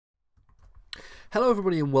Hello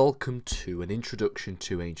everybody and welcome to an introduction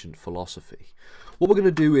to ancient philosophy. What we're going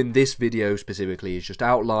to do in this video specifically is just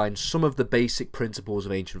outline some of the basic principles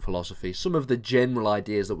of ancient philosophy, some of the general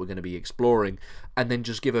ideas that we're going to be exploring, and then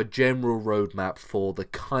just give a general roadmap for the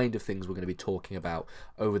kind of things we're going to be talking about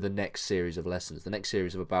over the next series of lessons, the next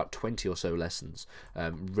series of about 20 or so lessons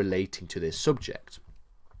relating to this subject.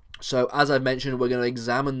 So, as I mentioned, we're going to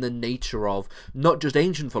examine the nature of not just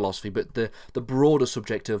ancient philosophy, but the broader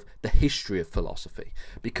subject of the history of philosophy.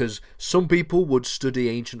 Because some people would study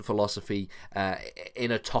ancient philosophy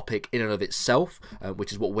in a topic in and of itself,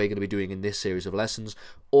 which is what we're going to be doing in this series of lessons,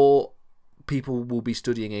 or people will be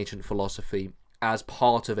studying ancient philosophy as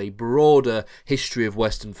part of a broader history of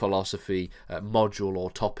Western philosophy module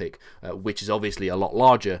or topic, which is obviously a lot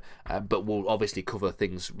larger, but will obviously cover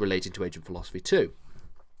things relating to ancient philosophy too.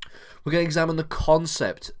 We're going to examine the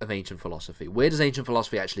concept of ancient philosophy. Where does ancient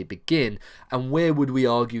philosophy actually begin, and where would we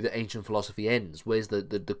argue that ancient philosophy ends? Where's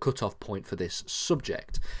the cut-off point for this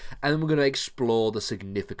subject? And then we're going to explore the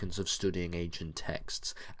significance of studying ancient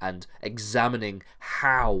texts and examining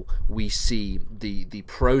how we see the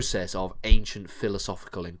process of ancient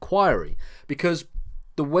philosophical inquiry. Because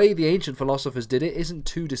the way the ancient philosophers did it isn't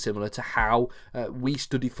too dissimilar to how we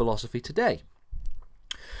study philosophy today.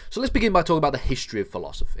 So let's begin by talking about the history of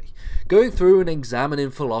philosophy. Going through and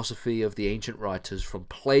examining philosophy of the ancient writers from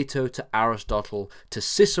Plato to Aristotle to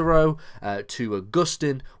Cicero to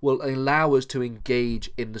Augustine will allow us to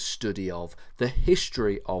engage in the study of the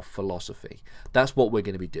history of philosophy. That's what we're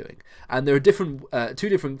going to be doing. And there are two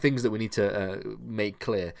different things that we need to make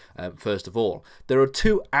clear. First of all, there are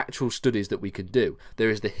two actual studies that we can do. There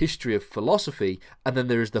is the history of philosophy, and then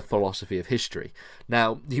there is the philosophy of history.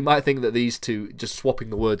 Now, you might think that these two, just swapping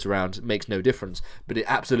the words around, makes no difference, but it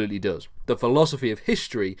absolutely does. The philosophy of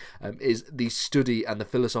history is the study and the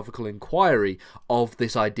philosophical inquiry of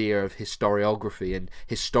this idea of historiography and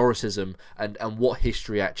historicism and what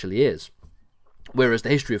history actually is. Whereas the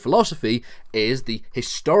history of philosophy is the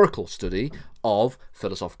historical study of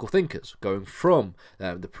philosophical thinkers, going from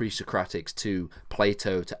the Pre-Socratics to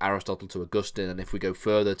Plato to Aristotle to Augustine, and if we go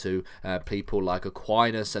further to people like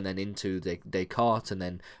Aquinas, and then into Descartes, and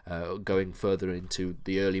then going further into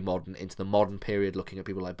the early modern, into the modern period, looking at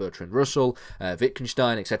people like Bertrand Russell,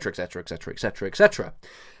 Wittgenstein, etc., etc., etc., etc., etc.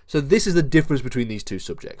 So this is the difference between these two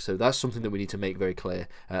subjects. So that's something that we need to make very clear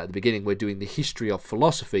at the beginning. We're doing the history of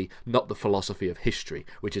philosophy, not the philosophy of history,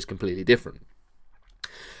 which is completely different.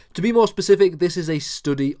 To be more specific, this is a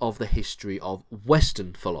study of the history of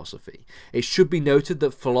Western philosophy. It should be noted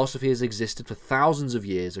that philosophy has existed for thousands of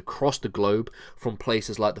years across the globe, from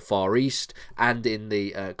places like the Far East and in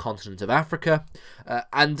the continent of Africa,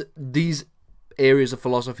 and these areas of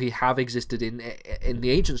philosophy have existed in the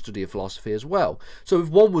ancient study of philosophy as well. So if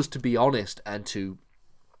one was to be honest and to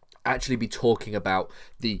actually be talking about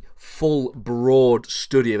the full broad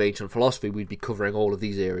study of ancient philosophy, we'd be covering all of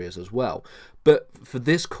these areas as well. But for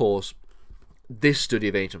this course, this study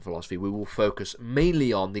of ancient philosophy, we will focus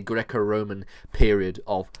mainly on the Greco-Roman period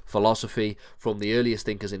of philosophy, from the earliest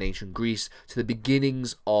thinkers in ancient Greece to the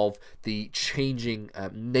beginnings of the changing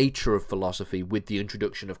nature of philosophy with the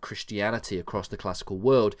introduction of Christianity across the classical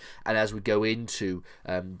world, and as we go into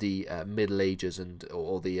the Middle Ages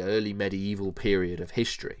or the early medieval period of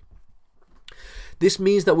history. This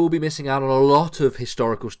means that we'll be missing out on a lot of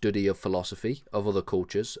historical study of philosophy of other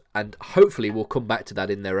cultures, and hopefully we'll come back to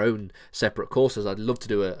that in their own separate courses. I'd love to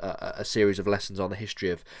do a series of lessons on the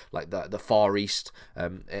history of like the Far East,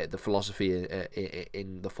 the philosophy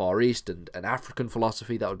in the Far East, and African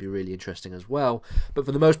philosophy. That would be really interesting as well. But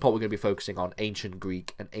for the most part, we're going to be focusing on ancient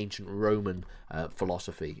Greek and ancient Roman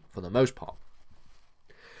philosophy for the most part.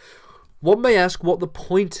 One may ask what the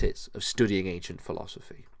point is of studying ancient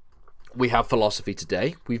philosophy. We have philosophy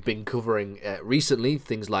today. We've been covering recently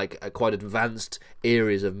things like quite advanced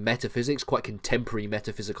areas of metaphysics, quite contemporary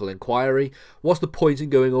metaphysical inquiry. What's the point in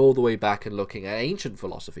going all the way back and looking at ancient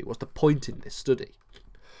philosophy? What's the point in this study?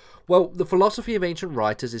 Well, the philosophy of ancient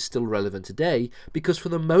writers is still relevant today because, for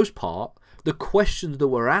the most part, the questions that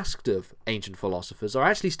were asked of ancient philosophers are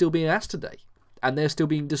actually still being asked today. And they're still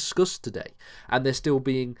being discussed today. And they're still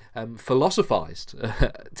being philosophized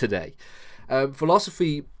today.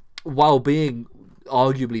 Philosophy, while being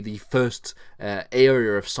arguably the first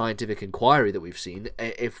area of scientific inquiry that we've seen,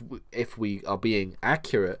 if we are being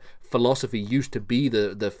accurate, philosophy used to be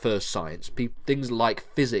the first science. Things like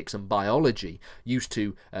physics and biology used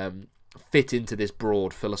to fit into this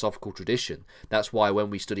broad philosophical tradition. That's why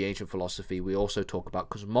when we study ancient philosophy, we also talk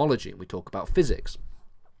about cosmology and we talk about physics.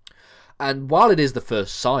 And while it is the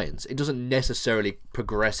first science, it doesn't necessarily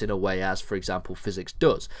progress in a way as, for example, physics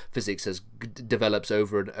does. Physics has develops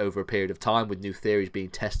over a period of time, with new theories being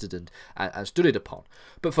tested and studied upon.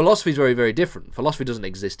 But philosophy is very, very different. Philosophy doesn't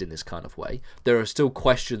exist in this kind of way. There are still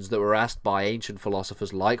questions that were asked by ancient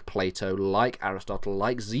philosophers like Plato, like Aristotle,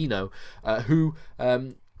 like Zeno,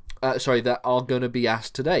 that are going to be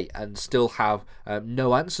asked today and still have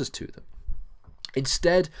no answers to them.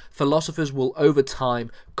 Instead, philosophers will over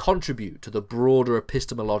time contribute to the broader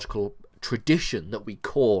epistemological tradition that we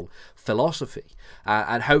call philosophy,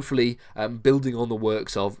 and hopefully building on the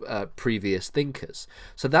works of previous thinkers.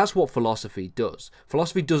 So that's what philosophy does.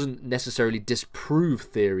 Philosophy doesn't necessarily disprove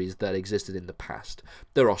theories that existed in the past.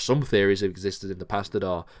 There are some theories that existed in the past that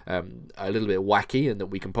are a little bit wacky and that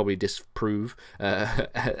we can probably disprove,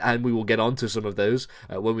 and we will get onto some of those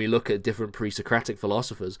when we look at different pre-Socratic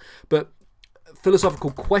philosophers. But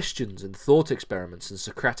philosophical questions and thought experiments and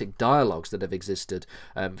Socratic dialogues that have existed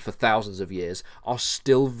for thousands of years are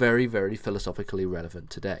still very, very philosophically relevant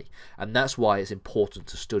today. And that's why it's important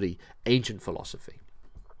to study ancient philosophy.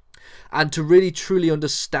 And to really truly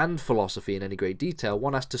understand philosophy in any great detail,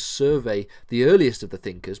 one has to survey the earliest of the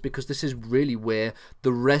thinkers, because this is really where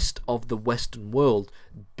the rest of the Western world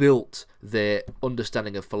built their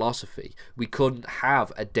understanding of philosophy. We couldn't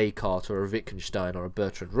have a Descartes or a Wittgenstein or a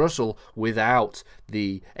Bertrand Russell without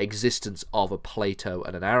the existence of a Plato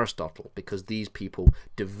and an Aristotle, because these people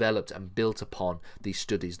developed and built upon these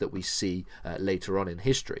studies that we see later on in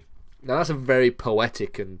history. Now that's a very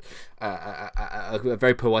poetic and a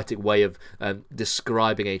very poetic way of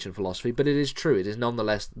describing ancient philosophy, but it is true. It is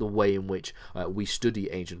nonetheless the way in which we study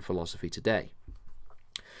ancient philosophy today.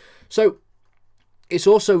 So it's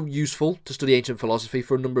also useful to study ancient philosophy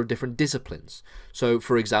for a number of different disciplines. So,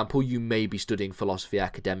 for example, you may be studying philosophy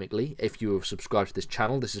academically. If you have subscribed to this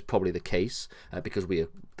channel, this is probably the case because we are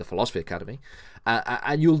the Philosophy Academy.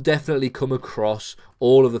 And you'll definitely come across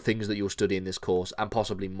all of the things that you'll study in this course and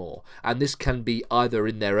possibly more. And this can be either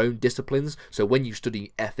in their own disciplines. So when you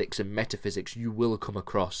study ethics and metaphysics, you will come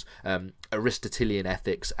across Aristotelian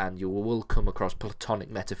ethics, and you will come across Platonic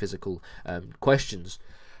metaphysical questions.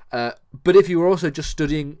 But if you are also just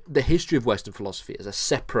studying the history of Western philosophy as a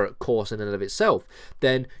separate course in and of itself,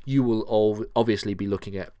 then you will obviously be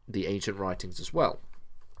looking at the ancient writings as well.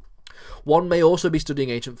 One may also be studying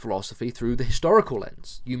ancient philosophy through the historical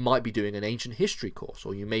lens. You might be doing an ancient history course,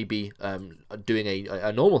 or you may be doing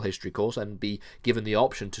a normal history course and be given the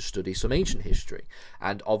option to study some ancient history.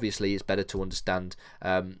 And obviously it's better to understand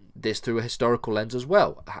this through a historical lens as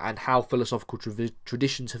well, and how philosophical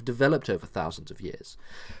traditions have developed over thousands of years.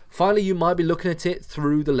 Finally, you might be looking at it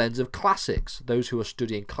through the lens of classics. Those who are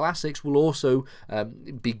studying classics will also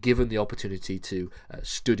be given the opportunity to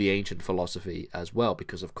study ancient philosophy as well,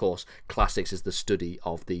 because of course classics is the study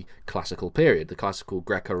of the classical period, the classical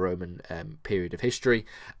Greco-Roman period of history,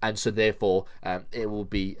 and so therefore it will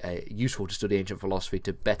be useful to study ancient philosophy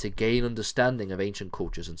to better gain understanding of ancient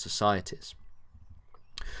cultures and societies.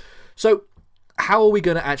 So how are we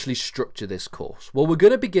going to actually structure this course? Well, we're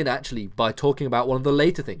going to begin actually by talking about one of the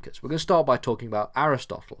later thinkers. We're going to start by talking about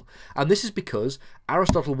Aristotle. And this is because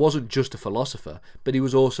Aristotle wasn't just a philosopher, but he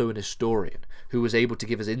was also an historian who was able to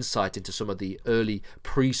give us insight into some of the early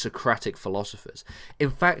pre-Socratic philosophers. In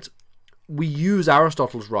fact, we use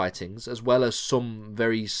Aristotle's writings, as well as some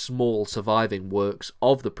very small surviving works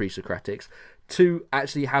of the pre-Socratics, to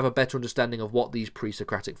actually have a better understanding of what these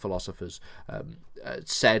pre-Socratic philosophers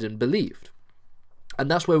said and believed. And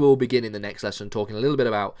that's where we'll begin in the next lesson, talking a little bit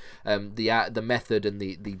about the method and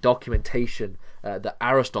the documentation that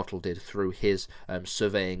Aristotle did through his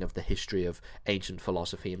surveying of the history of ancient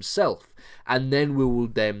philosophy himself. And then we will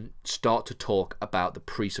then start to talk about the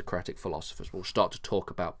pre-Socratic philosophers. We'll start to talk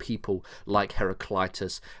about people like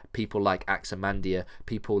Heraclitus, people like Anaximander,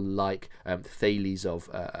 people like Thales,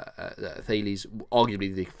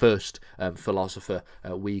 arguably the first philosopher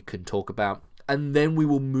we can talk about. And then we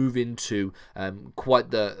will move into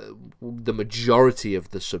quite the majority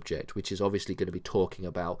of the subject, which is obviously going to be talking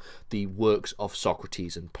about the works of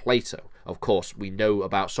Socrates and Plato. Of course, we know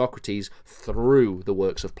about Socrates through the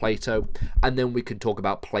works of Plato, and then we can talk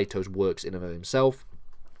about Plato's works in and of himself,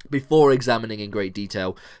 before examining in great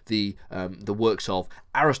detail the works of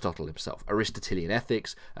Aristotle himself, Aristotelian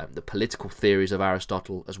ethics, the political theories of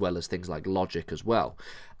Aristotle, as well as things like logic as well.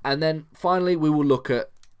 And then finally we will look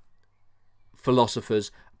at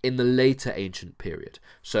philosophers in the later ancient period.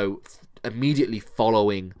 So immediately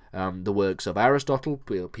following the works of Aristotle,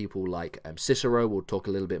 people like Cicero. We'll talk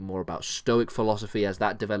a little bit more about Stoic philosophy as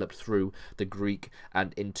that developed through the Greek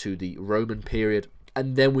and into the Roman period.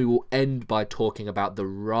 And then we will end by talking about the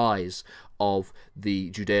rise of the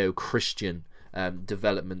Judeo-Christian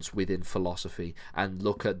developments within philosophy, and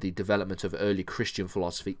look at the development of early Christian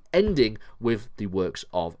philosophy, ending with the works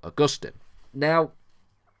of Augustine. Now,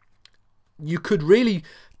 you could really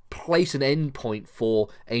place an end point for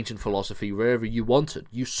ancient philosophy wherever you wanted.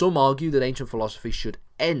 Some argue that ancient philosophy should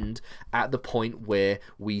end at the point where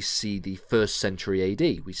we see the 1st century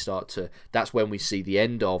AD. That's when we see the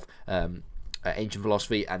end of ancient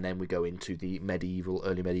philosophy, and then we go into the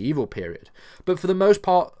early medieval period. But for the most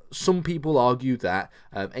part, some people argue that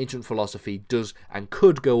ancient philosophy does and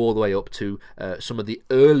could go all the way up to some of the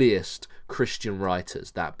earliest Christian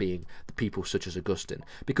writers, that being the people such as Augustine,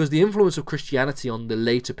 because the influence of Christianity on the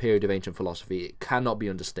later period of ancient philosophy, it cannot be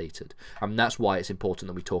understated, and that's why it's important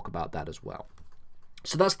that we talk about that as well.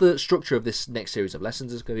 So that's the structure of this next series of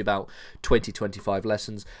lessons. It's going to be about 20-25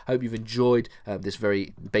 lessons. I hope you've enjoyed this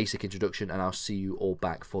very basic introduction, and I'll see you all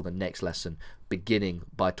back for the next lesson, beginning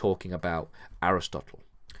by talking about Aristotle.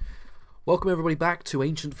 Welcome everybody back to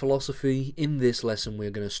Ancient Philosophy. In this lesson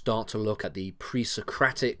we're going to start to look at the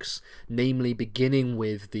Pre-Socratics, namely beginning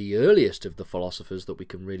with the earliest of the philosophers that we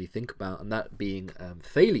can really think about, and that being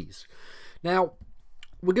Thales. Now,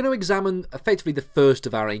 we're going to examine effectively the first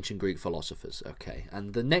of our ancient Greek philosophers, okay?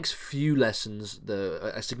 And the next few lessons,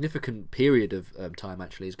 a significant period of time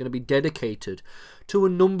actually, is going to be dedicated to a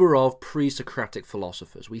number of pre-Socratic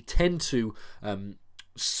philosophers. We tend to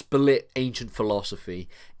split ancient philosophy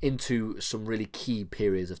into some really key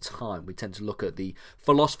periods of time. We tend to look at the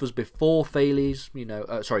philosophers before Thales,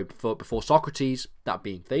 before Socrates, that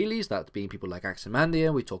being Thales, that being people like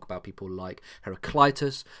Anaximander. We talk about people like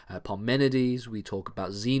Heraclitus, Parmenides. We talk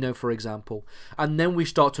about Zeno, for example. And then we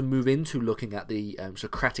start to move into looking at the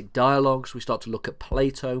Socratic dialogues. We start to look at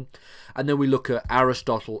Plato, and then we look at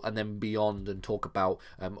Aristotle, and then beyond, and talk about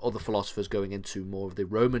other philosophers going into more of the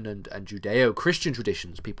Roman and Judeo-Christian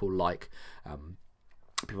traditions, people like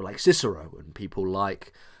Cicero, and people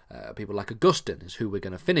like Augustine is who we're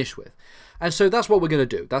going to finish with. And so that's what we're going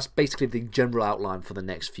to do. That's basically the general outline for the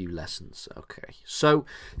next few lessons. Okay, so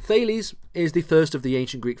Thales is the first of the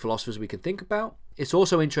ancient Greek philosophers we can think about. It's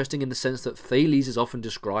also interesting in the sense that Thales is often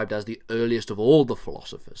described as the earliest of all the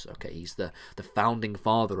philosophers. Okay, he's the founding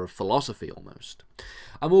father of philosophy almost.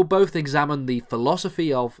 And we'll both examine the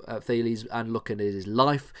philosophy of Thales and look at his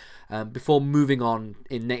life before moving on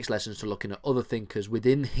in next lessons to looking at other thinkers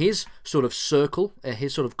within his sort of circle,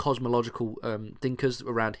 his sort of cosmological thinkers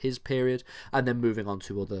around his period, and then moving on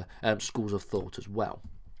to other schools of thought as well.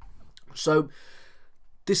 So,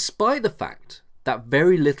 despite the fact that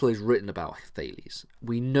very little is written about Thales,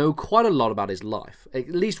 we know quite a lot about his life. At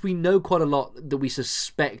least we know quite a lot that we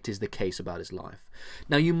suspect is the case about his life.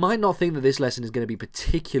 Now, you might not think that this lesson is going to be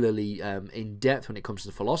particularly in-depth when it comes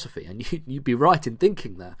to philosophy, and you'd be right in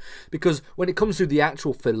thinking that, because when it comes to the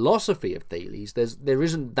actual philosophy of Thales, there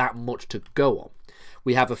isn't that much to go on.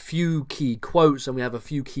 We have a few key quotes, and we have a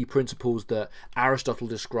few key principles that Aristotle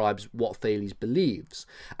describes what Thales believes,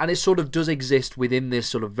 and it sort of does exist within this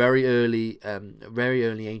sort of very early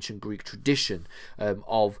ancient Greek tradition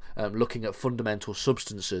of looking at fundamental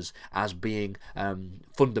substances as being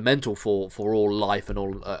fundamental for all life and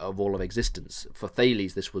all of existence. For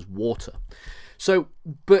Thales, this was water. So,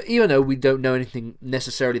 but even though we don't know anything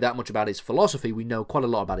necessarily that much about his philosophy, we know quite a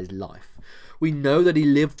lot about his life. We know that he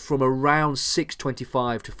lived from around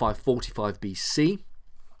 625 to 545 BC,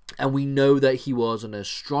 and we know that he was an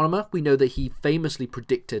astronomer. We know that he famously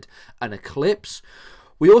predicted an eclipse.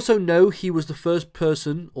 We also know he was the first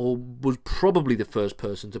person, or was probably the first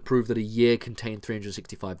person, to prove that a year contained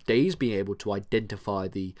 365 days, being able to identify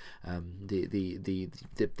the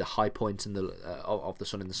high points in of the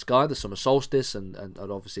sun in the sky, the summer solstice, and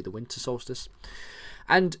obviously the winter solstice.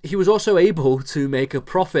 And he was also able to make a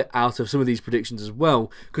profit out of some of these predictions as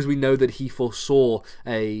well, because we know that he foresaw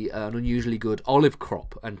an unusually good olive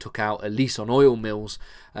crop and took out a lease on oil mills,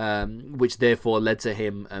 which therefore led to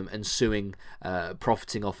him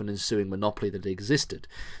profiting off an ensuing monopoly that existed.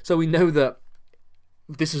 So we know that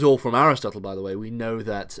this is all from Aristotle, by the way. We know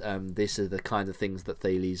that this is the kind of things that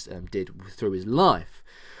Thales did through his life.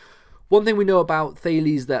 One thing we know about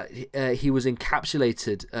Thales that he was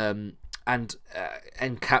encapsulated and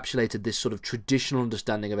encapsulated this sort of traditional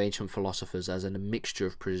understanding of ancient philosophers as in a mixture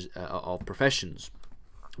of professions.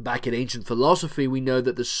 Back in ancient philosophy, we know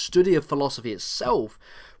that the study of philosophy itself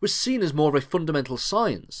was seen as more of a fundamental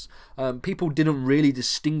science. People didn't really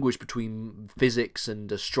distinguish between physics and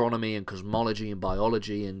astronomy and cosmology and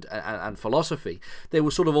biology and philosophy. They were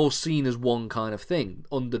sort of all seen as one kind of thing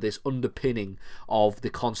under this underpinning of the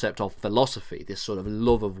concept of philosophy, this sort of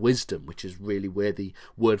love of wisdom, which is really where the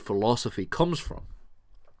word philosophy comes from.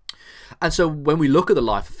 And so when we look at the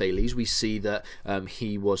life of Thales, we see that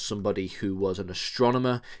he was somebody who was an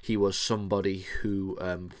astronomer. He was somebody who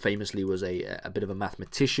famously was a bit of a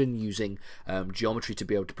mathematician, using geometry to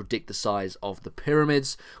be able to predict the size of the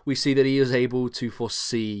pyramids. We see that he was able to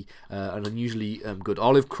foresee an unusually good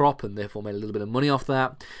olive crop and therefore made a little bit of money off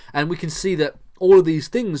that. And we can see that all of these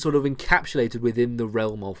things sort of encapsulated within the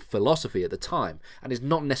realm of philosophy at the time, and is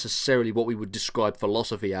not necessarily what we would describe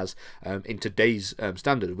philosophy as in today's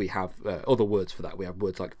standard. We have other words for that. We have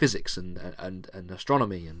words like physics and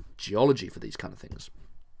astronomy and geology for these kind of things.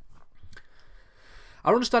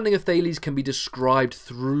 Our understanding of Thales can be described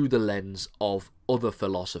through the lens of other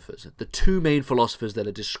philosophers. The two main philosophers that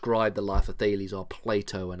have described the life of Thales are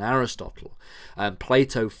Plato and Aristotle.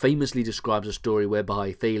 Plato famously describes a story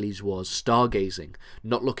whereby Thales was stargazing,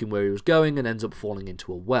 not looking where he was going, and ends up falling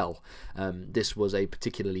into a well. This was a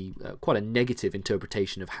particularly quite a negative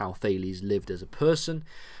interpretation of how Thales lived as a person.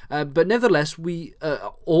 But nevertheless, we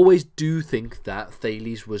always do think that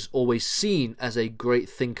Thales was always seen as a great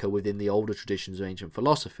thinker within the older traditions of ancient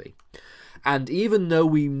philosophy. And even though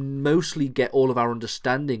we mostly get all of our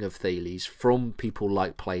understanding of Thales from people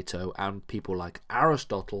like Plato and people like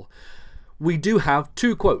Aristotle, we do have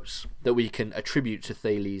two quotes that we can attribute to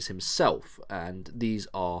Thales himself, and these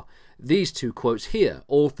are these two quotes here: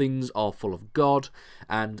 "All things are full of God,"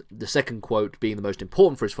 and the second quote, being the most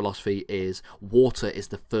important for his philosophy, is "Water is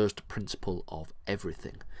the first principle of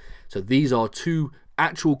everything." So these are two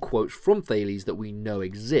actual quotes from Thales that we know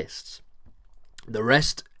exists. The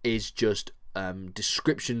rest is just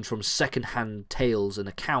descriptions from second-hand tales and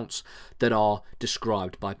accounts that are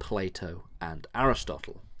described by Plato and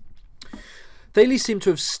Aristotle. Thales seemed to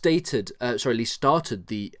have started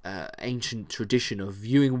the ancient tradition of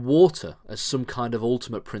viewing water as some kind of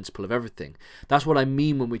ultimate principle of everything. That's what I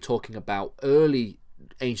mean when we're talking about early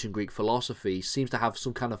ancient Greek philosophy seems to have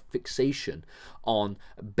some kind of fixation on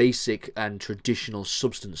basic and traditional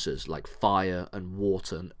substances like fire and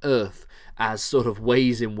water and earth as sort of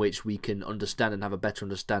ways in which we can understand and have a better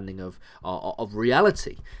understanding of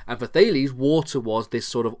reality. And for Thales, water was this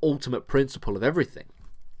sort of ultimate principle of everything.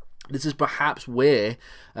 This is perhaps where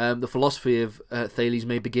the philosophy of Thales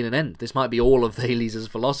may begin and end. This might be all of Thales'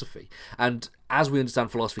 philosophy. And as we understand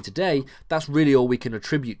philosophy today, that's really all we can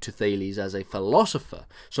attribute to Thales as a philosopher.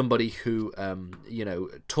 Somebody who,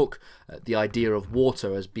 took the idea of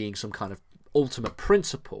water as being some kind of ultimate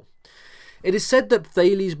principle. It is said that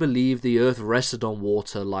Thales believed the earth rested on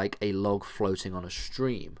water like a log floating on a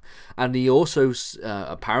stream. And he also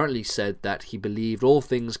apparently said that he believed all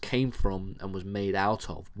things came from and was made out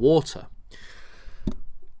of water.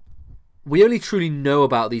 We only truly know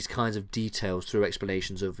about these kinds of details through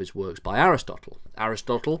explanations of his works by Aristotle.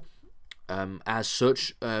 Aristotle, as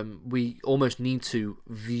such, we almost need to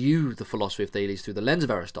view the philosophy of Thales through the lens of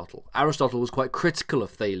Aristotle. Aristotle was quite critical of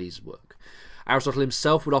Thales' work. Aristotle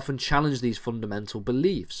himself would often challenge these fundamental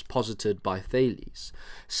beliefs posited by Thales,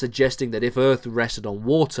 suggesting that if Earth rested on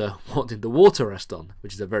water, what did the water rest on?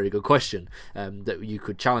 Which is a very good question that you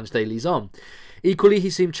could challenge Thales on. Equally,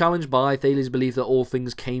 he seemed challenged by Thales' belief that all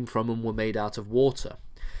things came from and were made out of water.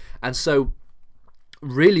 And so,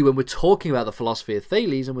 really, when we're talking about the philosophy of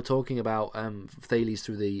Thales, and we're talking about Thales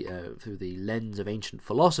through the lens of ancient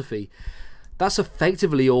philosophy, that's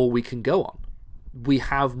effectively all we can go on. We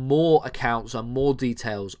have more accounts and more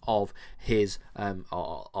details of his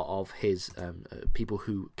people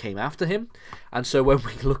who came after him, and so when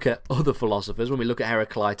we look at other philosophers, when we look at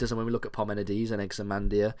Heraclitus and when we look at Parmenides and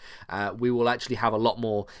Anaximander, we will actually have a lot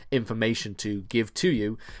more information to give to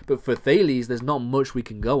you. But for Thales, there's not much we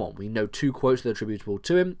can go on. We know two quotes that are attributable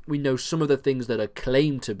to him. We know some of the things that are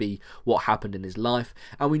claimed to be what happened in his life,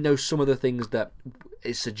 and we know some of the things that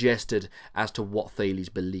is suggested as to what Thales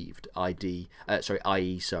believed, i.e.,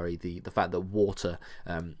 the fact that water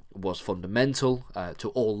was fundamental to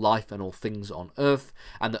all life and all things on Earth,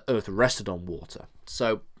 and that Earth rested on water.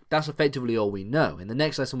 So that's effectively all we know. In the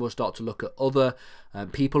next lesson, we'll start to look at other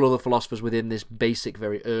people, other philosophers within this basic,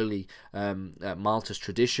 very early Malthus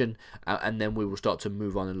tradition, and then we will start to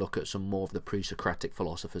move on and look at some more of the pre-Socratic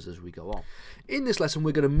philosophers as we go on. In this lesson,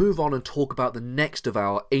 we're going to move on and talk about the next of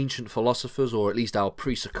our ancient philosophers, or at least our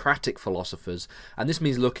pre-Socratic philosophers, and this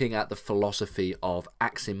means looking at the philosophy of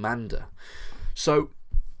Anaximander. So,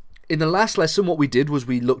 in the last lesson, what we did was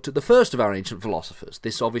we looked at the first of our ancient philosophers,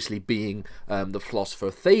 this obviously being the philosopher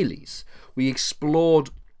Thales. We explored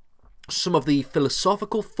some of the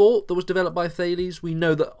philosophical thought that was developed by Thales. We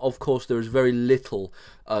know that, of course, there is very little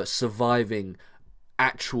surviving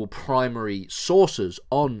actual primary sources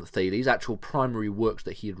on Thales, actual primary works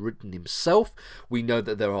that he had written himself. We know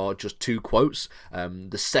that there are just 2 quotes,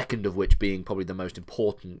 the second of which being probably the most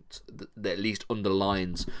important, that at least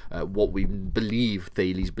underlines what we believe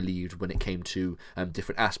Thales believed when it came to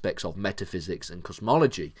different aspects of metaphysics and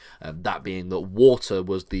cosmology, that being that water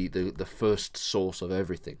was the first source of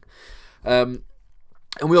everything.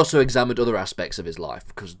 And we also examined other aspects of his life,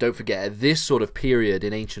 because don't forget, at this sort of period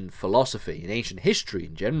in ancient philosophy, in ancient history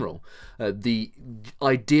in general, the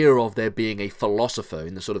idea of there being a philosopher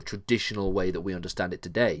in the sort of traditional way that we understand it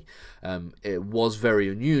today, it was very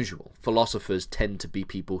unusual. Philosophers tend to be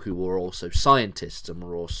people who were also scientists and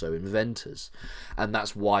were also inventors, and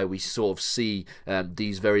that's why we sort of see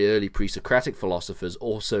these very early pre-Socratic philosophers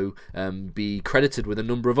also be credited with a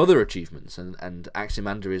number of other achievements, and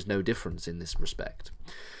Anaximander is no different in this respect.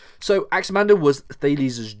 So Anaximander was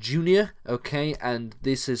Thales' junior, okay, and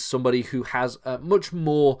this is somebody who has much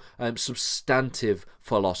more substantive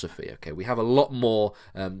philosophy, okay. We have a lot more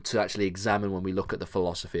to actually examine when we look at the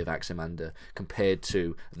philosophy of Anaximander compared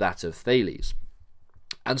to that of Thales.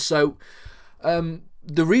 And so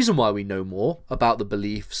the reason why we know more about the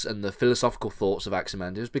beliefs and the philosophical thoughts of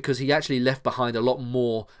Anaximander is because he actually left behind a lot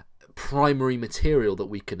more primary material that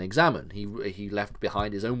we can examine. He left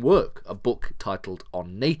behind his own work, a book titled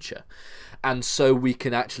On Nature, and so we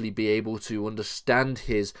can actually be able to understand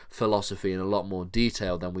his philosophy in a lot more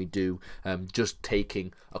detail than we do just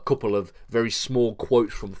taking a couple of very small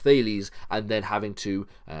quotes from Thales and then having to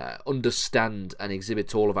understand and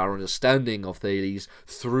exhibit all of our understanding of Thales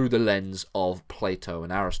through the lens of Plato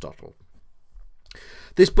and Aristotle.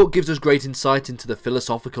 This book gives us great insight into the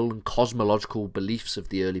philosophical and cosmological beliefs of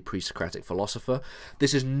the early pre-Socratic philosopher.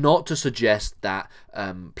 This is not to suggest that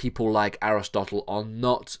people like Aristotle are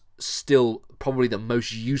not still probably the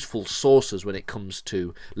most useful sources when it comes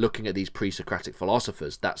to looking at these pre-Socratic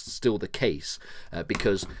philosophers. That's still the case,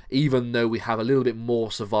 because even though we have a little bit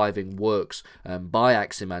more surviving works by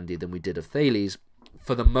Anaximander than we did of Thales,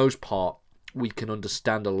 for the most part, we can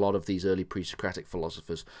understand a lot of these early pre-Socratic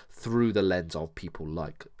philosophers through the lens of people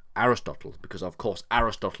like Aristotle, because of course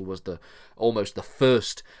Aristotle was almost the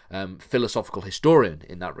first philosophical historian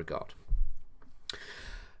in that regard.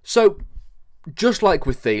 So, just like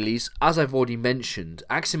with Thales, as I've already mentioned,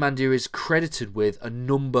 Anaximander is credited with a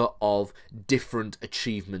number of different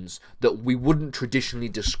achievements that we wouldn't traditionally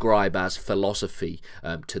describe as philosophy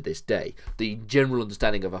to this day. The general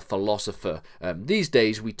understanding of a philosopher these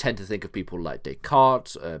days, we tend to think of people like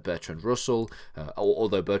Descartes, Bertrand Russell,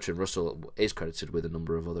 although Bertrand Russell is credited with a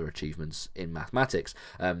number of other achievements in mathematics.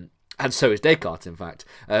 And so is Descartes, in fact.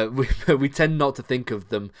 We tend not to think of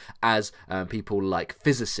them as people like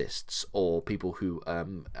physicists or people who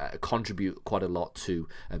contribute quite a lot to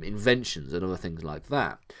inventions and other things like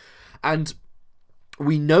that. And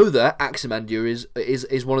we know that Anaximander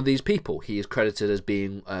is one of these people. He is credited as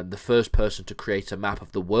being the first person to create a map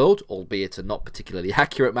of the world, albeit a not particularly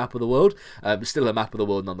accurate map of the world, but still a map of the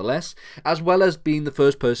world nonetheless, as well as being the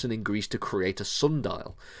first person in Greece to create a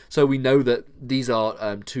sundial. So we know that these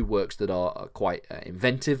are 2 works that are quite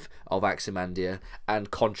inventive of Anaximander and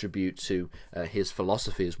contribute to his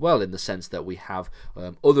philosophy as well, in the sense that we have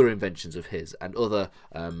other inventions of his and other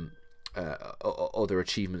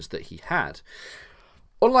achievements that he had.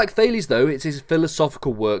 Unlike Thales, though, it's his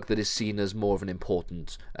philosophical work that is seen as more of an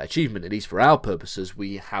important achievement. At least for our purposes,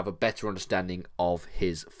 we have a better understanding of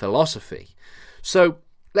his philosophy. So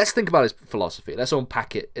let's think about his philosophy. Let's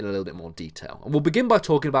unpack it in a little bit more detail. And we'll begin by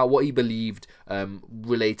talking about what he believed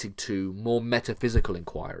related to more metaphysical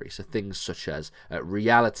inquiry, so things such as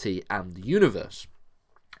reality and the universe.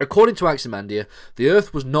 According to Anaximander, the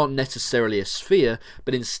Earth was not necessarily a sphere,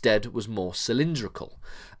 but instead was more cylindrical.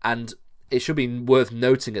 And it should be worth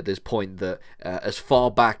noting at this point that as far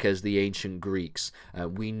back as the ancient Greeks,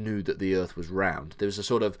 we knew that the Earth was round. There was a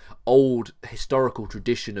sort of old historical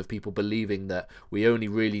tradition of people believing that we only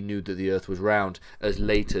really knew that the Earth was round as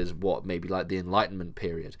late as what maybe like the Enlightenment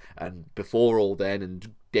period, and before all then,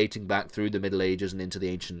 and dating back through the Middle Ages and into the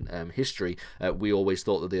ancient history, we always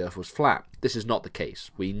thought that the Earth was flat. This is not the case.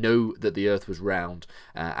 We know that the Earth was round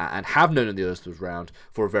and have known that the Earth was round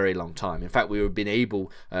for a very long time. In fact, we have been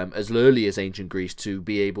able, as early as ancient Greece, to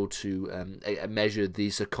be able to measure the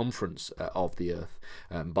circumference of the Earth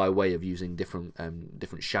by way of using different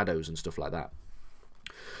shadows and stuff like that.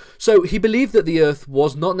 So he believed that the Earth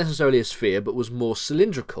was not necessarily a sphere, but was more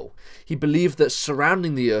cylindrical. He believed that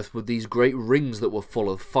surrounding the Earth were these great rings that were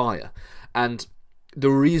full of fire. And the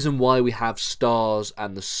reason why we have stars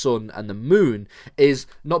and the sun and the moon is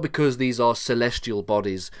not because these are celestial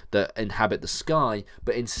bodies that inhabit the sky,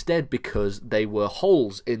 but instead because they were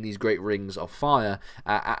holes in these great rings of fire,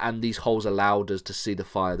 and these holes allowed us to see the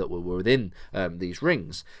fire that were within these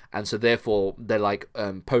rings. And so therefore they're like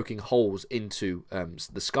poking holes into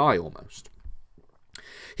the sky almost.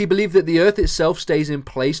 He believed that the earth itself stays in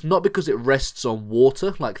place not because it rests on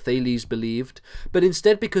water like Thales believed, but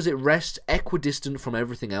instead because it rests equidistant from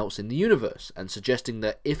everything else in the universe, and suggesting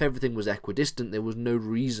that if everything was equidistant there was no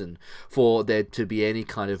reason for there to be any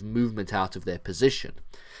kind of movement out of their position.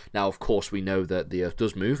 Now, of course, we know that the Earth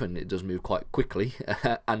does move, and it does move quite quickly,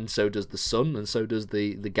 and so does the Sun, and so does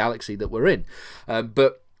the galaxy that we're in.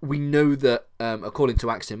 But we know that, according to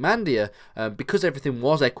Anaximander, because everything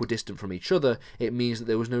was equidistant from each other, it means that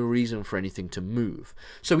there was no reason for anything to move.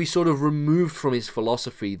 So he sort of removed from his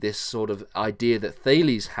philosophy this sort of idea that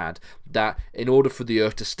Thales had, that in order for the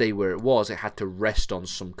Earth to stay where it was, it had to rest on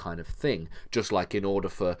some kind of thing. Just like in order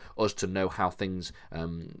for us to know how things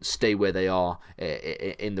stay where they are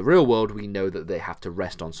in the real world, we know that they have to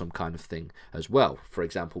rest on some kind of thing as well. For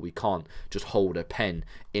example, we can't just hold a pen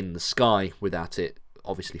in the sky without it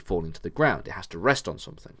obviously falling to the ground. It has to rest on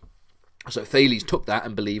something. So Thales took that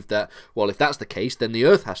and believed that, well, if that's the case, then the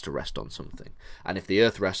Earth has to rest on something. And if the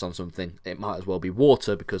Earth rests on something, it might as well be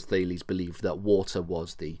water, because Thales believed that water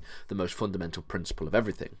was the most fundamental principle of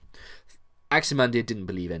everything. Anaximander didn't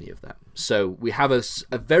believe any of that. So we have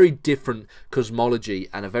a very different cosmology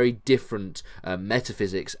and a very different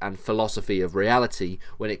metaphysics and philosophy of reality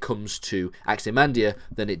when it comes to Anaximander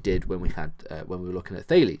than it did when we were looking at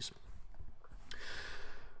Thales.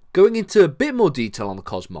 Going into a bit more detail on the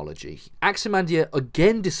cosmology, Anaximander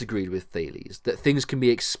again disagreed with Thales that things can be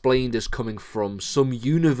explained as coming from some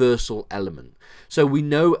universal element. So we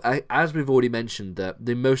know, as we've already mentioned, that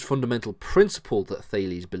the most fundamental principle that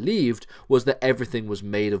Thales believed was that everything was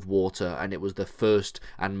made of water, and it was the first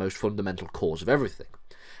and most fundamental cause of everything.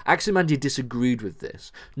 Anaximander disagreed with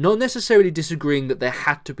this, not necessarily disagreeing that there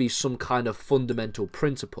had to be some kind of fundamental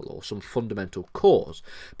principle or some fundamental cause,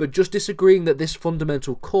 but just disagreeing that this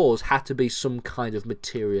fundamental cause had to be some kind of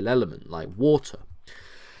material element, like water.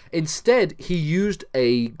 Instead, he used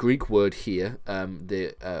a Greek word here,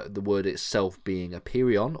 the word itself being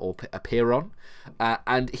apeiron or apeiron,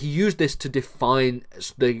 and he used this to define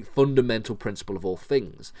the fundamental principle of all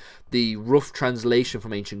things. The rough translation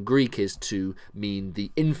from ancient Greek is to mean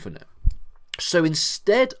the infinite. So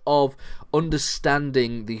instead of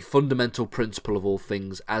understanding the fundamental principle of all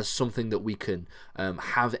things as something that we can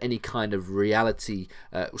have any kind of reality,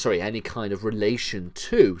 any kind of relation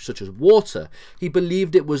to, such as water, he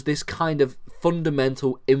believed it was this kind of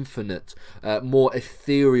fundamental, infinite, more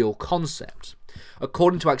ethereal concept.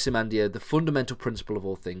 According to Anaximander, the fundamental principle of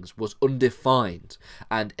all things was undefined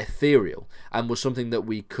and ethereal, and was something that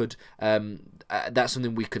we could, not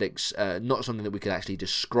something that we could actually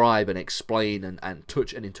describe and explain and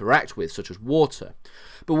touch and interact with, such as water.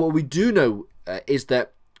 But what we do know is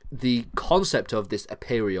that the concept of this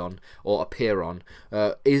apeiron or apeiron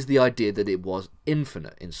is the idea that it was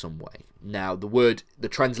infinite in some way. Now, the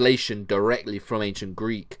translation directly from ancient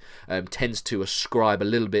Greek tends to ascribe a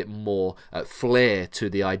little bit more flair to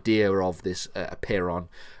the idea of this apeiron,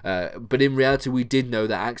 but in reality we did know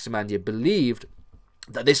that Anaximander believed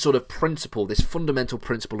that this sort of principle, this fundamental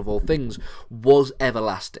principle of all things, was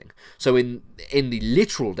everlasting. So in the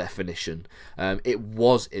literal definition, it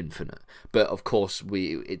was infinite. But of course,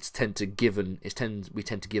 we tend to give it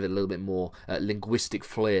a little bit more linguistic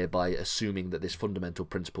flair by assuming that this fundamental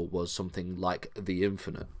principle was something like the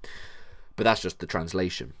infinite. But that's just the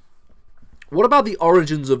translation. What about the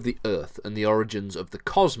origins of the Earth and the origins of the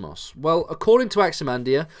cosmos? Well, according to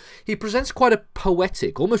Anaximander, he presents quite a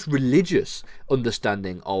poetic, almost religious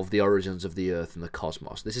understanding of the origins of the Earth and the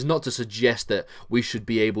cosmos. This is not to suggest that we should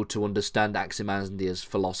be able to understand Anaximander's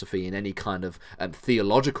philosophy in any kind of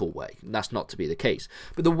theological way. That's not to be the case.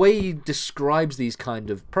 But the way he describes these kind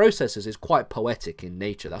of processes is quite poetic in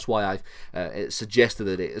nature. That's why I've suggested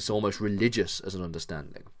that it's almost religious as an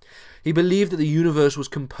understanding. He believed that the universe was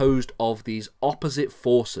composed of these opposite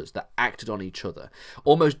forces that acted on each other,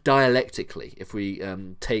 almost dialectically. If we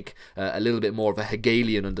take a little bit more of a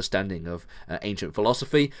Hegelian understanding of ancient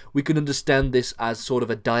philosophy, we can understand this as sort of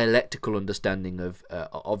a dialectical understanding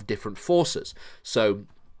of different forces. So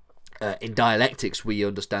in dialectics, we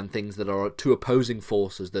understand things that are two opposing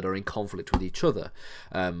forces that are in conflict with each other.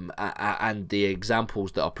 And the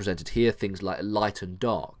examples that are presented here, things like light and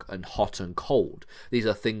dark and hot and cold. These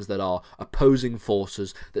are things that are opposing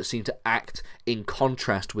forces that seem to act in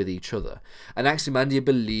contrast with each other. And Anaximander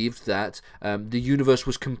believed that the universe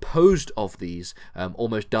was composed of these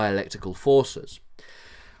almost dialectical forces.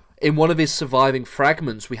 In one of his surviving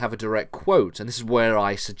fragments, we have a direct quote, and this is where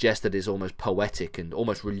I suggest that it is almost poetic and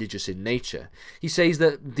almost religious in nature. He says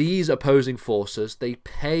that these opposing forces, they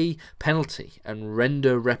pay penalty and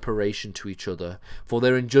render reparation to each other for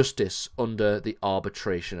their injustice under the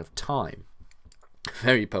arbitration of time.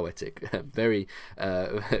 Very poetic, very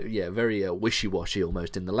wishy-washy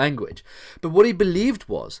almost in the language. But what he believed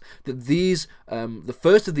was that these, the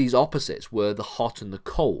first of these opposites were the hot and the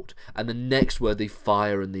cold, and the next were the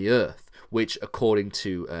fire and the earth, which, according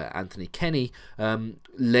to Anthony Kenny,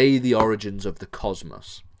 lay the origins of the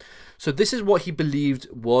cosmos. So this is what he believed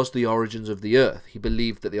was the origins of the Earth. He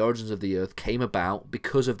believed that the origins of the Earth came about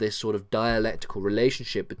because of this sort of dialectical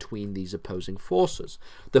relationship between these opposing forces.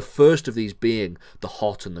 The first of these being the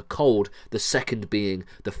hot and the cold, the second being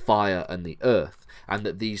the fire and the earth, and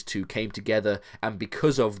that these two came together, and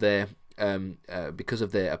because of their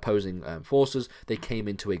opposing forces, they came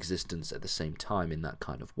into existence at the same time in that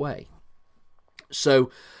kind of way. So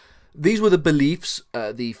these were the beliefs,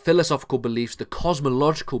 the philosophical beliefs, the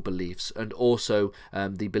cosmological beliefs, and also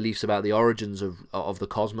the beliefs about the origins of the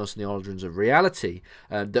cosmos and the origins of reality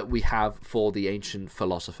that we have for the ancient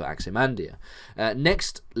philosopher Anaximander.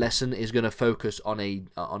 Next lesson is going to focus on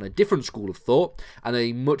a different school of thought and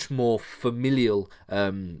a much more familial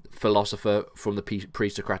philosopher from the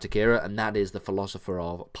pre-Socratic era, and that is the philosopher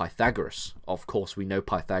of Pythagoras. Of course, we know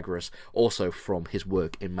Pythagoras also from his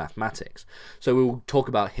work in mathematics. So we will talk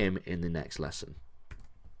about him in the next lesson.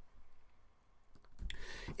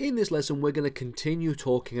 In this lesson, we're going to continue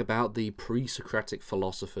talking about the pre-Socratic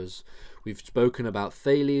philosophers. We've spoken about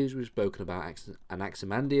Thales, we've spoken about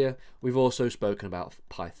Anaximander, we've also spoken about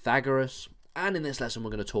Pythagoras, and in this lesson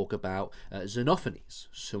we're going to talk about Xenophanes,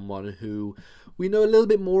 someone who we know a little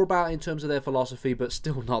bit more about in terms of their philosophy, but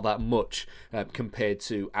still not that much compared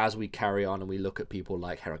to as we carry on and we look at people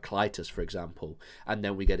like Heraclitus, for example, and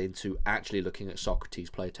then we get into actually looking at Socrates,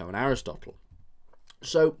 Plato, and Aristotle.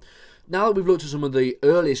 So now that we've looked at some of the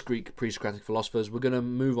earliest Greek pre-Socratic philosophers, we're going to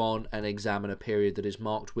move on and examine a period that is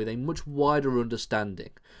marked with a much wider understanding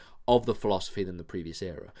of the philosophy than the previous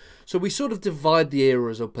era. So we sort of divide the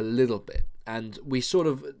eras up a little bit, and we sort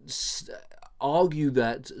of argue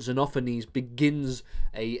that Xenophanes begins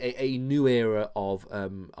a new era of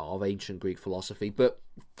ancient Greek philosophy, but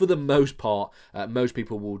for the most part, most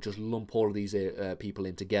people will just lump all of these people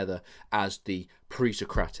in together as the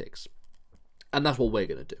pre-Socratics. And that's what we're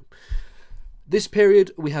going to do. This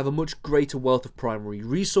period, we have a much greater wealth of primary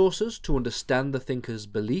resources to understand the thinker's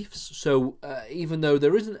beliefs. So even though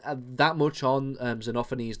there isn't that much on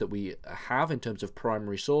Xenophanes that we have in terms of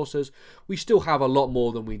primary sources, we still have a lot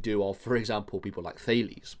more than we do of, for example, people like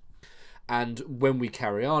Thales. And when we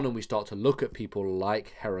carry on and we start to look at people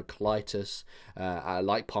like Heraclitus,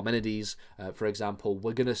 like Parmenides, for example,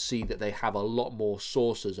 we're going to see that they have a lot more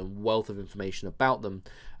sources and wealth of information about them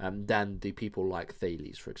than the people like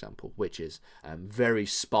Thales, for example, which is very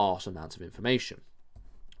sparse amounts of information.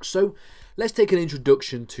 So let's take an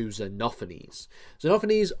introduction to Xenophanes.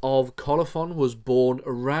 Xenophanes of Colophon was born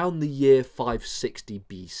around the year 560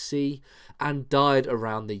 BC and died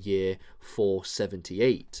around the year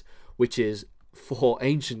 478. Which is, for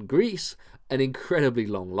ancient Greece, an incredibly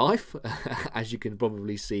long life, as you can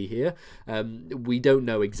probably see here. We don't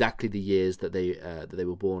know exactly the years that they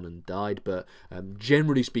were born and died, but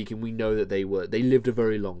generally speaking, we know that they lived a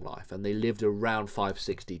very long life, and they lived around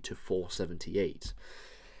 560 to 478.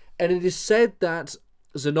 And it is said that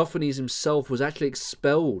Xenophanes himself was actually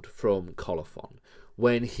expelled from Colophon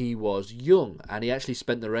when he was young, and he actually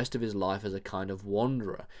spent the rest of his life as a kind of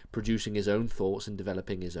wanderer, producing his own thoughts and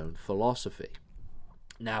developing his own philosophy.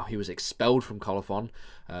 Now, he was expelled from Colophon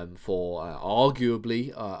for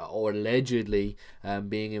arguably or allegedly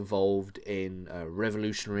being involved in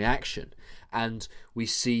revolutionary action, and we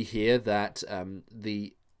see here that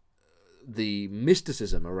the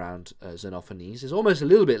mysticism around Xenophanes is almost a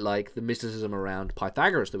little bit like the mysticism around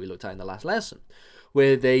Pythagoras that we looked at in the last lesson,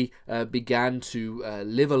 where they began to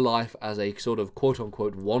live a life as a sort of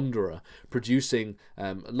quote-unquote wanderer, producing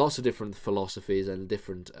lots of different philosophies and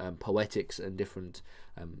different poetics and different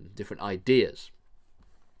ideas.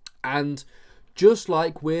 And just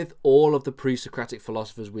like with all of the pre-Socratic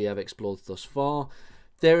philosophers we have explored thus far,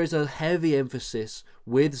 there is a heavy emphasis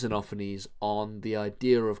with Xenophanes on the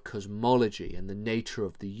idea of cosmology and the nature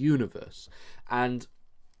of the universe. And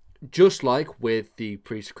just like with the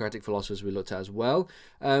pre-Socratic philosophers we looked at as well,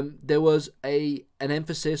 there was an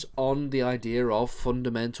emphasis on the idea of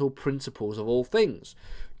fundamental principles of all things.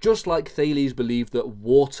 Just like Thales believed that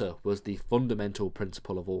water was the fundamental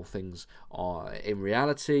principle of all things in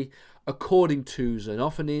reality, according to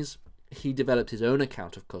Xenophanes, he developed his own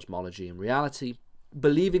account of cosmology and reality,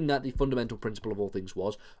 believing that the fundamental principle of all things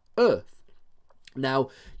was Earth. Now,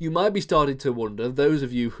 you might be starting to wonder, those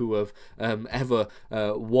of you who have ever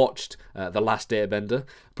watched The Last Airbender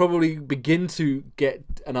probably begin to get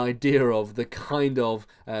an idea of the kind of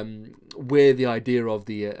where the idea of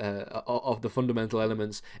the fundamental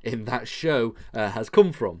elements in that show has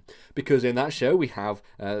come from. Because in that show we have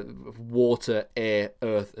water, air,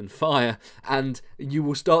 earth and fire, and you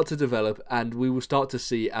will start to develop, and we will start to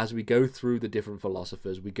see as we go through the different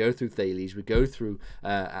philosophers, we go through Thales, we go through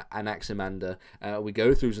Anaximander, we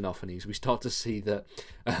go through Xenophanes, we start to see that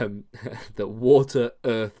that water,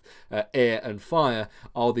 earth, air and fire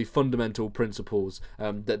are the fundamental principles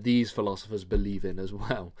that these philosophers believe in as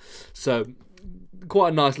well. So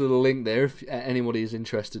quite a nice little link there if anybody is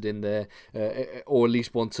interested in there, or at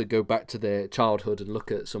least want to go back to their childhood and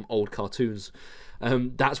look at some old cartoons.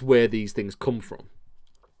 That's where these things come from.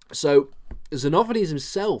 So Xenophanes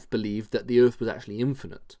himself believed that the earth was actually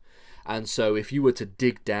infinite. And so if you were to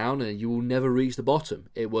dig down, you will never reach the bottom.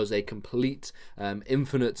 It was a complete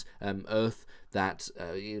infinite earth that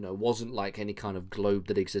wasn't like any kind of globe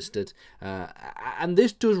that existed, and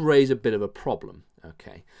this does raise a bit of a problem.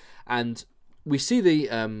 Okay, and we see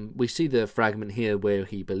the fragment here where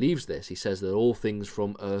he believes this. He says that all things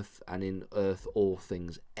from earth, and in earth all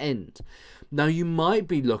things end. Now you might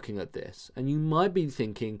be looking at this and you might be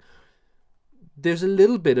thinking there's a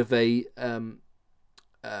little bit of a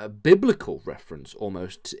biblical reference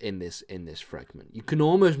almost in this fragment. You can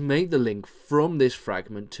almost make the link from this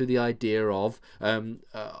fragment to the idea of the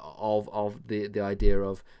idea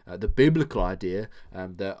of the biblical idea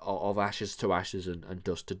of ashes to ashes and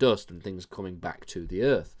dust to dust, and things coming back to the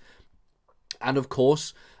earth. And of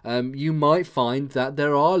course, you might find that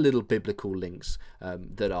there are little biblical links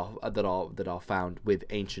that are found with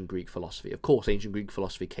ancient Greek philosophy. Of course, ancient Greek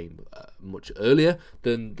philosophy came much earlier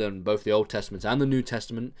than both the Old Testament and the New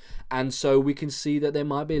Testament, and so we can see that there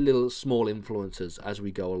might be little small influences as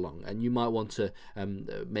we go along, and you might want to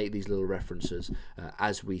make these little references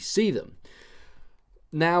as we see them.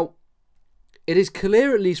 Now, it is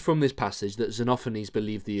clear, at least from this passage, that Xenophanes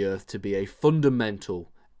believed the earth to be a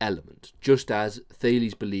fundamental element, just as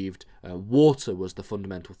Thales believed water was the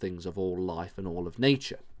fundamental things of all life and all of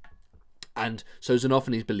nature. And so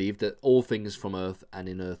Xenophanes believed that all things from earth, and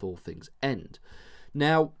in earth all things end.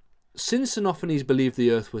 Now, since Xenophanes believed the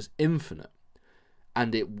earth was infinite,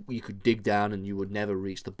 and you could dig down and you would never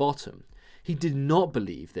reach the bottom, he did not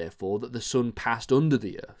believe, therefore, that the sun passed under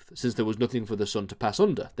the earth, since there was nothing for the sun to pass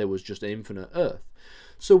under. There was just an infinite earth.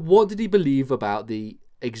 So what did he believe about the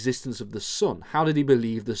existence of the sun? How did he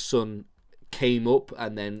believe the sun came up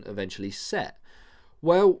and then eventually set?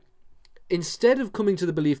 Well, instead of coming to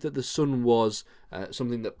the belief that the sun was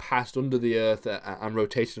something that passed under the earth and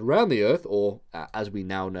rotated around the earth, or as we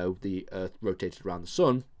now know, the earth rotated around the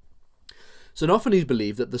sun, Xenophanes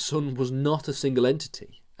believed that the sun was not a single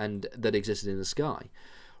entity and that existed in the sky.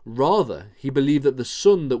 Rather, he believed that the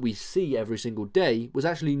sun that we see every single day was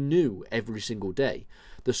actually new every single day.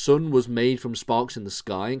 The sun was made from sparks in the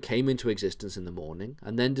sky and came into existence in the morning,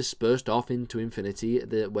 and then dispersed off into infinity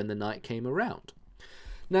when the night came around.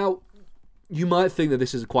 Now, you might think that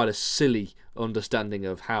this is quite a silly understanding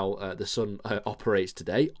of how the sun operates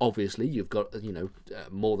today. Obviously, you've got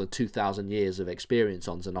more than 2,000 years of experience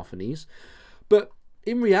on Xenophanes, but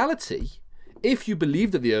in reality, if you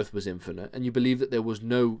believe that the earth was infinite, and you believe that there was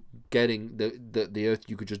no getting the earth,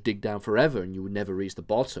 you could just dig down forever and you would never reach the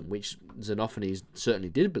bottom, which Xenophanes certainly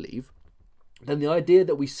did believe, then the idea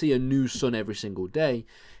that we see a new sun every single day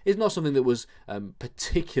is not something that was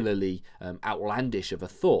particularly outlandish of a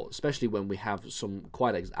thought, especially when we have some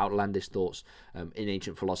quite outlandish thoughts in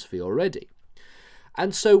ancient philosophy already.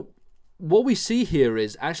 And so what we see here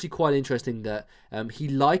is actually quite interesting, that he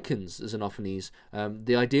likens Xenophanes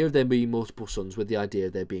the idea of there being multiple suns with the idea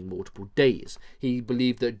of there being multiple days. He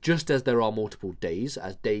believed that just as there are multiple days,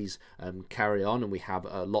 as days carry on and we have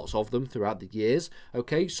lots of them throughout the years,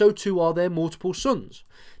 okay, so too are there multiple suns.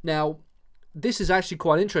 Now, this is actually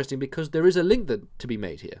quite interesting because there is a link to be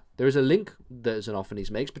made here. There is a link that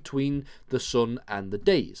Xenophanes makes between the sun and the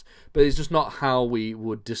days, but it's just not how we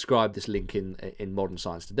would describe this link in modern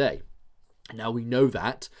science today. Now we know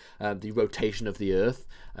that the rotation of the Earth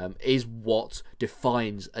is what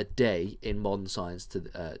defines a day in modern science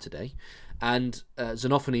today. And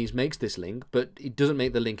Xenophanes makes this link, but he doesn't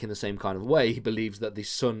make the link in the same kind of way. He believes that the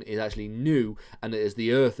sun is actually new and it is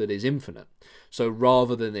the Earth that is infinite. So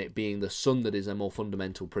rather than it being the sun that is a more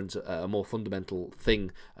fundamental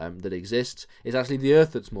thing that exists, it's actually the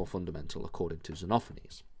Earth that's more fundamental, according to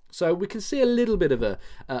Xenophanes. So we can see a little bit of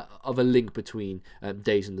a link between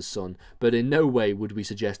days and the sun, but in no way would we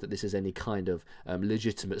suggest that this is any kind of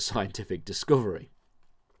legitimate scientific discovery.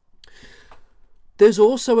 There's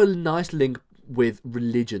also a nice link with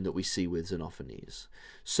religion that we see with Xenophanes.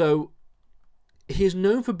 So he is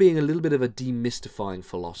known for being a little bit of a demystifying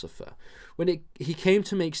philosopher. When he came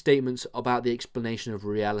to make statements about the explanation of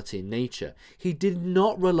reality and nature, he did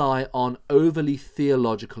not rely on overly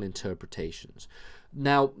theological interpretations.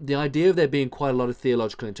 Now, the idea of there being quite a lot of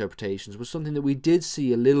theological interpretations was something that we did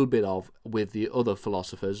see a little bit of with the other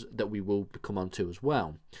philosophers that we will come on to as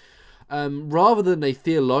well. Rather than a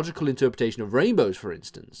theological interpretation of rainbows, for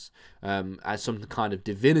instance, as some kind of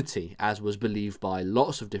divinity, as was believed by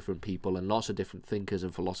lots of different people and lots of different thinkers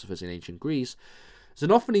and philosophers in ancient Greece,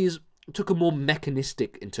 Xenophanes took a more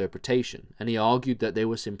mechanistic interpretation, and he argued that they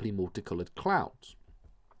were simply multicolored clouds.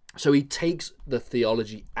 So he takes the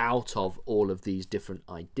theology out of all of these different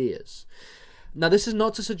ideas. Now, this is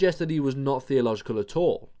not to suggest that he was not theological at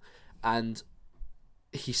all, and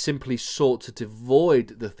he simply sought to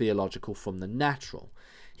devoid the theological from the natural.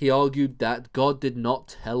 He argued that God did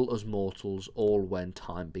not tell us mortals all when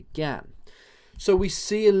time began. So we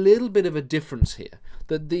see a little bit of a difference here,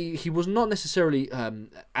 that he was not necessarily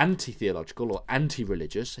anti-theological or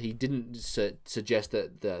anti-religious. He didn't suggest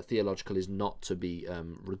that the theological is not to be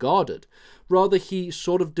regarded. Rather, he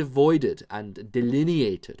sort of devoided and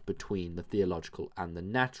delineated between the theological and the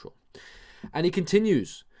natural. And he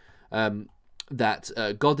continues that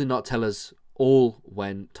God did not tell us all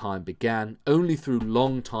when time began. Only through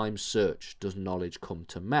long time search does knowledge come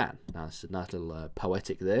to man. Now, that's a nice little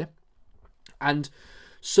poetic there. And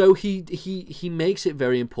so he makes it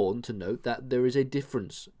very important to note that there is a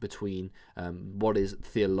difference between what is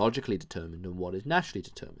theologically determined and what is naturally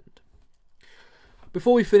determined.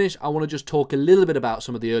 Before we finish, I want to just talk a little bit about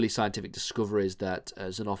some of the early scientific discoveries that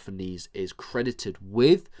Xenophanes is credited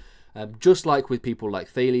with. Just like with people like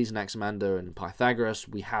Thales and Anaximander and Pythagoras,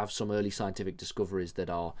 we have some early scientific discoveries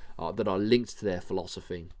that are linked to their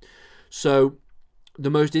philosophy. So the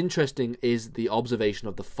most interesting is the observation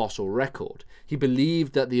of the fossil record. He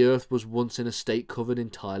believed that the Earth was once in a state covered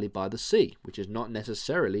entirely by the sea, which is not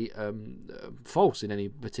necessarily false in any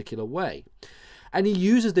particular way. And he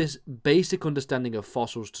uses this basic understanding of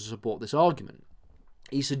fossils to support this argument.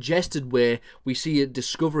 He suggested where we see a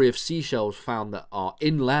discovery of seashells found that are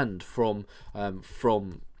inland from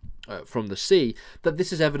the sea, that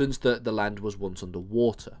this is evidence that the land was once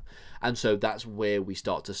underwater. And so that's where we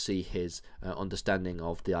start to see his understanding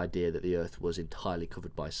of the idea that the Earth was entirely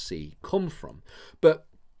covered by sea come from. But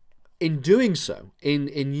in doing so, in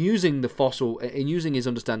using his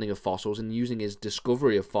understanding of fossils and using his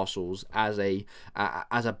discovery of fossils as a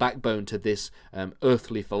backbone to this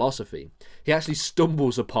earthly philosophy, he actually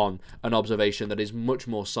stumbles upon an observation that is much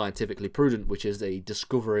more scientifically prudent, which is a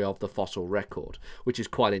discovery of the fossil record, which is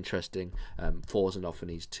quite interesting for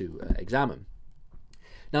Xenophanes to examine.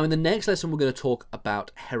 Now, in the next lesson, we're going to talk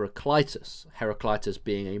about Heraclitus. Heraclitus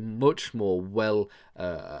being a much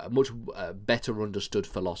better understood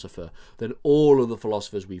philosopher than all of the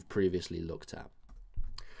philosophers we've previously looked at.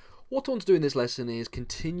 What I want to do in this lesson is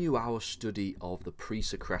continue our study of the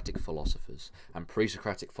pre-Socratic philosophers and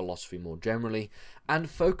pre-Socratic philosophy more generally, and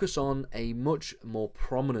focus on a much more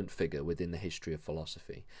prominent figure within the history of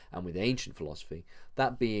philosophy and with ancient philosophy,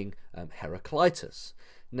 that being Heraclitus.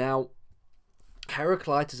 Now,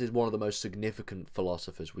 Heraclitus is one of the most significant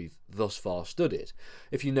philosophers we've thus far studied.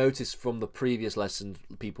 If you notice from the previous lessons,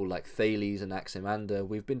 people like Thales and Anaximander,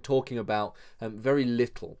 we've been talking about very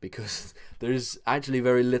little, because there is actually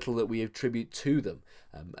very little that we attribute to them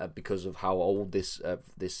because of how old this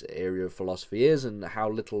area of philosophy is and how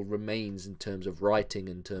little remains in terms of writing,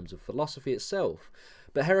 in terms of philosophy itself.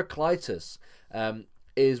 But Heraclitus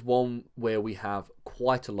is one where we have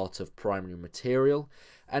quite a lot of primary material,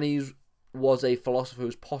 and he was a philosopher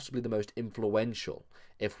who's possibly the most influential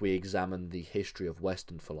if we examine the history of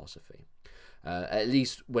Western philosophy, at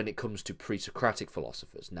least when it comes to pre-Socratic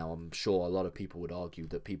philosophers. Now, I'm sure a lot of people would argue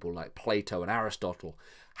that people like Plato and Aristotle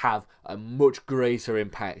have a much greater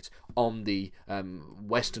impact on the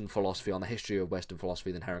Western philosophy, on the history of Western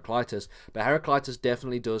philosophy, than Heraclitus, but Heraclitus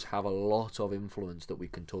definitely does have a lot of influence that we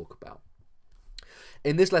can talk about.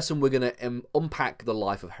 In this lesson, we're going to unpack the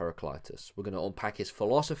life of Heraclitus. We're going to unpack his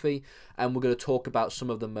philosophy, and we're going to talk about some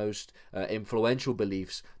of the most influential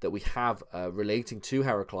beliefs that we have relating to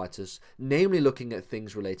Heraclitus, namely looking at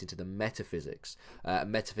things related to the metaphysics,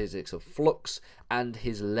 metaphysics of flux, and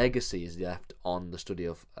his legacy is left on the study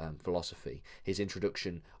of philosophy. His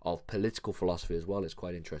introduction of political philosophy as well is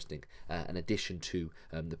quite interesting, an addition to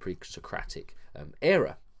the pre-Socratic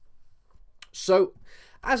era. So,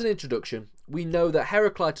 as an introduction, we know that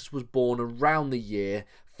Heraclitus was born around the year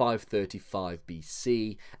 535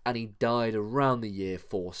 BC, and he died around the year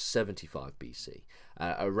 475 BC,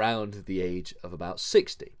 around the age of about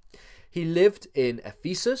 60. He lived in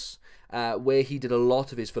Ephesus, where he did a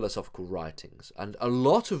lot of his philosophical writings, and a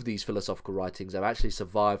lot of these philosophical writings have actually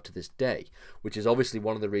survived to this day, which is obviously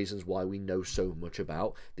one of the reasons why we know so much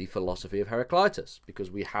about the philosophy of Heraclitus,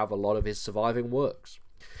 because we have a lot of his surviving works.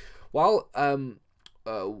 While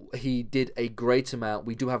he did a great amount,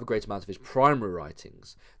 we do have a great amount of his primary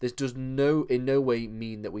writings. This does in no way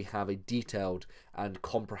mean that we have a detailed and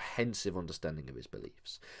comprehensive understanding of his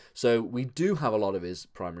beliefs. So we do have a lot of his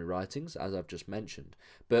primary writings, as I've just mentioned,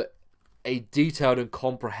 but a detailed and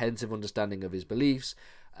comprehensive understanding of his beliefs,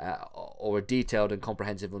 or a detailed and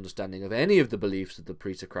comprehensive understanding of any of the beliefs of the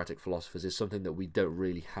pre-Socratic philosophers, is something that we don't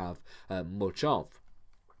really have much of.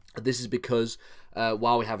 This is because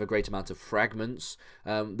while we have a great amount of fragments,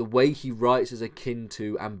 the way he writes is akin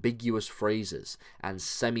to ambiguous phrases and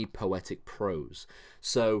semi-poetic prose.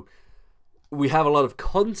 So we have a lot of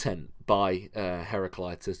content by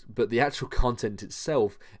Heraclitus, but the actual content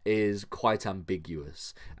itself is quite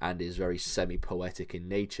ambiguous and is very semi-poetic in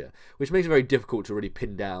nature, which makes it very difficult to really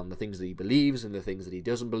pin down the things that he believes and the things that he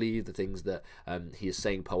doesn't believe, the things that he is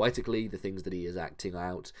saying poetically, the things that he is acting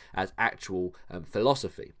out as actual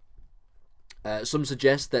philosophy. Some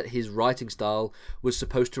suggest that his writing style was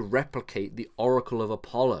supposed to replicate the oracle of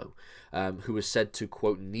Apollo, who was said to,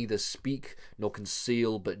 quote, neither speak nor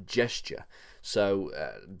conceal but gesture. So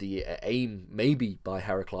the aim maybe by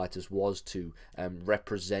Heraclitus was to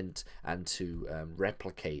represent and to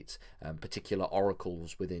replicate particular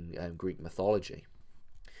oracles within Greek mythology.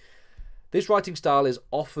 This writing style is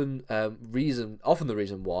often the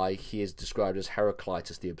reason why he is described as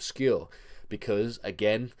Heraclitus the Obscure, because,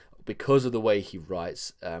 again, because of the way he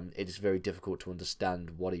writes, it is very difficult to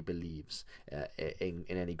understand what he believes in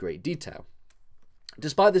any great detail.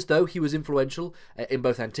 Despite this, though, he was influential in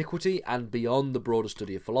both antiquity and beyond the broader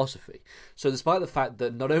study of philosophy. So despite the fact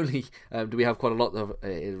that not only do we have quite a lot of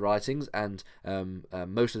his writings, and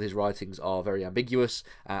most of his writings are very ambiguous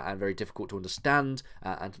and very difficult to understand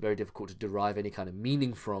and very difficult to derive any kind of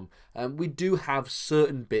meaning from, we do have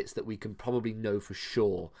certain bits that we can probably know for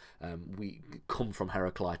sure we come from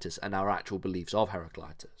Heraclitus and our actual beliefs of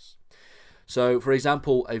Heraclitus. So, for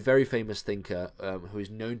example, a very famous thinker who is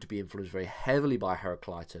known to be influenced very heavily by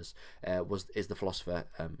Heraclitus is the philosopher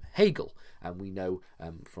Hegel. And we know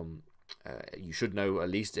from, you should know, at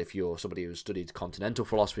least if you're somebody who's studied continental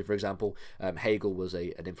philosophy, for example, Hegel was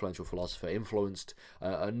an influential philosopher, influenced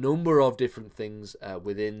a number of different things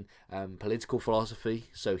within political philosophy.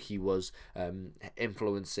 So he was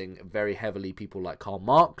influencing very heavily people like Karl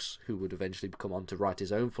Marx, who would eventually come on to write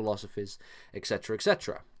his own philosophies, etc.,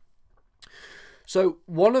 etc. So,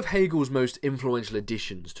 one of Hegel's most influential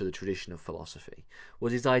additions to the tradition of philosophy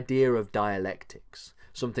was his idea of dialectics,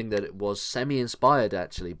 something that was semi-inspired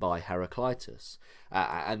actually by Heraclitus.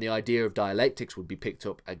 And the idea of dialectics would be picked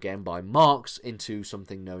up again by Marx into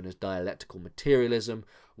something known as dialectical materialism,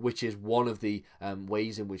 which is one of the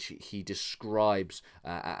ways in which he describes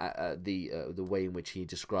the way in which he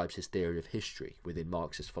describes his theory of history within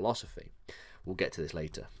Marxist philosophy. We'll get to this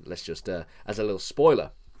later. Let's just, as a little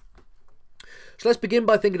spoiler. So let's begin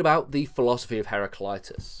by thinking about the philosophy of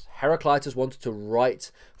Heraclitus. Heraclitus wanted to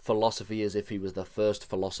write philosophy as if he was the first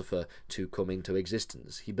philosopher to come into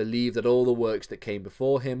existence. He believed that all the works that came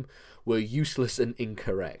before him were useless and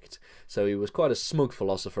incorrect. So he was quite a smug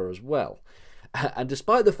philosopher as well. And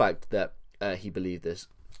despite the fact that he believed this,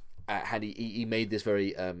 he made this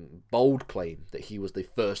very bold claim that he was the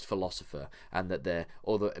first philosopher and that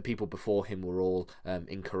all the people before him were all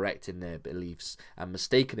incorrect in their beliefs and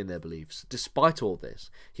mistaken in their beliefs. Despite all this,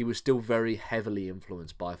 he was still very heavily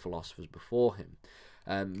influenced by philosophers before him,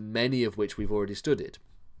 many of which we've already studied.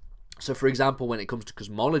 So, for example, when it comes to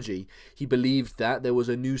cosmology, he believed that there was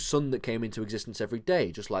a new sun that came into existence every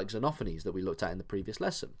day, just like Xenophanes that we looked at in the previous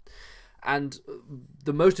lesson. And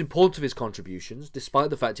the most important of his contributions,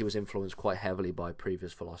 despite the fact he was influenced quite heavily by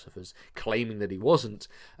previous philosophers claiming that he wasn't,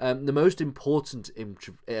 the most important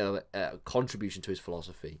contribution to his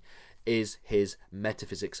philosophy is his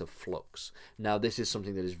metaphysics of flux. Now, this is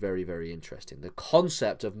something that is very, very interesting. The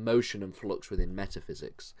concept of motion and flux within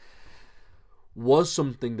metaphysics was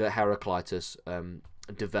something that Heraclitus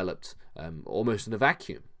developed almost in a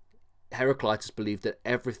vacuum. Heraclitus believed that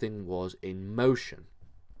everything was in motion.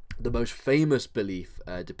 The most famous belief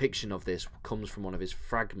depiction of this comes from one of his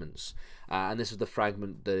fragments, and this is the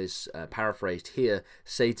fragment that is paraphrased here,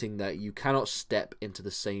 stating that you cannot step into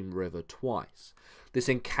the same river twice. This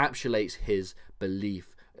encapsulates his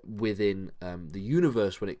belief within the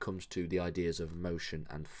universe when it comes to the ideas of motion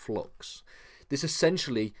and flux. This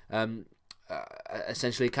essentially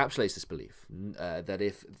encapsulates this belief that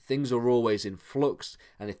if things are always in flux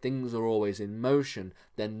and if things are always in motion,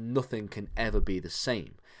 then nothing can ever be the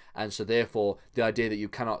same. And so therefore the idea that you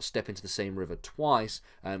cannot step into the same river twice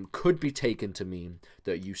could be taken to mean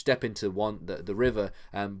that you step into the river,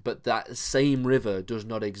 but that same river does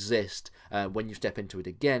not exist when you step into it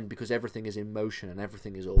again, because everything is in motion and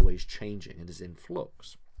everything is always changing and is in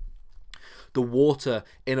flux. The water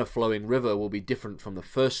in a flowing river will be different from the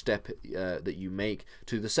first step that you make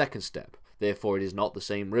to the second step. Therefore, it is not the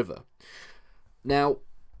same river. Now,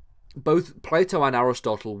 both Plato and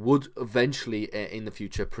Aristotle would eventually, in the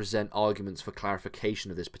future, present arguments for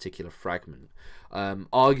clarification of this particular fragment.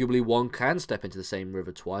 Arguably, one can step into the same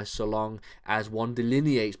river twice, so long as one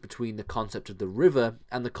delineates between the concept of the river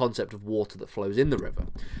and the concept of water that flows in the river.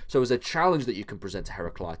 So as a challenge that you can present to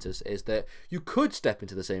Heraclitus is that you could step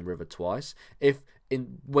into the same river twice if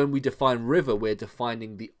when we define river, we're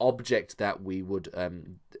defining the object that we would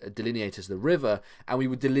delineate as the river, and we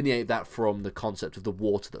would delineate that from the concept of the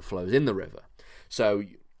water that flows in the river. So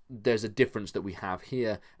there's a difference that we have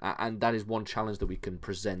here, and that is one challenge that we can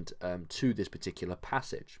present to this particular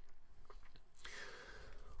passage.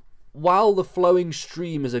 While the flowing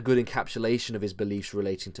stream is a good encapsulation of his beliefs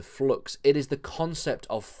relating to flux, it is the concept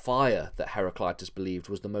of fire that Heraclitus believed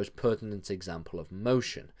was the most pertinent example of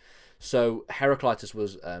motion. So Heraclitus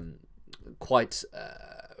was quite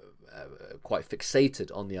fixated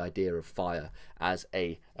on the idea of fire as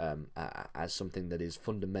something that is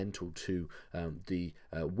fundamental to the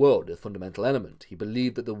world, a fundamental element. He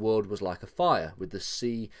believed that the world was like a fire, with the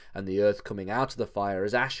sea and the earth coming out of the fire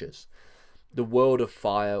as ashes. The world of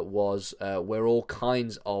fire was where all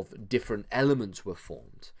kinds of different elements were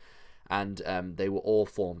formed, and they were all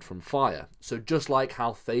formed from fire. So just like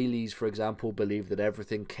how Thales, for example, believed that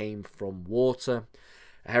everything came from water,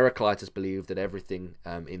 Heraclitus believed that everything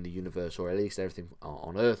in the universe, or at least everything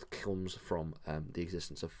on Earth, comes from the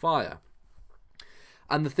existence of fire.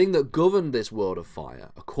 And the thing that governed this world of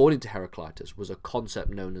fire, according to Heraclitus, was a concept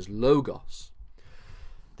known as logos.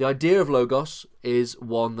 The idea of logos is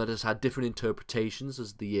one that has had different interpretations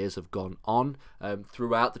as the years have gone on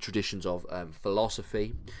throughout the traditions of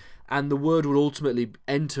philosophy. And the word will ultimately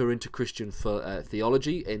enter into Christian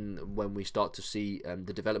theology when we start to see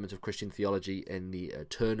the development of Christian theology in the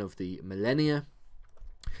turn of the millennia.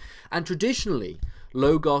 And traditionally,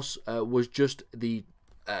 logos was just the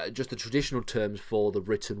traditional terms for the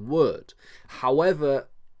written word. However,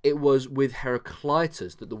 it was with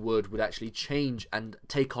Heraclitus that the word would actually change and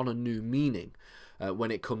take on a new meaning when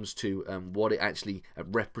it comes to what it actually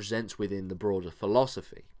represents within the broader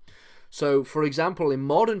philosophy. So, for example, in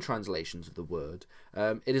modern translations of the word,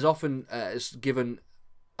 it is often given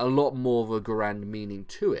a lot more of a grand meaning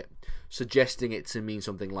to it, suggesting it to mean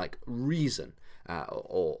something like reason,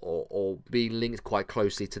 or being linked quite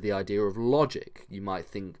closely to the idea of logic. You might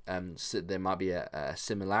think there might be a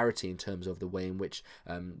similarity in terms of the way in which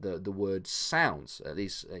the word sounds. At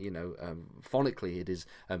least, phonically, it is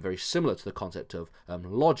very similar to the concept of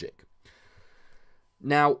logic.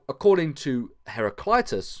 Now, according to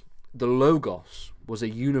Heraclitus, the logos was a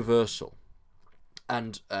universal,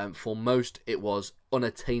 and for most it was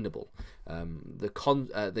unattainable.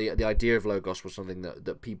 The idea of logos was something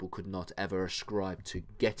that people could not ever ascribe to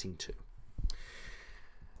getting to.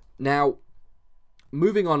 Now,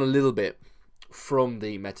 moving on a little bit from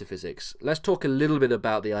the metaphysics, let's talk a little bit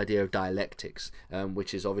about the idea of dialectics,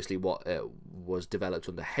 which is obviously what was developed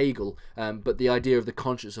under Hegel, but the idea of the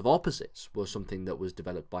conscience of opposites was something that was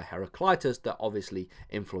developed by Heraclitus that obviously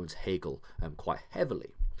influenced Hegel quite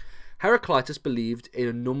heavily. Heraclitus believed in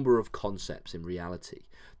a number of concepts in reality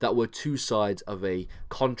that were two sides of a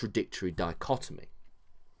contradictory dichotomy.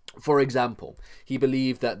 For example, he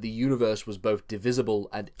believed that the universe was both divisible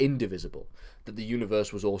and indivisible, that the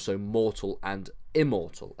universe was also mortal and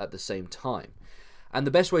immortal at the same time. And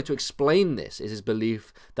the best way to explain this is his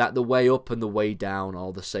belief that the way up and the way down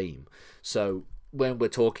are the same. So when we're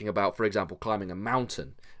talking about, for example, climbing a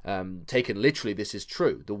mountain, taken literally, this is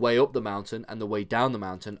true. The way up the mountain and the way down the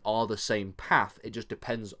mountain are the same path. It just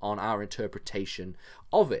depends on our interpretation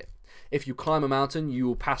of it. If you climb a mountain, you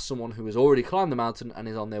will pass someone who has already climbed the mountain and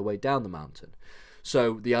is on their way down the mountain.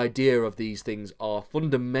 So the idea of these things are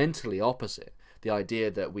fundamentally opposite. The idea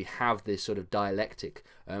that we have this sort of dialectic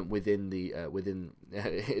within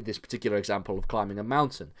this particular example of climbing a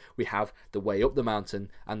mountain. We have the way up the mountain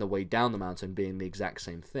and the way down the mountain being the exact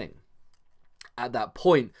same thing. At that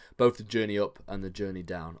point, both the journey up and the journey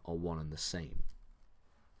down are one and the same.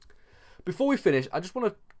 Before we finish, I just want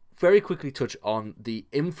to very quickly touch on the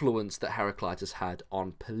influence that Heraclitus had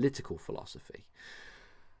on political philosophy.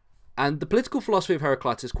 And the political philosophy of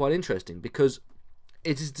Heraclitus is quite interesting because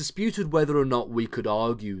it is disputed whether or not we could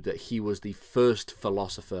argue that he was the first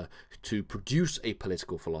philosopher to produce a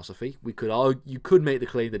political philosophy. You could make the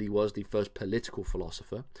claim that he was the first political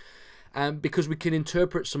philosopher, because we can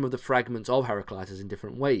interpret some of the fragments of Heraclitus in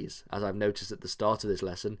different ways. As I've noticed at the start of this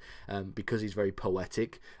lesson, because he's very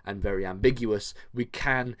poetic and very ambiguous, we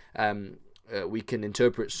can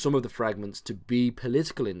interpret some of the fragments to be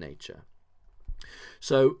political in nature.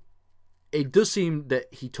 So it does seem that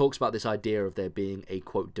he talks about this idea of there being a,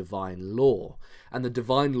 quote, divine law. And the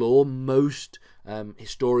divine law, most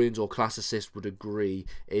historians or classicists would agree,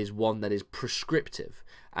 is one that is prescriptive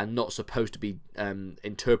and not supposed to be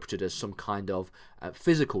interpreted as some kind of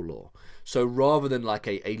physical law. So rather than like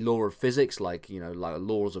a law of physics, like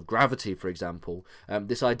laws of gravity, for example,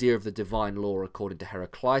 this idea of the divine law, according to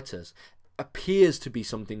Heraclitus, appears to be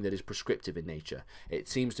something that is prescriptive in nature. It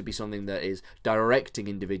seems to be something that is directing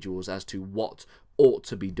individuals as to what ought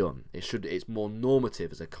to be done. It's more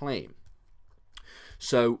normative as a claim.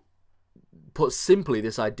 So, put simply,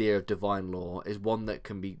 this idea of divine law is one that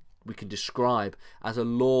we can describe as a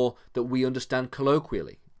law that we understand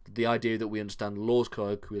colloquially. The idea that we understand laws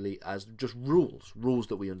colloquially as just rules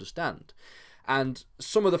that we understand. And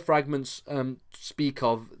some of the fragments speak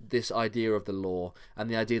of this idea of the law and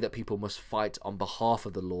the idea that people must fight on behalf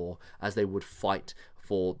of the law as they would fight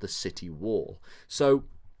for the city wall. So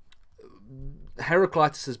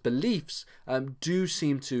Heraclitus's beliefs do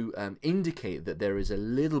seem to indicate that there is a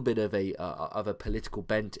little bit of a political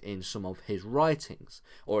bent in some of his writings,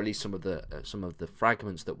 or at least some of the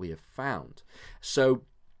fragments that we have found. So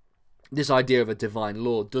this idea of a divine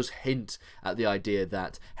law does hint at the idea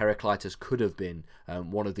that Heraclitus could have been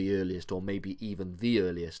one of the earliest, or maybe even the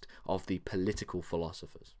earliest, of the political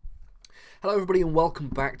philosophers. Hello everybody and welcome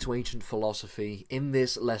back to Ancient Philosophy. In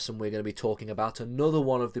this lesson we're going to be talking about another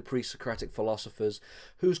one of the pre-Socratic philosophers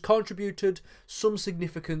who's contributed some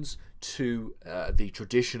significance to the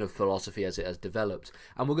tradition of philosophy as it has developed.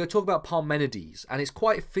 And we're going to talk about Parmenides. And it's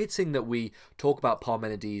quite fitting that we talk about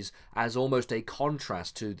Parmenides as almost a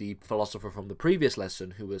contrast to the philosopher from the previous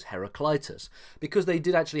lesson, who was Heraclitus, because they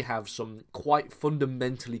did actually have some quite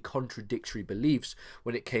fundamentally contradictory beliefs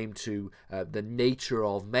when it came to the nature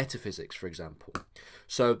of metaphysics, for example.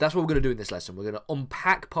 So that's what we're going to do in this lesson. We're going to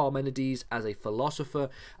unpack Parmenides as a philosopher,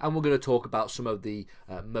 and we're going to talk about some of the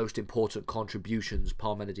most important contributions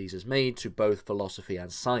Parmenides has made to both philosophy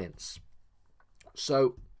and science.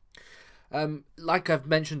 So, like I've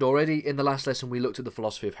mentioned already, in the last lesson we looked at the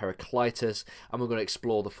philosophy of Heraclitus, and we're going to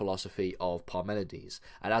explore the philosophy of Parmenides.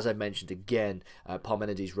 And as I mentioned again,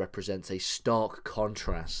 Parmenides represents a stark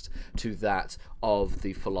contrast to that of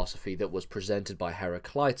the philosophy that was presented by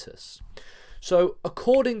Heraclitus. So,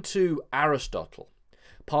 according to Aristotle,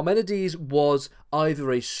 Parmenides was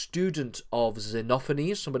either a student of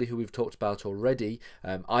Xenophanes, somebody who we've talked about already,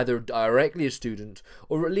 either directly a student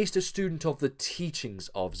or at least a student of the teachings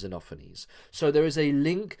of Xenophanes. So there is a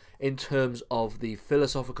link in terms of the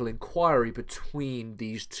philosophical inquiry between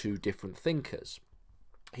these two different thinkers.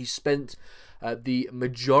 He spent the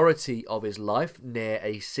majority of his life near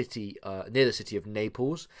the city of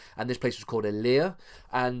Naples, and this place was called Elea,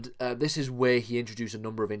 and this is where he introduced a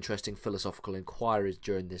number of interesting philosophical inquiries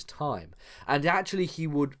during this time. And actually, he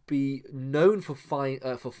would be known for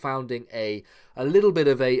founding a little bit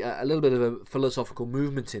of a philosophical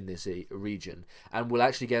movement in this region, and we'll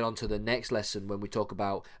actually get onto the next lesson when we talk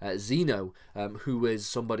about Zeno, who is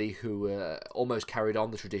somebody who almost carried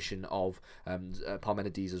on the tradition of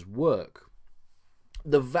Parmenides' work.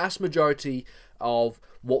 The vast majority of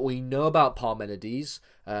what we know about Parmenides,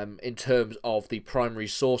 in terms of the primary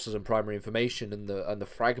sources and primary information and the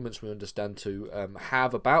fragments we understand to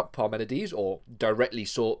have about Parmenides, or directly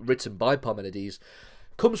written by Parmenides,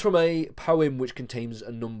 comes from a poem which contains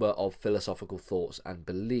a number of philosophical thoughts and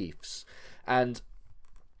beliefs. And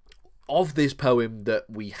of this poem that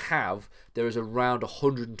we have, there is around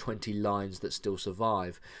 120 lines that still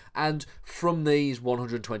survive. And from these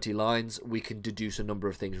 120 lines, we can deduce a number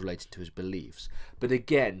of things related to his beliefs. But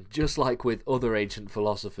again, just like with other ancient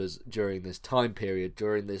philosophers during this time period,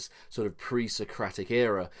 during this sort of pre-Socratic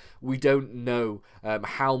era, we don't know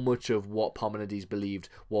how much of what Parmenides believed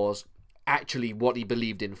was actually what he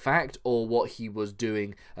believed in fact, or what he was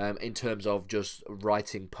doing in terms of just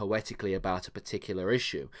writing poetically about a particular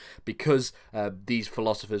issue, because these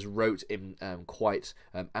philosophers wrote in quite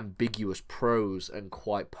ambiguous prose and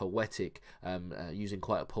quite poetic, using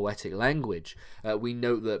quite a poetic language. We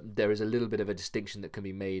note that there is a little bit of a distinction that can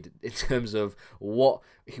be made in terms of what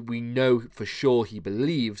we know for sure he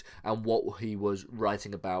believed and what he was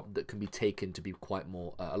writing about, that can be taken to be quite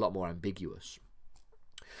a lot more ambiguous.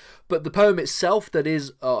 But the poem itself, that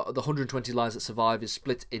is the 120 lines that survive, is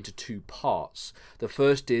split into two parts. The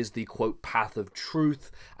first is the, quote, path of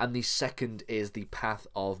truth, and the second is the path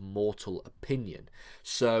of mortal opinion.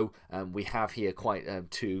 So we have here quite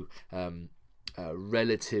two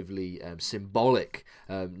relatively symbolic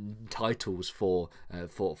titles for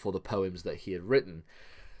the poems that he had written.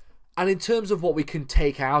 And in terms of what we can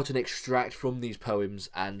take out and extract from these poems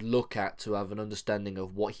and look at to have an understanding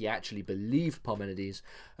of what he actually believed, Parmenides,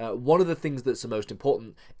 one of the things that's the most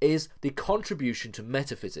important is the contribution to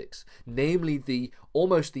metaphysics, namely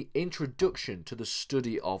almost the introduction to the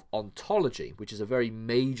study of ontology, which is a very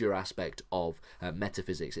major aspect of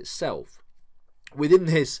metaphysics itself. Within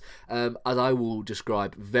this, as I will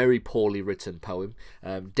describe, very poorly written poem,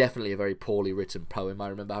 definitely a very poorly written poem. I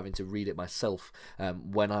remember having to read it myself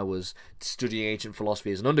when I was studying ancient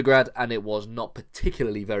philosophy as an undergrad, and it was not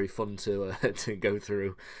particularly very fun to go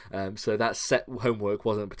through. So that set homework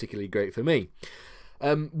wasn't particularly great for me.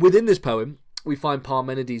 Within this poem, we find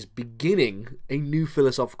Parmenides beginning a new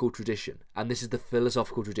philosophical tradition, and this is the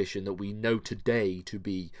philosophical tradition that we know today to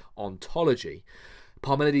be ontology.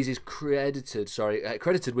 Parmenides is credited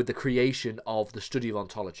with the creation of the study of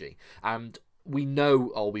ontology, and we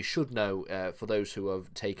know, or we should know, for those who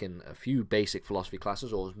have taken a few basic philosophy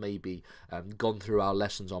classes or maybe gone through our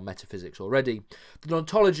lessons on metaphysics already, that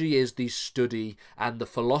ontology is the study and the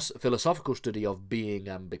philosophical study of being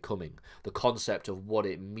and becoming, the concept of what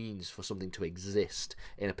it means for something to exist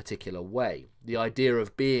in a particular way. The idea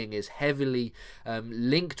of being is heavily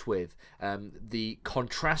linked with the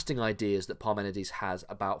contrasting ideas that Parmenides has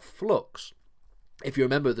about flux. If you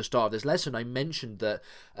remember at the start of this lesson, I mentioned that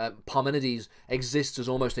Parmenides exists as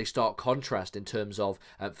almost a stark contrast in terms of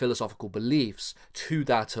philosophical beliefs to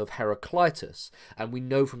that of Heraclitus. And we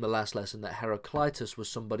know from the last lesson that Heraclitus was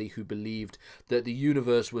somebody who believed that the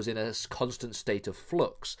universe was in a constant state of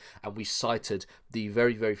flux. And we cited the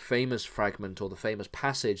very, very famous fragment, or the famous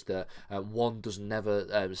passage, that one does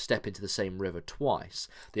never step into the same river twice.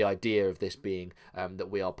 The idea of this being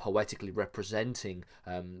that we are poetically representing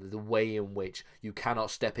the way in which you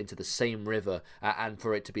cannot step into the same river and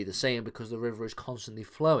for it to be the same, because the river is constantly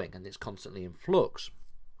flowing and it's constantly in flux.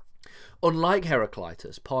 Unlike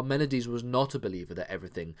Heraclitus, Parmenides was not a believer that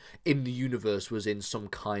everything in the universe was in some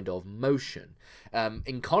kind of motion.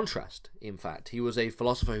 In contrast, in fact, he was a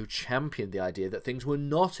philosopher who championed the idea that things were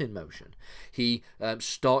not in motion. He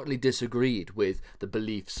starkly disagreed with the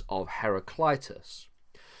beliefs of Heraclitus.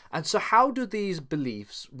 And so how do these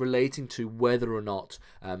beliefs relating to whether or not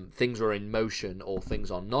things are in motion or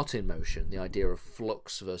things are not in motion, the idea of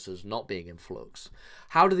flux versus not being in flux,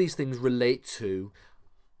 how do these things relate to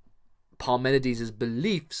Parmenides'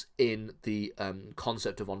 beliefs in the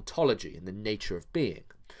concept of ontology and the nature of being?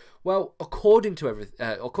 Well, according to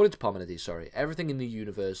Parmenides, everything in the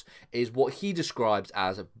universe is what he describes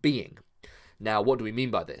as a being. Now, what do we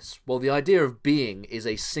mean by this? Well, the idea of being is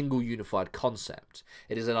a single unified concept.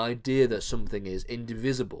 It is an idea that something is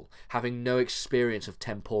indivisible, having no experience of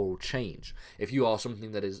temporal change. If you are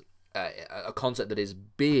something that is a concept that is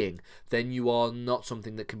being, then you are not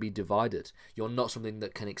something that can be divided. You're not something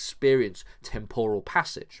that can experience temporal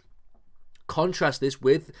passage. Contrast this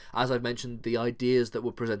with, as I've mentioned, the ideas that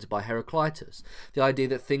were presented by Heraclitus. The idea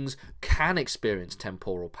that things can experience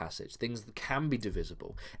temporal passage, things that can be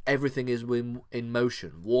divisible. Everything is in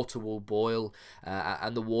motion. Water will boil,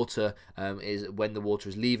 and the water is, when the water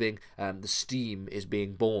is leaving, the steam is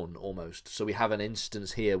being born almost. So we have an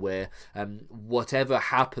instance here where whatever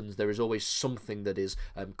happens, there is always something that is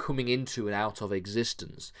coming into and out of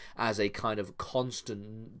existence as a kind of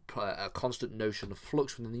constant notion of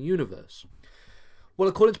flux within the universe. Well,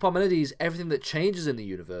 according to Parmenides, everything that changes in the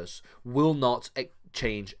universe will not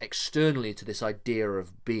change externally to this idea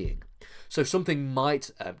of being. So something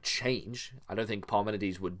might change. I don't think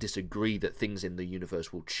Parmenides would disagree that things in the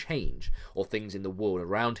universe will change, or things in the world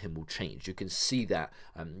around him will change. You can see that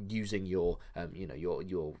using your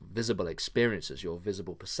your visible experiences, your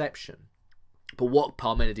visible perception. But what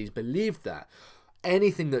Parmenides believed, that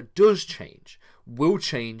anything that does change will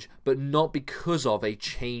change, but not because of a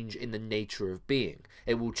change in the nature of being.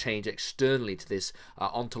 It will change externally to this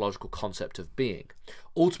ontological concept of being.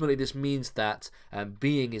 Ultimately, this means that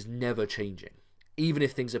being is never changing. Even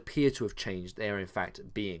if things appear to have changed, they are in fact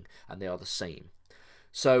being, and they are the same.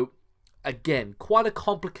 So again, quite a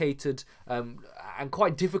complicated and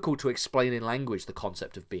quite difficult to explain in language, the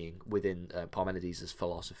concept of being within Parmenides'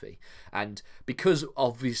 philosophy. And because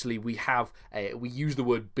obviously we use the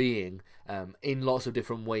word being in lots of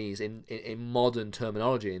different ways in modern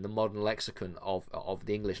terminology, in the modern lexicon of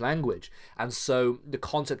the English language, and so the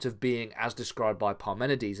concept of being as described by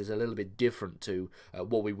Parmenides is a little bit different to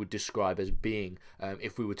what we would describe as being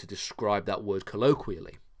if we were to describe that word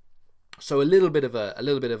colloquially. So a little bit of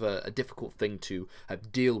a difficult thing to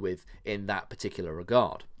deal with in that particular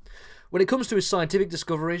regard. When it comes to his scientific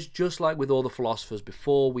discoveries, just like with all the philosophers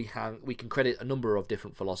before, we can credit a number of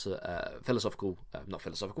different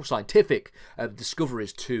scientific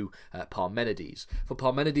discoveries to Parmenides. For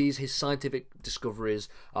Parmenides, his scientific discoveries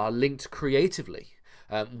are linked creatively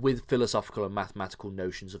with philosophical and mathematical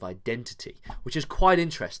notions of identity, which is quite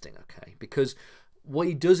interesting, okay, because what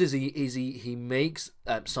he does is he makes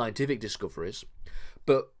scientific discoveries,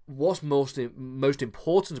 but what's most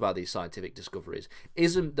important about these scientific discoveries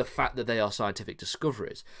isn't the fact that they are scientific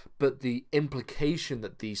discoveries, but the implication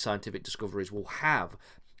that these scientific discoveries will have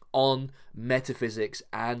on metaphysics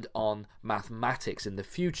and on mathematics in the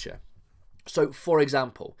future. So, for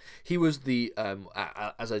example, he was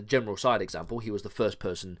as a general side example, he was the first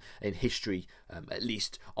person in history, at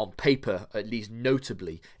least on paper, at least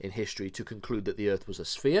notably in history, to conclude that the Earth was a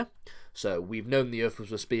sphere. So we've known the Earth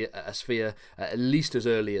was a sphere at least as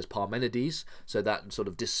early as Parmenides. So that sort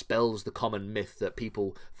of dispels the common myth that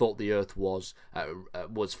people thought the Earth was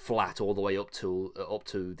flat all the way up to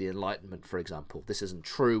the Enlightenment, for example. This isn't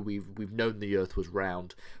true. We've known the Earth was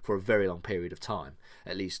round for a very long period of time.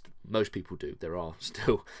 At least most people do. There are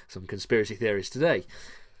still some conspiracy theories today.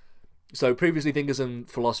 So previously, thinkers and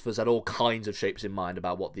philosophers had all kinds of shapes in mind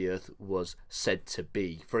about what the Earth was said to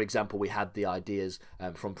be. For example, we had the ideas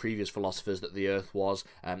from previous philosophers that the Earth was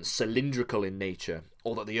cylindrical in nature,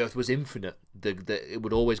 or that the Earth was infinite. It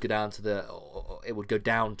would always go down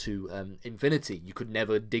to infinity. You could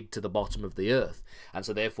never dig to the bottom of the Earth, and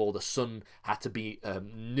so therefore the sun had to be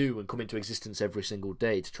new and come into existence every single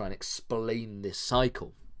day to try and explain this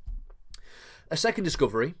cycle. A second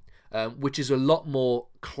discovery, which is a lot more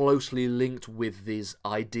closely linked with these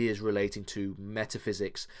ideas relating to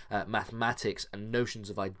metaphysics, mathematics, and notions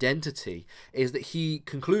of identity, is that he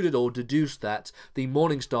concluded or deduced that the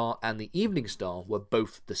morning star and the evening star were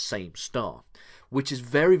both the same star, which is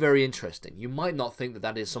very, very interesting. You might not think that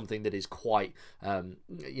that is something that is quite,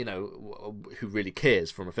 who really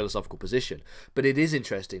cares from a philosophical position, but it is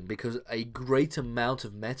interesting because a great amount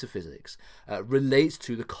of metaphysics relates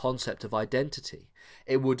to the concept of identity.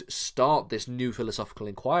 It would start this new philosophical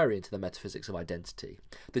inquiry into the metaphysics of identity,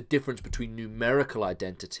 the difference between numerical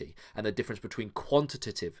identity and the difference between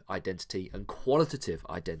quantitative identity and qualitative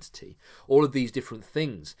identity, all of these different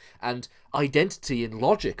things. And identity in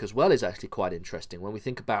logic as well is actually quite interesting when we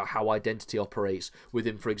think about how identity operates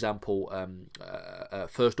within, for example,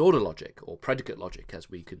 first order logic or predicate logic, as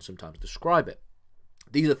we can sometimes describe it.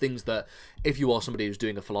 These are things that, if you are somebody who's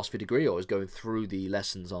doing a philosophy degree or is going through the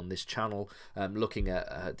lessons on this channel, looking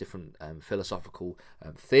at different philosophical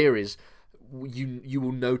theories, you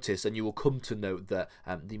will notice and you will come to note that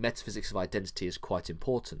the metaphysics of identity is quite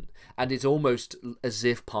important. And it's almost as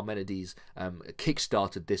if Parmenides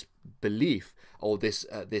kick-started this belief or this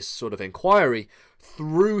sort of inquiry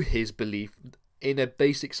through his belief in a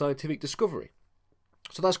basic scientific discovery.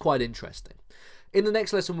 So that's quite interesting. In the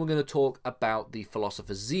next lesson, we're going to talk about the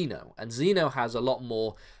philosopher Zeno. And Zeno has a lot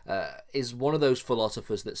more, is one of those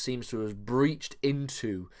philosophers that seems to have breached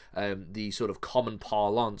into the sort of common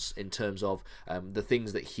parlance in terms of the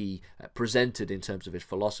things that he presented in terms of his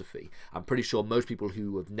philosophy. I'm pretty sure most people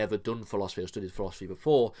who have never done philosophy or studied philosophy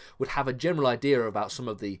before would have a general idea about some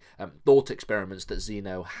of the thought experiments that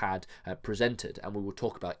Zeno had presented. And we will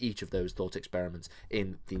talk about each of those thought experiments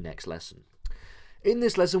in the next lesson. In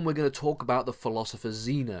this lesson, we're going to talk about the philosopher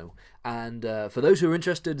Zeno, and for those who are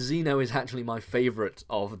interested, Zeno is actually my favourite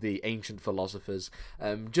of the ancient philosophers,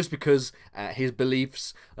 just because his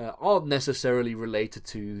beliefs aren't necessarily related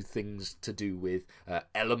to things to do with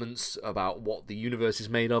elements about what the universe is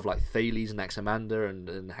made of, like Thales and Anaximander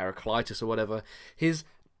and Heraclitus or whatever.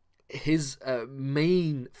 His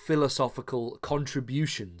main philosophical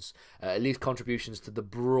contributions, at least contributions to the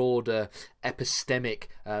broader epistemic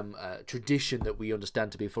tradition that we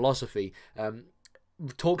understand to be philosophy,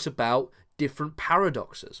 talks about different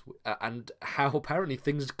paradoxes and how apparently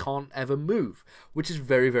things can't ever move, which is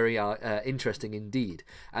very, very interesting indeed.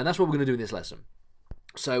 And that's what we're going to do in this lesson.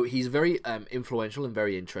 So he's very influential and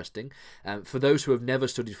very interesting. For those who have never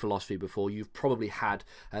studied philosophy before, you've probably had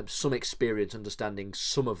some experience understanding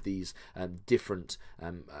some of these different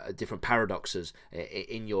paradoxes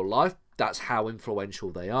in your life. That's how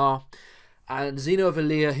influential they are. And Zeno of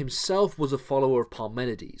Elea himself was a follower of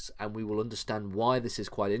Parmenides, and we will understand why this is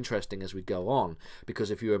quite interesting as we go on,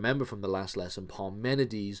 because if you remember from the last lesson,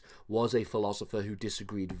 Parmenides was a philosopher who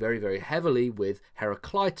disagreed very, very heavily with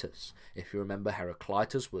Heraclitus. If you remember,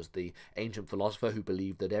 Heraclitus was the ancient philosopher who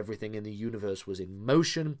believed that everything in the universe was in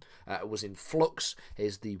motion, was in flux,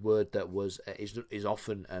 is the word that is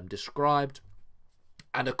often described.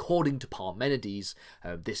 And according to Parmenides,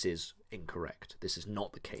 this is incorrect. This is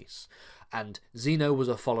not the case. And Zeno was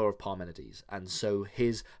a follower of Parmenides, and so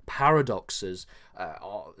his paradoxes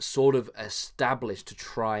are sort of established to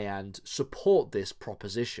try and support this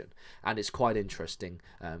proposition, and it's quite interesting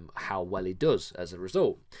how well he does as a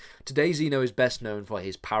result. Today, Zeno is best known for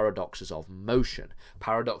his paradoxes of motion,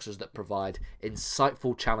 paradoxes that provide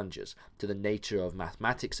insightful challenges to the nature of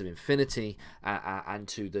mathematics of infinity and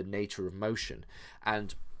to the nature of motion.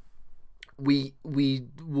 And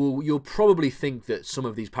you'll probably think that some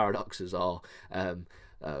of these paradoxes are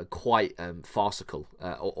quite farcical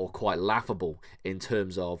or quite laughable in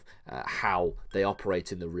terms of how they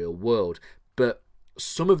operate in the real world, but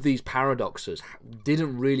some of these paradoxes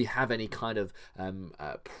didn't really have any kind of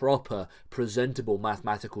proper presentable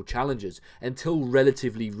mathematical challenges until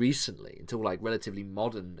relatively recently, until like relatively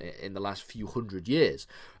modern in the last few hundred years.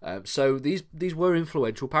 So these were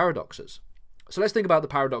influential paradoxes. So let's think about the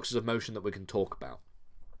paradoxes of motion that we can talk about.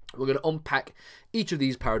 We're going to unpack each of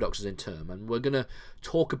these paradoxes in turn, and we're going to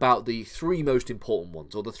talk about the three most important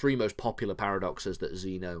ones, or the three most popular paradoxes that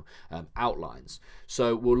Zeno outlines.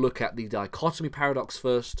 So we'll look at the dichotomy paradox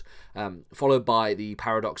first, followed by the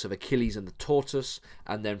paradox of Achilles and the tortoise,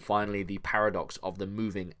 and then finally the paradox of the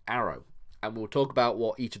moving arrow. And we'll talk about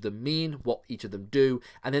what each of them mean, what each of them do,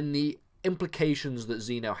 and then the implications that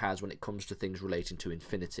Zeno has when it comes to things relating to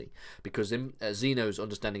infinity, because Zeno's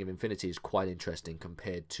understanding of infinity is quite interesting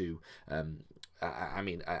compared to and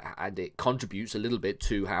it contributes a little bit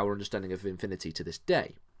to our understanding of infinity to this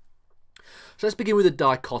day. So let's begin with the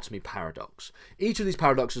dichotomy paradox. Each of these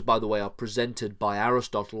paradoxes, by the way, are presented by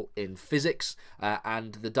Aristotle in Physics,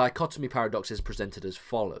 and the dichotomy paradox is presented as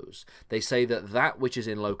follows. They say that which is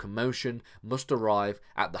in locomotion must arrive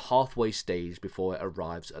at the halfway stage before it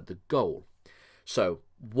arrives at the goal. So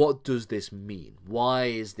what does this mean? Why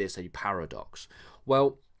is this a paradox?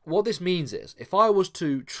 Well, what this means is, if I was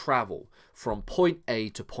to travel from point A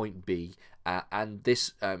to point B, and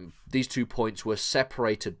these 2 points were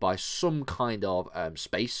separated by some kind of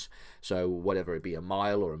space, so whatever it be, a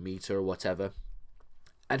mile or a meter or whatever,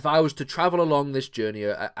 and if I was to travel along this journey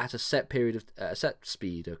at a set period of set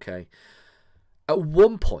speed, okay, at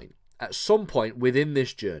some point within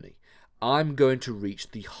this journey, I'm going to reach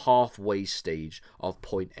the halfway stage of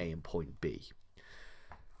point A and point B,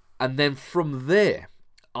 and then from there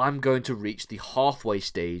I'm going to reach the halfway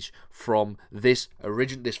stage from this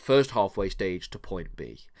first halfway stage to point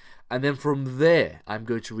B. And then from there, I'm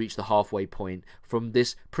going to reach the halfway point from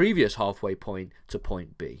this previous halfway point to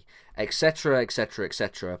point B, etc., etc.,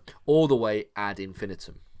 etc., all the way ad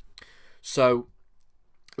infinitum. So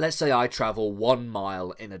let's say I travel 1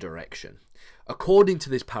 mile in a direction. According to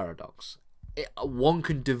this paradox, one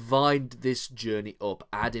can divide this journey up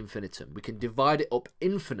ad infinitum. We can divide it up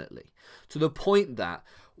infinitely to the point that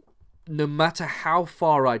no matter how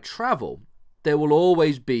far I travel, there will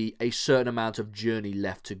always be a certain amount of journey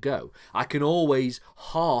left to go. I can always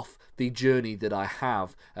half the journey that I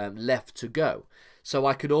have left to go. So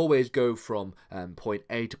I could always go from point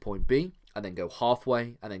A to point B, and then go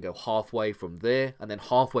halfway, and then go halfway from there, and then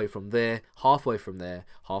halfway from there, halfway from there,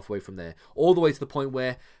 halfway from there, all the way to the point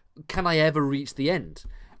where, can I ever reach the end?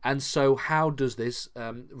 And so how does this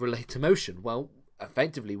relate to motion? Well,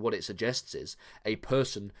 effectively what it suggests is a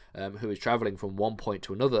person who is traveling from one point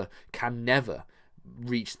to another can never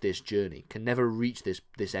reach this journey, can never reach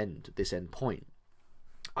this end point.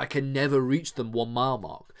 I can never reach the 1 mile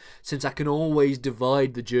mark, since I can always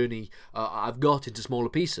divide the journey I've got into smaller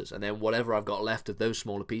pieces, and then whatever I've got left of those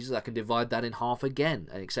smaller pieces, I can divide that in half again,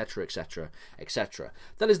 and etc, etc, etc.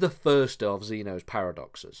 That is the first of Zeno's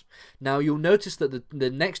paradoxes. Now you'll notice that the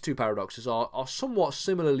next two paradoxes are somewhat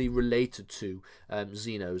similarly related to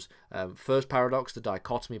Zeno's first paradox, the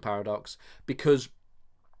dichotomy paradox, because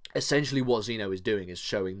essentially what Zeno is doing is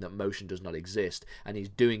showing that motion does not exist, and he's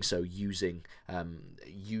doing so using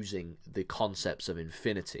the concepts of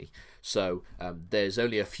infinity. So there's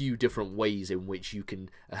only a few different ways in which you can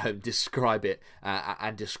describe it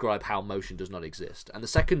and describe how motion does not exist. And the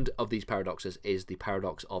second of these paradoxes is the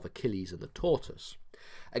paradox of Achilles and the tortoise.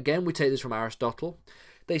 Again, we take this from Aristotle.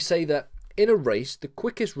 They say that in a race, the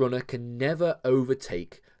quickest runner can never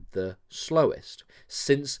overtake the slowest,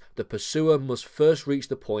 since the pursuer must first reach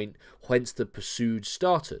the point whence the pursued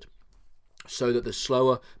started, so that the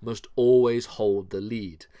slower must always hold the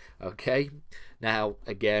lead. Okay, now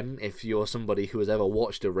again, if you're somebody who has ever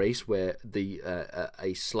watched a race where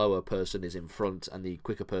a slower person is in front and the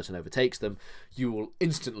quicker person overtakes them, you will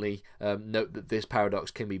instantly note that this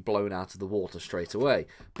paradox can be blown out of the water straight away.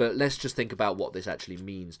 But let's just think about what this actually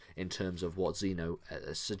means in terms of what Zeno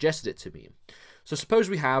suggested it to mean. So suppose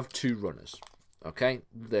we have two runners, okay?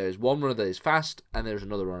 There's one runner that is fast and there's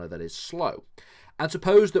another runner that is slow. And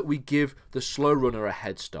suppose that we give the slow runner a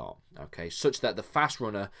head start, okay, such that the fast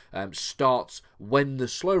runner starts when the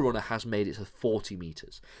slow runner has made it to 40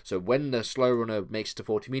 meters. So when the slow runner makes it to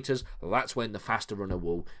 40 meters, that's when the faster runner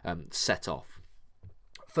will set off.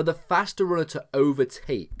 For the faster runner to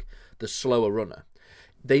overtake the slower runner,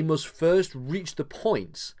 they must first reach the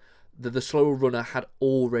points that the slower runner had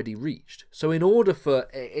already reached. So in order for,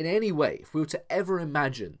 in any way, if we were to ever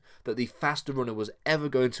imagine that the faster runner was ever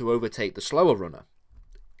going to overtake the slower runner,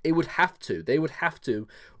 they would have to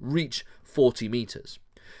reach 40 meters.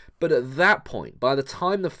 But at that point, by the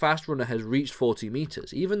time the fast runner has reached 40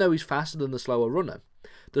 meters, even though he's faster than the slower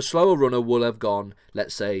runner will have gone,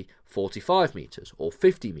 let's say, 45 meters or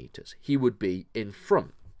 50 meters. He would be in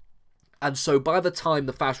front. And so by the time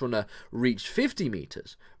the fast runner reached 50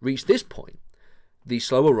 meters, reached this point, the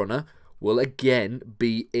slower runner will again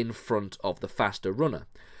be in front of the faster runner.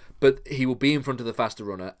 But he will be in front of the faster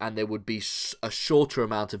runner, and there would be a shorter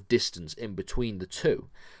amount of distance in between the two.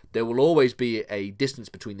 There will always be a distance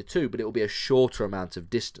between the two, but it will be a shorter amount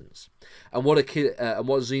of distance. And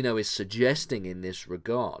what Zeno is suggesting in this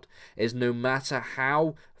regard is no matter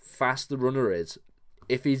how fast the runner is,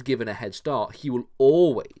 if he's given a head start, he will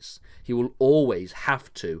always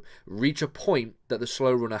have to reach a point that the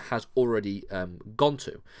slow runner has already gone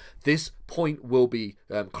to. This point will be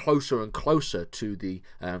closer and closer to the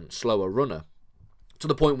slower runner, to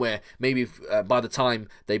the point where maybe by the time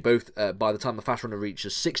the fast runner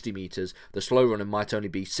reaches 60 meters, the slow runner might only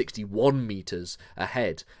be 61 meters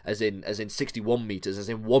ahead, as in 61 meters, as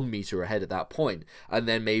in 1 meter ahead at that point. And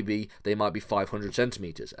then maybe they might be 500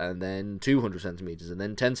 centimeters, and then 200 centimeters, and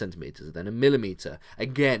then 10 centimeters, and then a millimeter.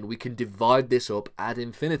 Again, we can divide this up ad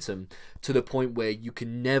infinitum to the point where you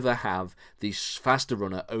can never have the faster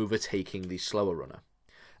runner overtaking the slower runner.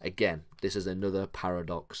 Again, this is another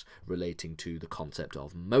paradox relating to the concept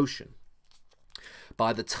of motion.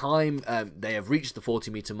 By the time they have reached the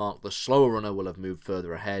 40-meter mark, the slower runner will have moved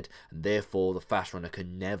further ahead, and therefore the fast runner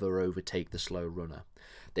can never overtake the slow runner.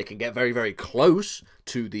 They can get very, very close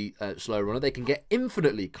to the slow runner. They can get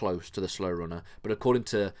infinitely close to the slow runner, but according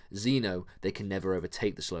to Zeno, they can never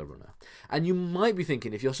overtake the slow runner. And you might be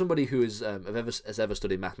thinking, if you're somebody who has ever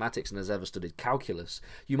studied mathematics and has ever studied calculus,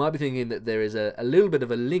 you might be thinking that there is a little bit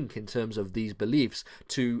of a link in terms of these beliefs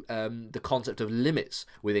to the concept of limits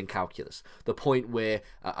within calculus. A point where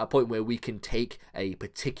we can take a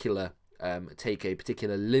particular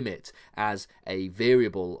limit as a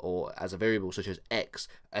variable, or as a variable such as x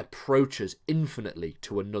approaches infinitely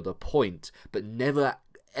to another point, but never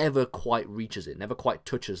ever quite reaches it, never quite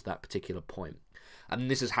touches that particular point. And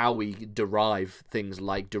this is how we derive things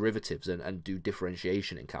like derivatives and do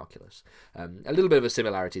differentiation in calculus. A little bit of a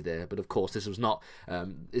similarity there, but of course this is not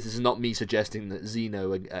me suggesting that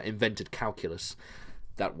Zeno invented calculus.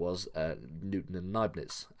 That was Newton and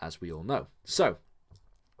Leibniz, as we all know. So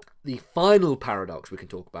the final paradox we can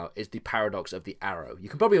talk about is the paradox of the arrow. You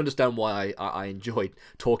can probably understand why I enjoyed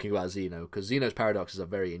talking about Zeno, because Zeno's paradoxes are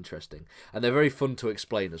very interesting, and they're very fun to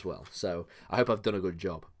explain as well. So I hope I've done a good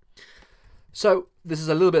job. So this is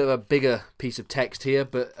a little bit of a bigger piece of text here,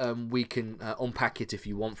 but we can unpack it if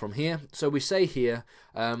you want from here. So we say here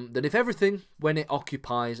that if everything, when it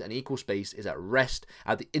occupies an equal space, is at rest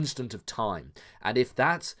at the instant of time, and if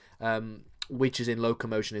that which is in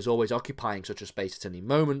locomotion, is always occupying such a space at any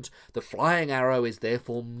moment. The flying arrow is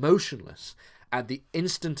therefore motionless at the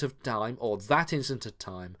instant of time, or that instant of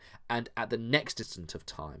time, and at the next instant of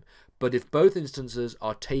time. But if both instances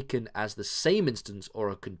are taken as the same instance or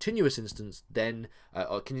a continuous instance, then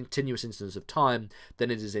a continuous instance of time,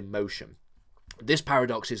 then it is in motion. This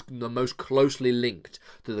paradox is the most closely linked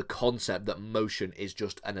to the concept that motion is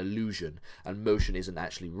just an illusion and motion isn't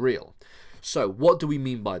actually real. So what do we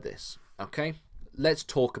mean by this? Okay, let's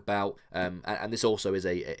talk about, and this also is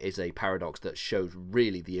a paradox that shows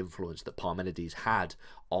really the influence that Parmenides had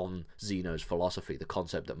on Zeno's philosophy, the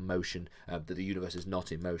concept that motion, that the universe is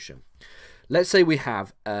not in motion. Let's say we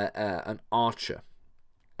have an archer,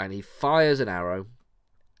 and he fires an arrow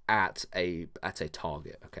at a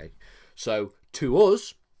target. Okay, so to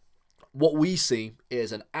us, what we see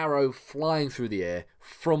is an arrow flying through the air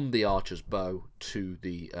from the archer's bow to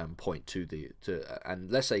the point,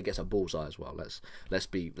 and let's say he gets a bullseye as well. Let's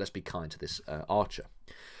be kind to this archer.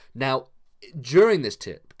 Now, during this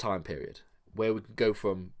time period, where we can go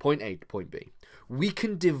from point A to point B, we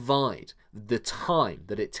can divide the time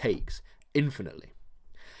that it takes infinitely.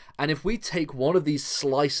 And if we take one of these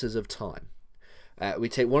slices of time,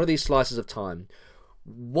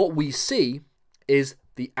 what we see is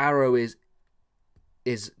the arrow is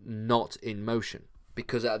not in motion,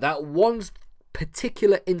 because at that one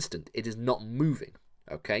particular instant it is not moving.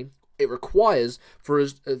 Okay, it requires for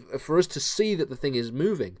us to see that the thing is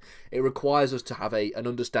moving, it requires us to have an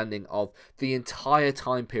understanding of the entire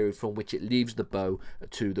time period from which it leaves the bow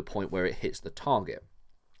to the point where it hits the target.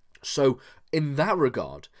 So in that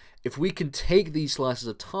regard, if we can take these slices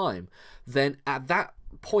of time, then at that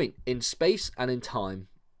point in space and in time,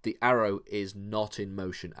 the arrow is not in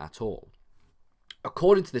motion at all.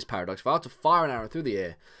 According to this paradox, if I were to fire an arrow through the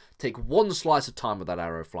air, take one slice of time with that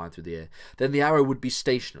arrow flying through the air, then the arrow would be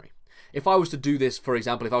stationary. If I was to do this, for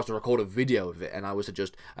example, if I was to record a video of it and I was to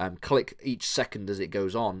just click each second as it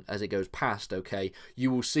goes on, as it goes past, okay,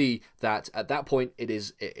 you will see that at that point it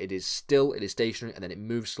is still, it is stationary, and then it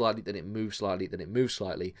moves slightly, then it moves slightly, then it moves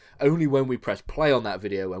slightly. Only when we press play on that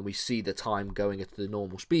video and we see the time going at the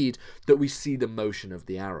normal speed that we see the motion of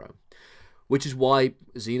the arrow. Which is why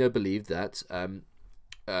Zeno believed that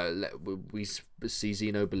we see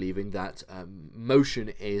Zeno believing that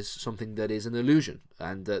motion is something that is an illusion,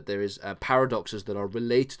 and that there is paradoxes that are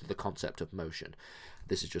related to the concept of motion.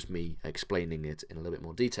 This is just me explaining it in a little bit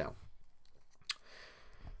more detail.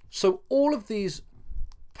 So all of these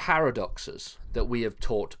paradoxes that we have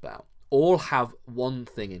talked about all have one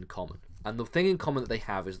thing in common, and the thing in common that they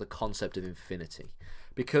have is the concept of infinity.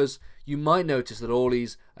 Because you might notice that all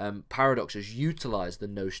these paradoxes utilize the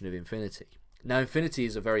notion of infinity. Now, infinity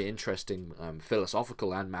is a very interesting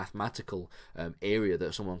philosophical and mathematical area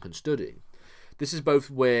that someone can study. This is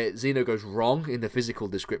both where Zeno goes wrong in the physical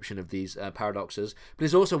description of these paradoxes, but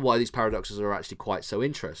it's also why these paradoxes are actually quite so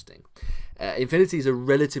interesting. Infinity is a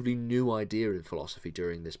relatively new idea in philosophy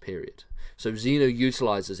during this period. So Zeno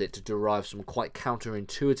utilizes it to derive some quite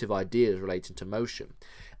counterintuitive ideas relating to motion.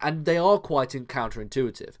 And they are quite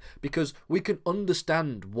counterintuitive, because we can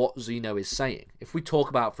understand what Zeno is saying. If we talk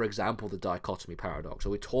about, for example, the dichotomy paradox, or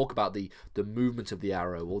we talk about the movement of the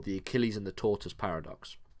arrow, or the Achilles and the tortoise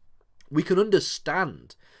paradox, we can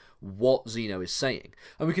understand what Zeno is saying.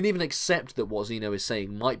 And we can even accept that what Zeno is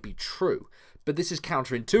saying might be true. But this is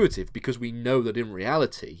counterintuitive, because we know that in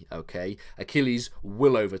reality, okay, Achilles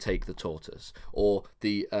will overtake the tortoise, or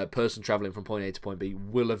the person traveling from point A to point B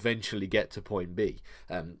will eventually get to point B,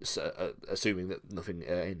 assuming that nothing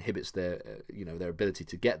inhibits their their ability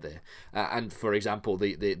to get there. And for example,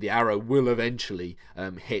 the arrow will eventually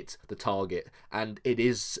hit the target, and it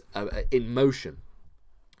is in motion.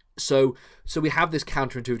 So we have this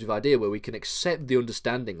counterintuitive idea where we can accept the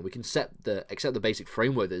understanding, we can accept the basic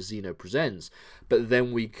framework that Zeno presents, but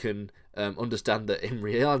then we can understand that in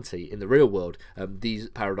reality, in the real world, these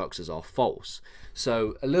paradoxes are false.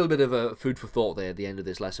 So a little bit of a food for thought there at the end of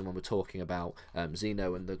this lesson when we're talking about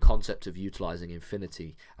Zeno and the concept of utilizing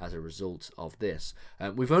infinity as a result of this.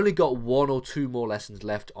 We've only got one or two more lessons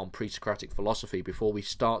left on pre-Socratic philosophy before we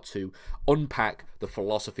start to unpack the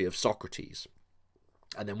philosophy of Socrates.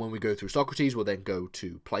 And then when we go through Socrates, we'll then go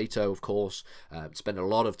to Plato, of course, spend a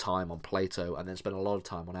lot of time on Plato, and then spend a lot of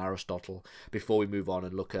time on Aristotle before we move on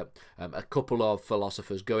and look at a couple of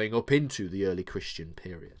philosophers going up into the early Christian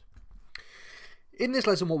period. In this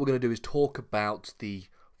lesson, what we're going to do is talk about the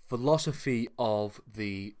philosophy of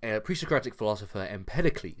the pre-Socratic philosopher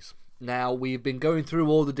Empedocles. Now, we've been going through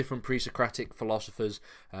all the different pre-Socratic philosophers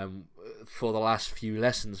for the last few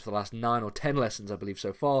lessons, for the last 9 or 10 lessons, I believe,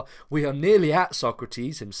 so far. We are nearly at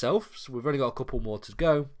Socrates himself, so we've only got a couple more to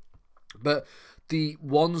go. But the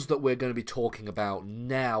ones that we're going to be talking about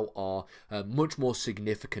now are much more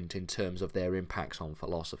significant in terms of their impacts on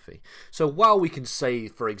philosophy. So while we can say,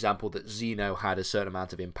 for example, that Zeno had a certain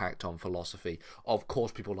amount of impact on philosophy, of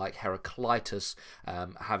course people like Heraclitus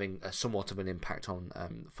having somewhat of an impact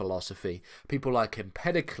on philosophy, people like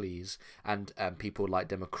Empedocles and people like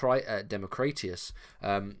Democritus,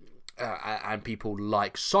 and people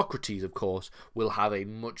like Socrates, of course, will have a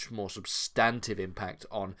much more substantive impact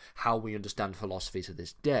on how we understand philosophy to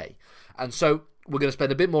this day. And so we're going to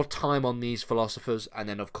spend a bit more time on these philosophers, and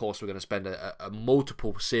then of course we're going to spend a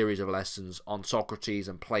multiple series of lessons on Socrates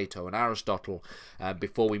and Plato and Aristotle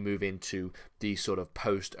before we move into the sort of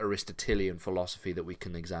post-Aristotelian philosophy that we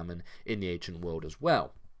can examine in the ancient world as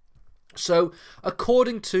well. So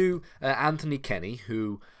according to Anthony Kenny,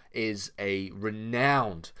 who is a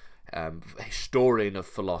renowned historian of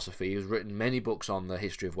philosophy, who's written many books on the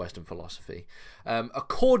history of Western philosophy.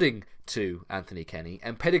 According to Anthony Kenny,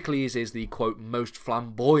 Empedocles is the, quote, most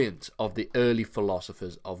flamboyant of the early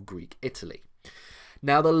philosophers of Greek Italy.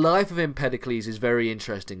 Now, the life of Empedocles is very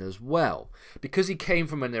interesting as well, because he came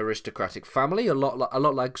from an aristocratic family, a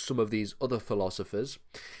lot like some of these other philosophers,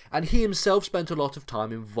 and he himself spent a lot of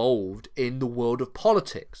time involved in the world of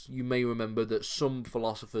politics. You may remember that some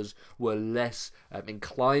philosophers were less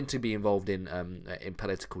inclined to be involved in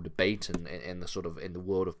political debate and in the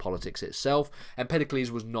world of politics itself. Empedocles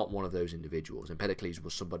was not one of those individuals. Empedocles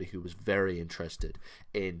was somebody who was very interested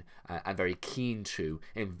in and very keen to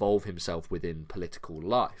involve himself within political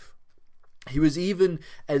life. He was even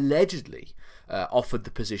allegedly offered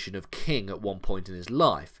the position of king at one point in his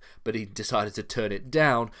life, but he decided to turn it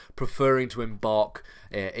down, preferring to embark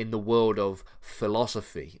in the world of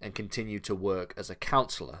philosophy and continue to work as a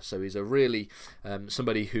counsellor. So he's a really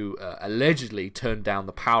somebody who allegedly turned down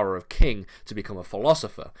the power of king to become a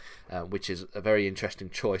philosopher, which is a very interesting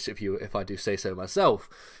choice if I do say so myself.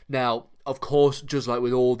 Now, of course, just like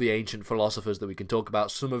with all the ancient philosophers that we can talk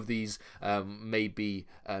about, some of these may be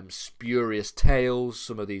spurious tales,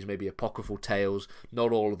 some of these may be apocryphal tales.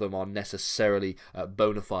 Not all of them are necessarily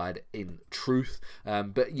bona fide in truth,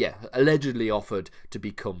 but yeah, allegedly offered to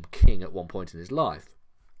become king at one point in his life.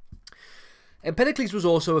 Empedocles was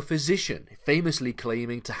also a physician, famously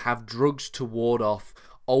claiming to have drugs to ward off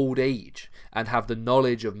old age and have the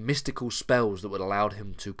knowledge of mystical spells that would allow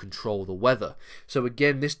him to control the weather. So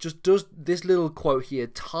again, this little quote here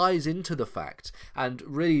ties into the fact and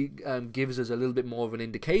really gives us a little bit more of an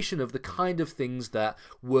indication of the kind of things that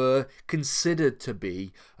were considered to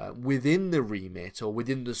be within the remit or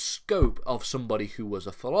within the scope of somebody who was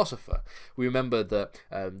a philosopher. We remember that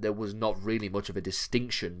there was not really much of a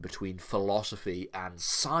distinction between philosophy and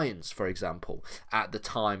science, for example, at the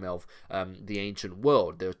time of the ancient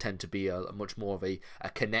world. There tend to be much more of a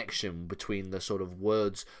connection between the sort of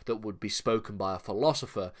words that would be spoken by a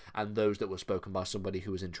philosopher and those that were spoken by somebody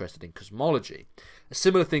who was interested in cosmology. A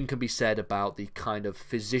similar thing can be said about the kind of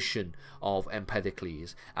physician of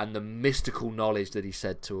Empedocles and the mystical knowledge that he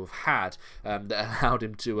said to have had that allowed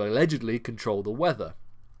him to allegedly control the weather.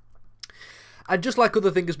 And just like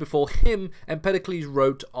other thinkers before him, Empedocles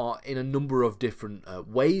wrote in a number of different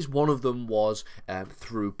ways. One of them was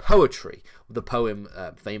through poetry. The poem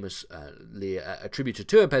famously attributed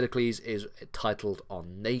to Empedocles is titled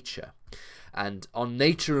On Nature. And On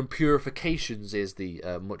Nature and Purifications is the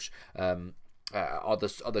are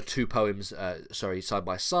the two poems side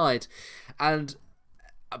by side. And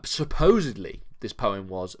supposedly this poem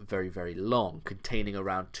was very, very long, containing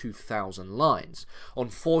around 2,000 lines.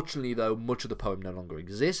 Unfortunately, though, much of the poem no longer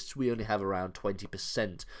exists. We only have around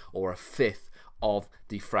 20% or a fifth of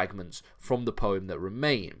the fragments from the poem that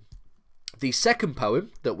remain. The second poem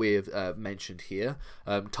that we have mentioned here,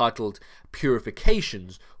 titled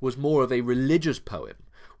Purifications, was more of a religious poem,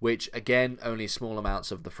 which, again, only small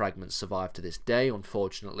amounts of the fragments survive to this day,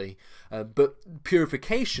 unfortunately. But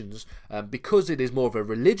Purifications, because it is more of a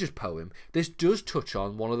religious poem, this does touch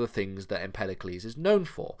on one of the things that Empedocles is known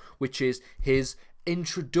for, which is his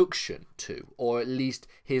introduction to, or at least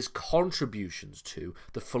his contributions to,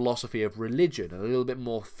 the philosophy of religion, and a little bit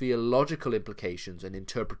more theological implications and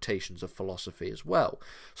interpretations of philosophy as well.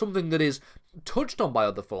 Something that is touched on by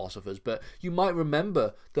other philosophers, but you might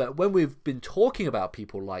remember that when we've been talking about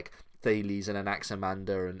people like Thales and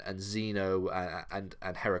Anaximander and Zeno and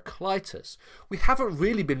Heraclitus, we haven't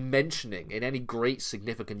really been mentioning in any great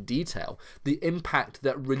significant detail the impact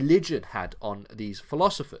that religion had on these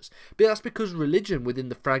philosophers. But that's because religion, within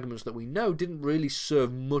the fragments that we know, didn't really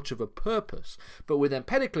serve much of a purpose. But with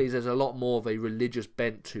Empedocles, there's a lot more of a religious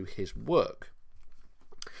bent to his work.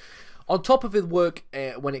 On top of his work,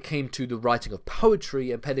 when it came to the writing of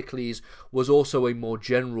poetry, Empedocles was also a more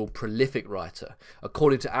general, prolific writer.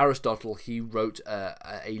 According to Aristotle, he wrote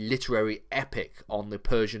a literary epic on the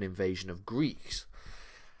Persian invasion of Greeks.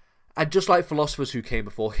 And just like philosophers who came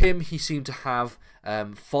before him, he seemed to have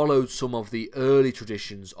followed some of the early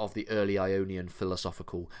traditions of the early Ionian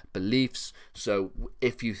philosophical beliefs. So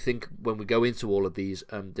if you think, when we go into all of these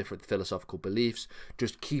different philosophical beliefs,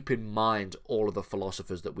 just keep in mind all of the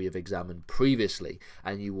philosophers that we have examined previously,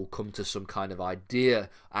 and you will come to some kind of idea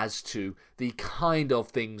as to the kind of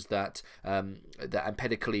things that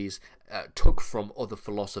Empedocles took from other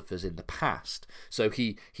philosophers in the past. So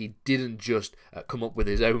he didn't just come up with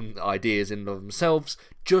his own ideas in and of themselves.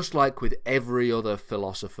 Just like with every other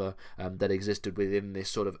philosopher that existed within this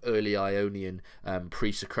sort of early Ionian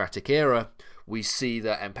pre-Socratic era, we see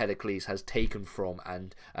that Empedocles has taken from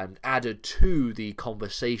and added to the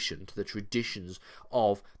conversation, to the traditions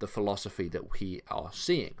of the philosophy that we are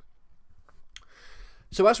seeing.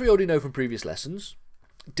 So as we already know from previous lessons,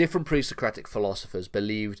 different pre-Socratic philosophers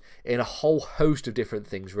believed in a whole host of different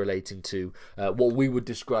things relating to what we would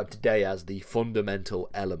describe today as the fundamental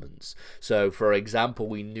elements. So, for example,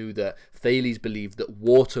 we knew that Thales believed that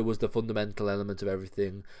water was the fundamental element of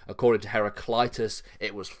everything. According to Heraclitus,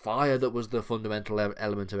 it was fire that was the fundamental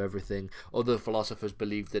element of everything. Other philosophers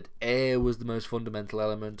believed that air was the most fundamental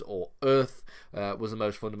element, or earth was the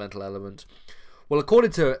most fundamental element. Well,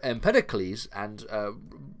 according to Empedocles, and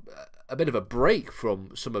a bit of a break from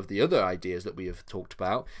some of the other ideas that we have talked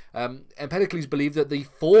about, Empedocles believed that the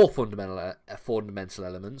four fundamental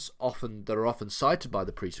elements that are often cited by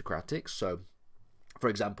the Pre-Socratics, so for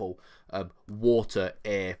example, water,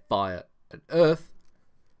 air, fire, and earth,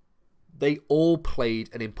 they all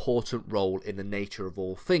played an important role in the nature of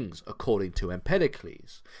all things, according to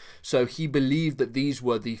Empedocles. So he believed that these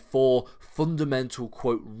were the four fundamental,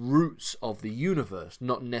 quote, roots of the universe,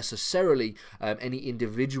 not necessarily any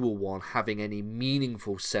individual one having any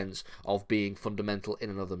meaningful sense of being fundamental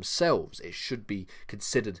in and of themselves. It should be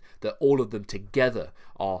considered that all of them together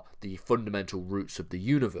are the fundamental roots of the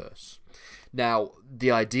universe. Now,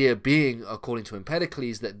 the idea being, according to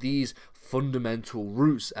Empedocles, that these fundamental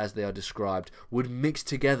roots, as they are described, would mix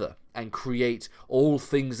together and create all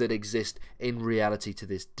things that exist in reality to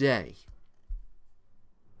this day.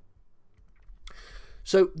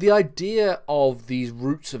 So the idea of these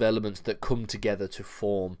roots of elements that come together to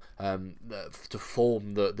form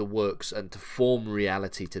the works and to form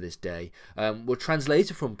reality to this day were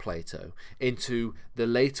translated from Plato into the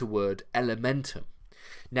later word elementum.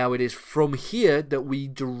 Now, it is from here that we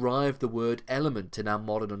derive the word element in our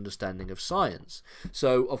modern understanding of science.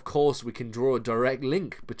 So, of course, we can draw a direct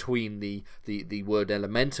link between the word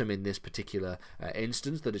elementum in this particular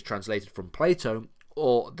instance that is translated from Plato,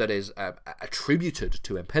 or that is attributed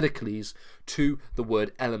to Empedocles, to the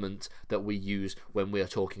word element that we use when we are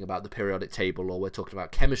talking about the periodic table or we're talking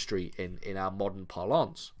about chemistry in our modern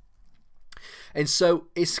parlance. And so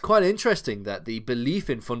it's quite interesting that the belief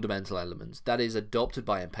in fundamental elements that is adopted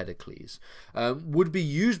by Empedocles would be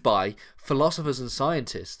used by philosophers and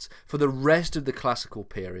scientists for the rest of the classical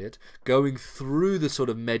period, going through the sort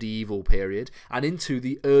of medieval period and into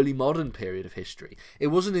the early modern period of history. It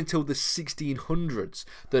wasn't until the 1600s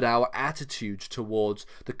that our attitude towards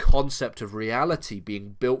the concept of reality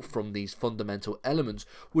being built from these fundamental elements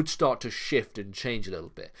would start to shift and change a little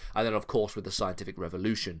bit. And then, of course, with the scientific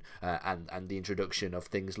revolution and the introduction of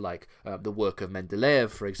things like the work of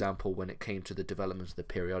Mendeleev, for example, when it came to the development of the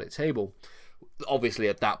periodic table. Obviously,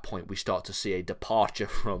 at that point, we start to see a departure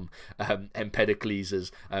from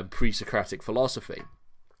Empedocles' pre-Socratic philosophy.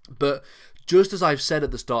 But just as I've said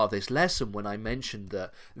at the start of this lesson, when I mentioned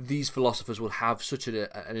that these philosophers will have such an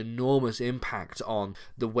enormous impact on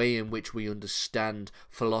the way in which we understand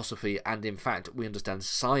philosophy, and in fact we understand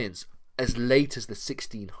science, as late as the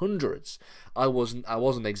 1600s, I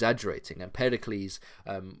wasn't exaggerating. Empedocles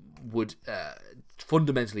would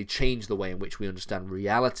fundamentally change the way in which we understand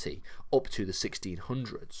reality up to the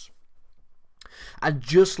 1600s. And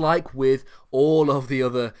just like with all of the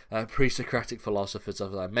other pre-Socratic philosophers,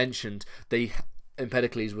 as I mentioned,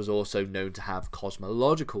 Empedocles was also known to have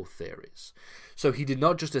cosmological theories. So he did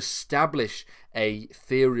not just establish a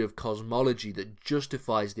theory of cosmology that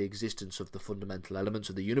justifies the existence of the fundamental elements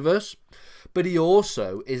of the universe, but he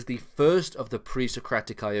also is the first of the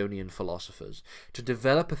pre-Socratic Ionian philosophers to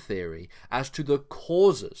develop a theory as to the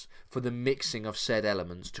causes for the mixing of said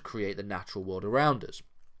elements to create the natural world around us.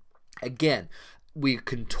 Again, we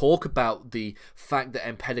can talk about the fact that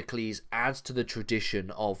Empedocles adds to the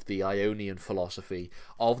tradition of the Ionian philosophy,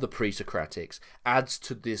 of the Pre-Socratics, adds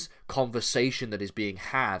to this conversation that is being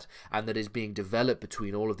had and that is being developed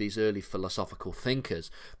between all of these early philosophical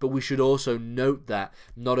thinkers. But we should also note that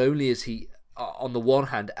not only is he, on the one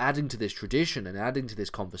hand, adding to this tradition and adding to this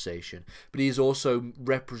conversation, but he is also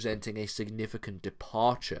representing a significant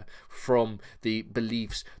departure from the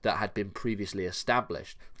beliefs that had been previously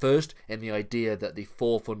established. First, in the idea that the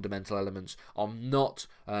four fundamental elements are not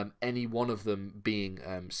any one of them being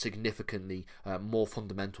significantly more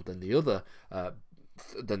fundamental than the other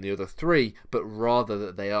three, but rather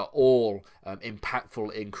that they are all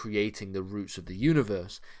impactful in creating the roots of the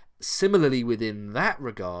universe. Similarly, within that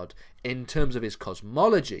regard, in terms of his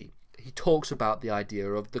cosmology, he talks about the idea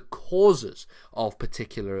of the causes of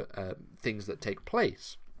particular things that take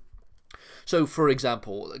place. So, for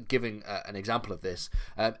example, giving an example of this,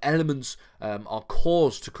 elements are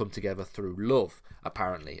caused to come together through love,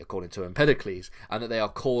 apparently, according to Empedocles, and that they are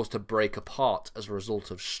caused to break apart as a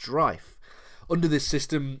result of strife. Under this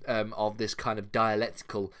system of this kind of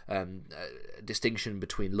dialectical distinction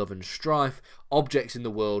between love and strife, objects in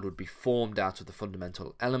the world would be formed out of the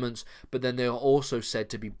fundamental elements, but then they are also said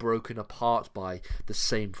to be broken apart by the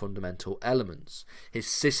same fundamental elements. His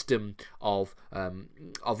system of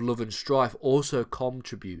love and strife also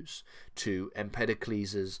contributes to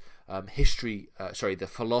Empedocles' the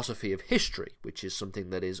philosophy of history, which is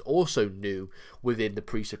something that is also new within the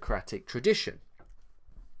Pre-Socratic tradition.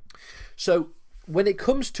 So, when it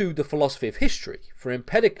comes to the philosophy of history, for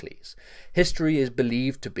Empedocles, history is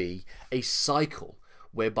believed to be a cycle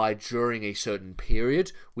whereby during a certain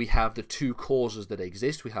period we have the two causes that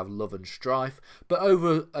exist. We have love and strife, but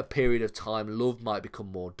over a period of time love might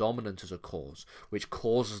become more dominant as a cause, which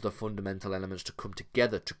causes the fundamental elements to come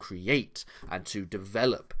together to create and to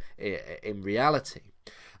develop in reality.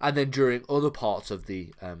 And then during other parts of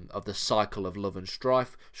the cycle of love and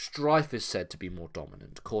strife, strife is said to be more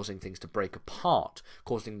dominant, causing things to break apart,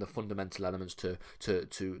 causing the fundamental elements to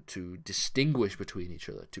distinguish between each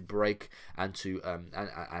other, to break and to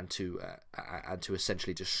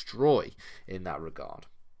essentially destroy in that regard.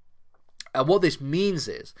 And what this means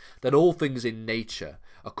is that all things in nature,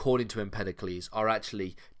 according to Empedocles, are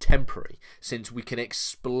actually temporary, since we can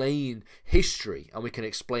explain history and we can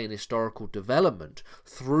explain historical development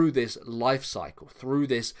through this life cycle, through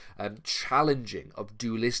this challenging of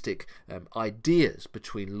dualistic ideas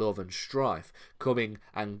between love and strife, coming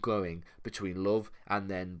and going, between love and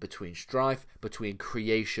then between strife, between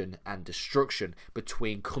creation and destruction,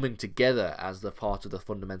 between coming together as the part of the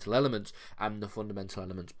fundamental elements and the fundamental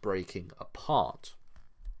elements breaking apart.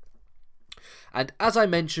 And as I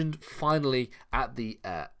mentioned, finally, at the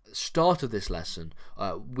start of this lesson,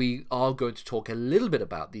 we are going to talk a little bit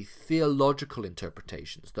about the theological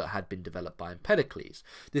interpretations that had been developed by Empedocles.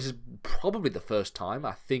 This is probably the first time,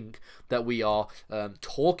 I think, that we are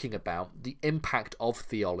talking about the impact of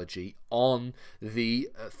theology on the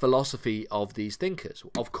philosophy of these thinkers.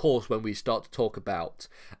 Of course, when we start to talk about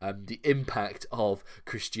the impact of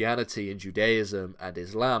Christianity and Judaism and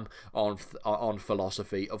Islam on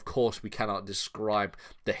philosophy, of course we cannot describe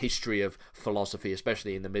the history of philosophy,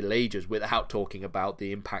 especially in the Middle Ages, without talking about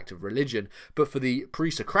the impact of religion. But for the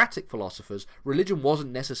pre-Socratic philosophers, religion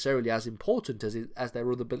wasn't necessarily as important as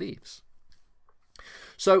their other beliefs.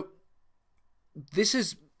 So this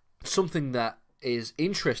is something that is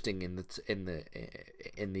interesting in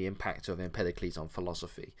the impact of Empedocles on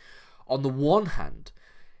philosophy. On the one hand,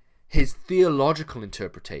 his theological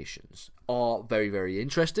interpretations are very, very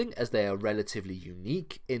interesting, as they are relatively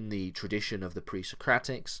unique in the tradition of the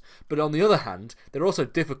Pre-Socratics. But on the other hand, they're also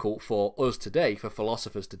difficult for us today, for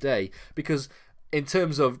philosophers today, because in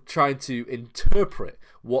terms of trying to interpret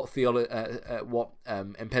what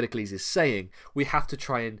Empedocles is saying, we have to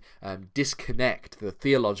try and disconnect the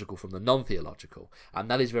theological from the non-theological, and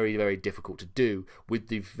that is very, very difficult to do with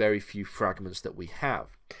the very few fragments that we have.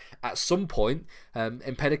 At some point,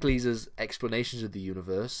 Empedocles' explanations of the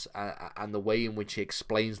universe and the way in which he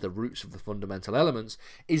explains the roots of the fundamental elements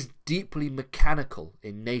is deeply mechanical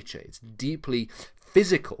in nature. It's deeply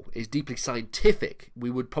physical, is deeply scientific. We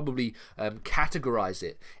would probably categorize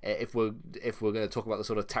it, if we're going to talk about the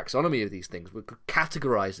sort of taxonomy of these things, we could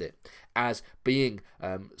categorize it as being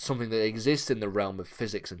something that exists in the realm of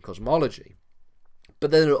physics and cosmology.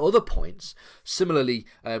 But then at other points, similarly,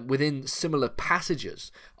 within similar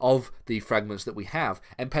passages of the fragments that we have,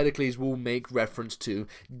 Empedocles will make reference to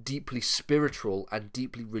deeply spiritual and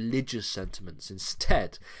deeply religious sentiments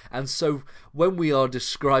instead. And so when we are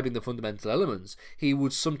describing the fundamental elements, he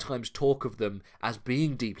would sometimes talk of them as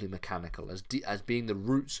being deeply mechanical, as being the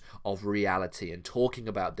roots of reality, and talking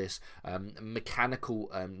about this mechanical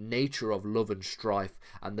nature of love and strife,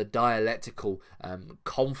 and the dialectical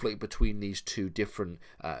conflict between these two different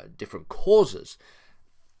causes.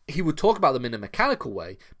 He would talk about them in a mechanical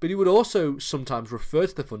way, but he would also sometimes refer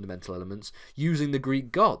to the fundamental elements using the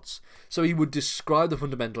Greek gods. So he would describe the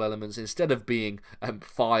fundamental elements, instead of being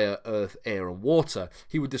fire, earth, air, and water,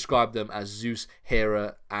 he would describe them as Zeus,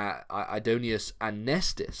 Hera, Adonis, and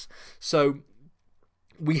Nestis. So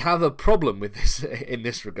we have a problem with this in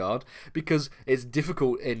this regard, because it's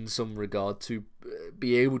difficult in some regard to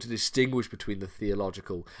be able to distinguish between the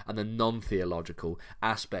theological and the non-theological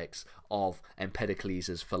aspects of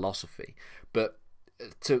Empedocles' philosophy. But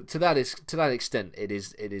to that extent, it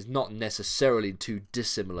is not necessarily too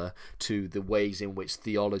dissimilar to the ways in which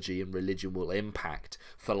theology and religion will impact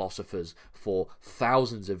philosophers for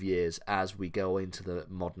thousands of years as we go into the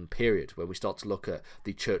modern period, where we start to look at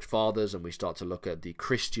the church fathers and we start to look at the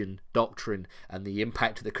Christian doctrine and the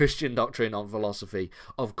impact of the Christian doctrine on philosophy.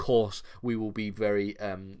 Of course, we will be very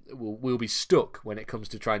we'll be stuck when it comes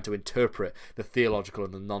to trying to interpret the theological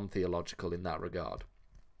and the non-theological in that regard.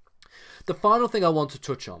 The final thing I want to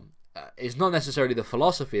touch on is not necessarily the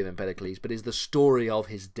philosophy of Empedocles, but is the story of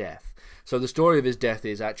his death. So the story of his death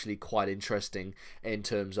is actually quite interesting in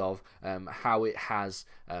terms of how it has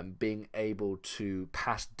been able to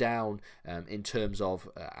pass down in terms of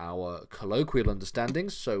our colloquial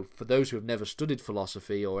understandings. So for those who have never studied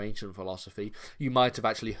philosophy or ancient philosophy, you might have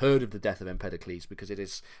actually heard of the death of Empedocles, because it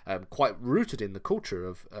is quite rooted in the culture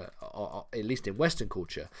of, at least in Western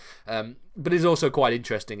culture. But it's also quite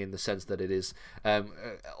interesting in the sense that it is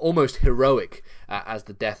almost heroic as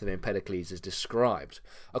the death of Empedocles is described.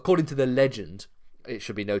 According to the legend, it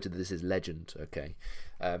should be noted that this is legend, okay?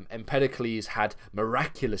 Empedocles had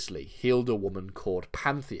miraculously healed a woman called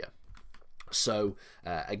Panthea. So,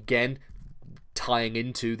 again, tying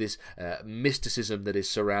into this mysticism that is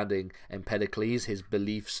surrounding Empedocles, his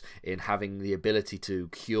beliefs in having the ability to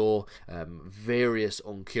cure various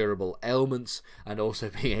uncurable ailments, and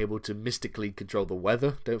also being able to mystically control the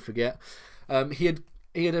weather, don't forget. He had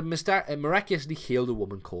miraculously healed a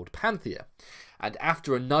woman called Panthea. And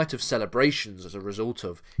after a night of celebrations as a result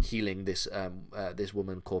of healing this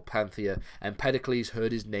woman called Panthea, Empedocles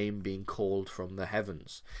heard his name being called from the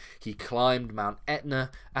heavens. He climbed Mount Etna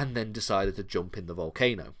and then decided to jump in the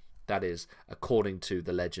volcano. That is, according to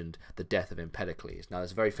the legend, the death of Empedocles. Now,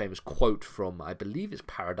 there's a very famous quote from, I believe it's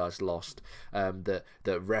Paradise Lost, that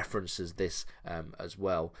references this as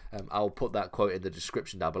well. I'll put that quote in the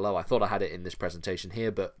description down below. I thought I had it in this presentation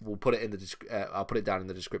here, but we'll put it in the I'll put it down in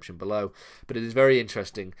the description below. But it is very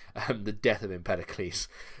interesting, the death of Empedocles.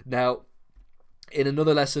 Now, in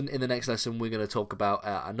another lesson, in the next lesson, we're going to talk about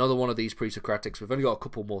another one of these Pre-Socratics. We've only got a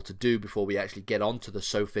couple more to do before we actually get on to the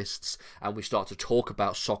sophists and we start to talk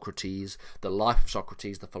about Socrates, the life of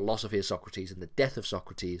Socrates, the philosophy of Socrates, and the death of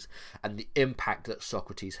Socrates, and the impact that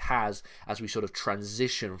Socrates has as we sort of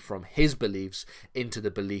transition from his beliefs into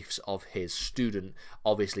the beliefs of his student,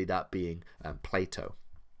 obviously that being Plato.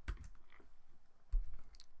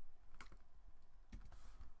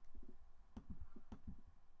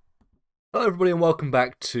 Hello everybody and welcome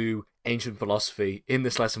back to Ancient Philosophy. In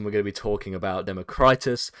this lesson we're going to be talking about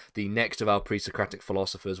Democritus, the next of our pre-Socratic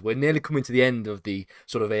philosophers. We're nearly coming to the end of the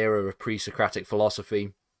sort of era of pre-Socratic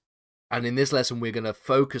philosophy, and in this lesson we're going to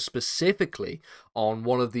focus specifically on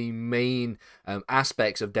one of the main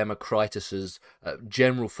aspects of Democritus's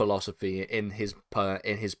general philosophy in his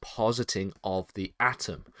positing of the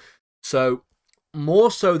atom. So,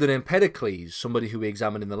 more so than Empedocles, somebody who we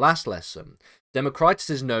examined in the last lesson, Democritus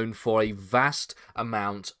is known for a vast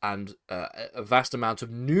amount of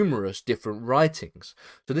numerous different writings.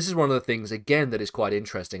 So this is one of the things, again, that is quite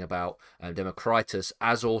interesting about Democritus,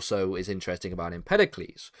 as also is interesting about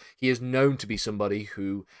Empedocles. He is known to be somebody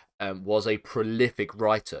who was a prolific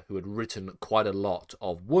writer, who had written quite a lot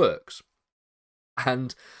of works.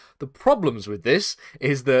 And the problems with this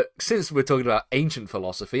is that since we're talking about ancient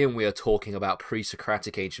philosophy and we are talking about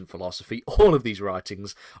pre-Socratic ancient philosophy, all of these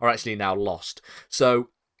writings are actually now lost. So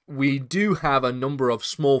we do have a number of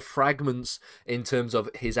small fragments in terms of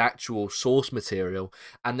his actual source material,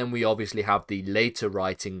 and then we obviously have the later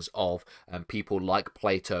writings of people like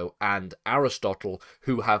Plato and Aristotle,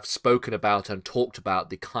 who have spoken about and talked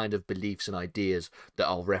about the kind of beliefs and ideas that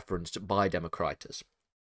are referenced by Democritus.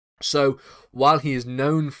 So while he is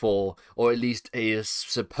known for, or at least he is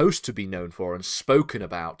supposed to be known for and spoken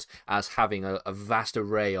about as having a vast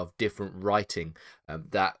array of different writing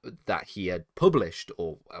that he had published,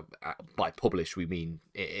 or by published we mean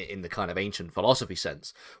in the kind of ancient philosophy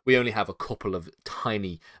sense, we only have a couple of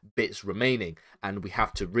tiny bits remaining, and we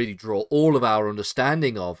have to really draw all of our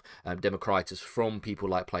understanding of Democritus from people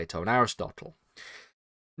like Plato and Aristotle.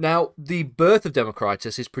 Now, the birth of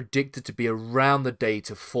Democritus is predicted to be around the date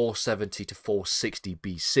of 470 to 460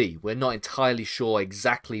 BC. We're not entirely sure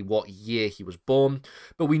exactly what year he was born,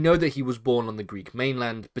 but we know that he was born on the Greek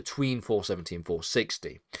mainland between 470 and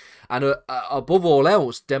 460. And above all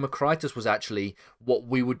else, Democritus was actually what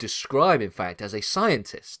we would describe, in fact, as a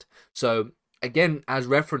scientist. So, again, as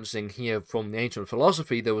referencing here from the ancient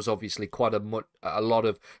philosophy, there was obviously quite a lot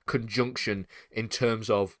of conjunction in terms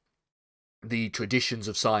of the traditions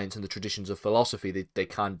of science and the traditions of philosophy. They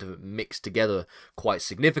kind of mixed together quite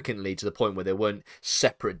significantly, to the point where there weren't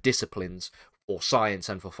separate disciplines for science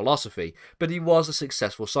and for philosophy, but he was a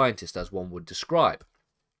successful scientist, as one would describe.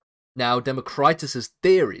 Now, Democritus's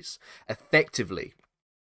theories effectively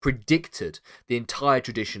predicted the entire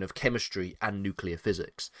tradition of chemistry and nuclear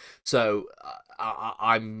physics. So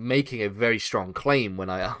I'm making a very strong claim when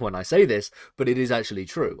I say this, but it is actually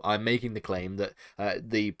true. I'm making the claim that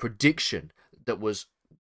the prediction that was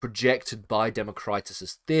projected by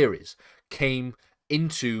Democritus's theories came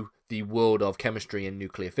into the world of chemistry and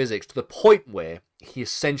nuclear physics to the point where he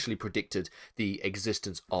essentially predicted the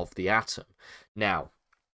existence of the atom. Now,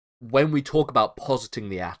 when we talk about positing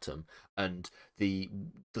the atom and the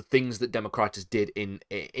things that Democritus did in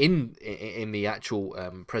the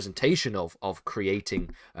actual presentation of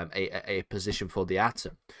creating a position for the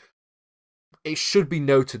atom, it should be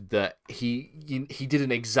noted that he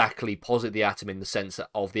didn't exactly posit the atom in the sense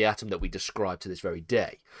of the atom that we describe to this very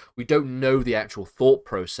day. We don't know the actual thought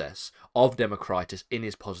process of Democritus in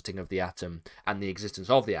his positing of the atom and the existence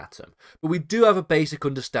of the atom, but we do have a basic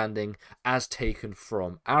understanding as taken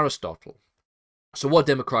from Aristotle. So what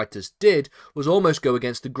Democritus did was almost go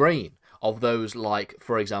against the grain of those like,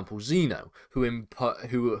 for example, Zeno, who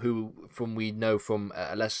from we know from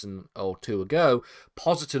a lesson or two ago,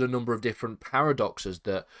 posited a number of different paradoxes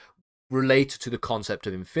that related to the concept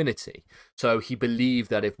of infinity. So he believed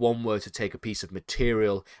that if one were to take a piece of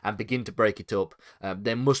material and begin to break it up,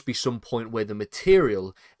 there must be some point where the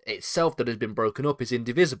material itself that has been broken up is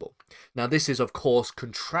indivisible. Now, this is, of course,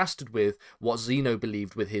 contrasted with what Zeno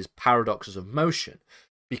believed with his paradoxes of motion,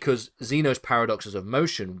 because Zeno's paradoxes of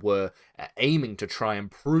motion were aiming to try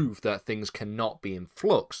and prove that things cannot be in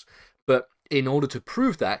flux. But in order to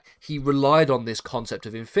prove that, he relied on this concept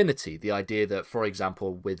of infinity, the idea that, for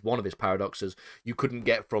example, with one of his paradoxes, you couldn't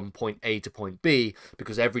get from point A to point B,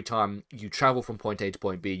 because every time you travel from point A to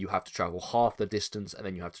point B, you have to travel half the distance, and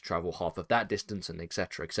then you have to travel half of that distance, and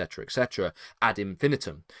etc., etc., etc., ad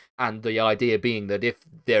infinitum. And the idea being that if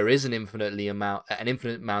there is an infinite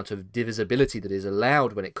amount of divisibility that is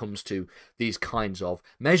allowed when it comes to these kinds of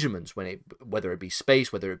measurements, whether it be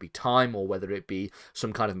space, whether it be time, or whether it be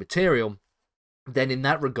some kind of material, then in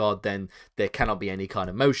that regard, then there cannot be any kind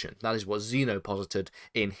of motion. That is what Zeno posited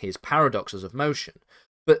in his paradoxes of motion.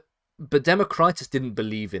 But Democritus didn't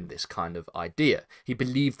believe in this kind of idea. He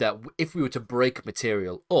believed that if we were to break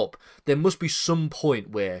material up, there must be some point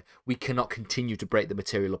where we cannot continue to break the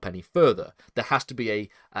material up any further. There has to be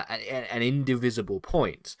an indivisible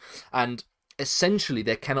point. And essentially,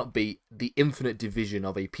 there cannot be the infinite division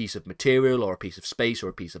of a piece of material or a piece of space or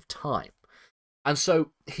a piece of time. And so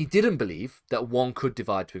he didn't believe that one could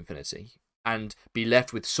divide to infinity and be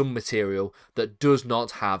left with some material that does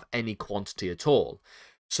not have any quantity at all.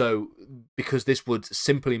 So, because this would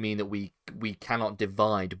simply mean that we cannot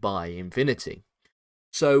divide by infinity.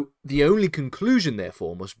 So, the only conclusion,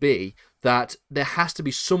 therefore, must be that there has to be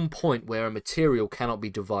some point where a material cannot be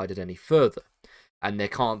divided any further. And there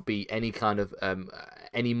can't be any kind of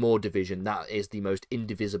any more division. That is the most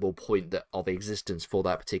indivisible point of existence for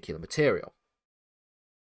that particular material.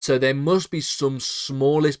 So there must be some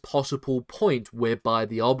smallest possible point whereby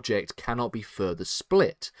the object cannot be further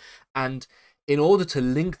split. And in order to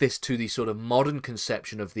link this to the sort of modern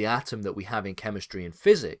conception of the atom that we have in chemistry and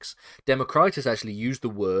physics, Democritus actually used the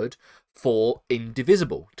word for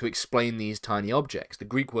indivisible to explain these tiny objects. The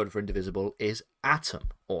Greek word for indivisible is atom,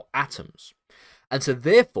 or atoms. And so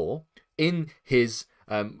therefore, in his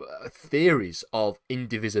theories of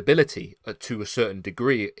indivisibility to a certain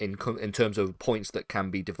degree in terms of points that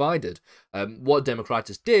can be divided, what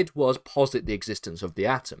Democritus did was posit the existence of the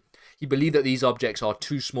atom. He believed that these objects are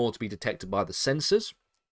too small to be detected by the senses,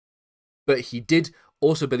 but he did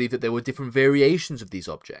also believed that there were different variations of these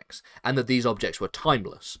objects, and that these objects were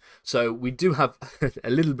timeless. So we do have a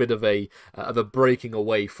little bit of a breaking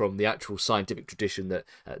away from the actual scientific tradition that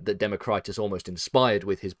that Democritus almost inspired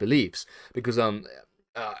with his beliefs, because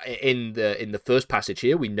in the first passage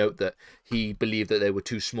here, we note that he believed that they were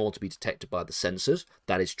too small to be detected by the sensors.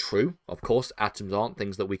 That is true. Of course, atoms aren't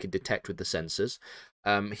things that we can detect with the sensors.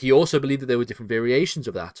 He also believed that there were different variations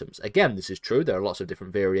of atoms. Again, this is true. There are lots of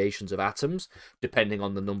different variations of atoms, depending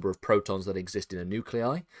on the number of protons that exist in a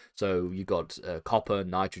nuclei. So you've got copper,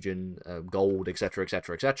 nitrogen, gold, etc.,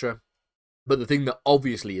 etc., etc. But the thing that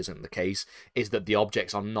obviously isn't the case is that the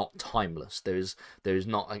objects are not timeless. There is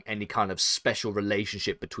not any kind of special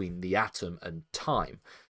relationship between the atom and time.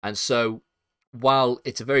 And so, while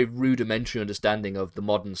it's a very rudimentary understanding of the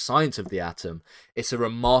modern science of the atom, it's a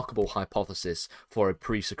remarkable hypothesis for a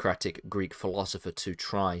pre-Socratic Greek philosopher to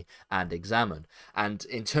try and examine. And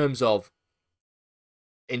in terms of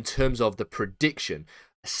the prediction,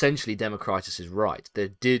 essentially Democritus is right. They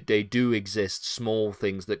do exist small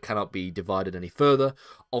things that cannot be divided any further.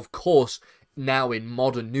 Of course, now in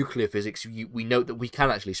modern nuclear physics, we note that we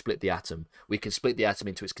can actually split the atom. We can split the atom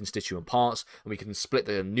into its constituent parts, and we can split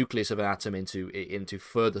the nucleus of an atom into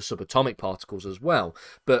further subatomic particles as well.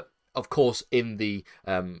 But of course, in the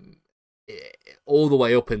all the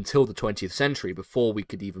way up until the 20th century, before we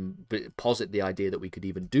could even posit the idea that we could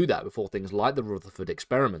even do that, before things like the Rutherford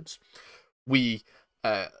experiments, we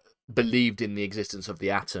believed in the existence of the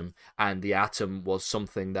atom, and the atom was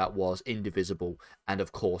something that was indivisible and,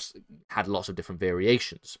 of course, had lots of different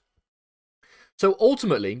variations. So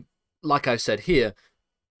ultimately, like I said here,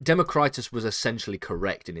 Democritus was essentially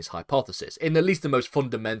correct in his hypothesis, in at least the most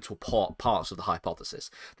fundamental parts of the hypothesis.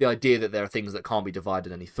 The idea that there are things that can't be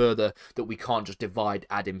divided any further, that we can't just divide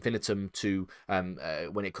ad infinitum to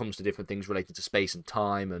when it comes to different things related to space and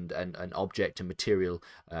time and object and material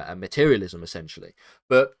and materialism, essentially.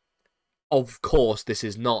 But of course, this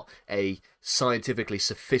is not a scientifically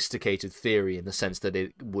sophisticated theory in the sense that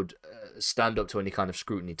it would stand up to any kind of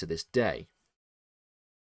scrutiny to this day.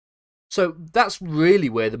 So that's really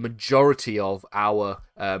where the majority of our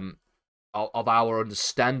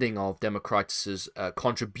understanding of Democritus's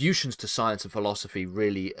contributions to science and philosophy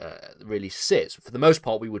really sits. For the most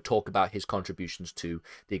part, we would talk about his contributions to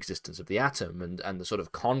the existence of the atom and the sort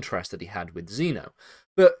of contrast that he had with Zeno.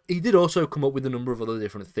 But he did also come up with a number of other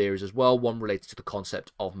different theories as well, one related to the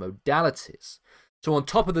concept of modalities. So on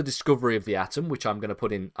top of the discovery of the atom, which I'm going to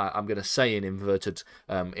put in, I'm going to say in inverted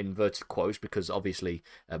quotes, because obviously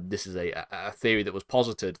this is a theory that was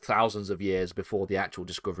posited thousands of years before the actual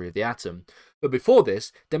discovery of the atom. But before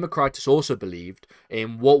this, Democritus also believed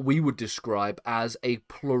in what we would describe as a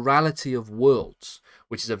plurality of worlds,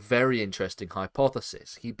 which is a very interesting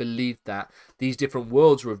hypothesis. He believed that these different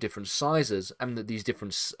worlds were of different sizes, and that these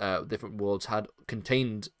different worlds had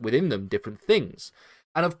contained within them different things.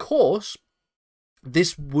 And of course,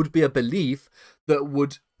 this would be a belief that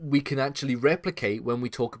we can actually replicate when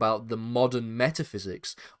we talk about the modern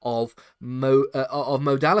metaphysics of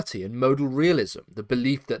modality and modal realism, the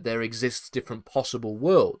belief that there exists different possible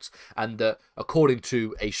worlds, and that according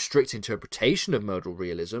to a strict interpretation of modal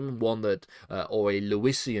realism, one that or a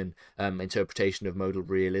Lewisian interpretation of modal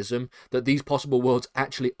realism, that these possible worlds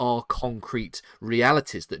actually are concrete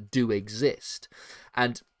realities that do exist.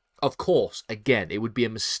 And of course, again, it would be a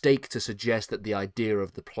mistake to suggest that the idea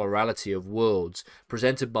of the plurality of worlds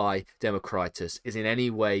presented by Democritus is in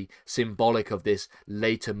any way symbolic of this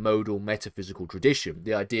later modal metaphysical tradition.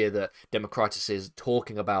 The idea that Democritus is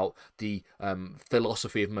talking about the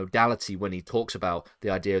philosophy of modality when he talks about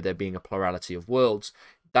the idea of there being a plurality of worlds.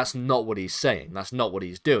 That's not what he's saying. That's not what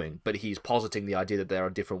he's doing. But he's positing the idea that there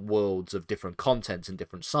are different worlds of different contents and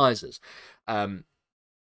different sizes.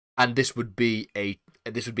 And this would be a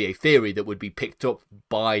theory that would be picked up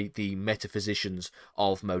by the metaphysicians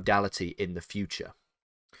of modality in the future.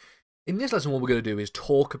 In this lesson, what we're going to do is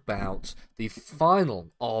talk about the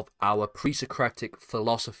final of our pre-Socratic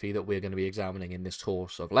philosophy that we're going to be examining in this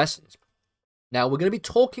course of lessons. Now, we're going to be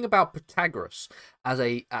talking about Pythagoras as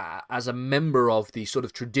a member of the sort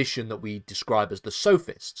of tradition that we describe as the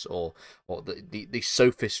sophists, or the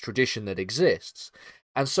sophist tradition that exists.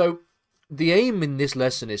 And so the aim in this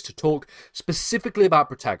lesson is to talk specifically about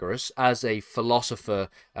Pythagoras as a philosopher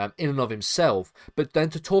in and of himself, but then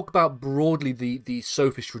to talk about broadly the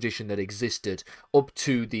sophist tradition that existed up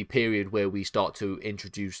to the period where we start to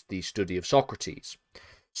introduce the study of Socrates.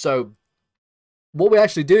 So What we're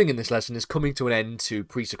actually doing in this lesson is coming to an end to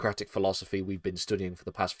pre-Socratic philosophy we've been studying for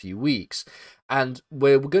the past few weeks. And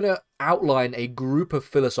we're going to outline a group of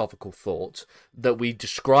philosophical thought that we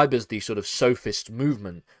describe as the sort of sophist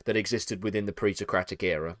movement that existed within the pre-Socratic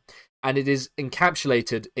era. And it is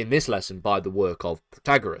encapsulated in this lesson by the work of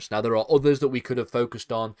Protagoras. Now, there are others that we could have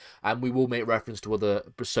focused on, and we will make reference to other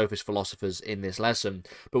sophist philosophers in this lesson.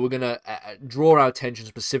 But we're going to draw our attention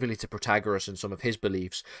specifically to Protagoras and some of his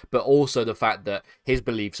beliefs, but also the fact that his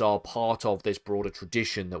beliefs are part of this broader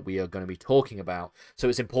tradition that we are going to be talking about. So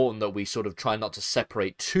it's important that we sort of try not to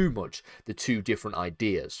separate too much the two different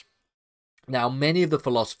ideas. Now, many of the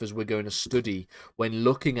philosophers we're going to study when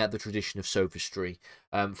looking at the tradition of sophistry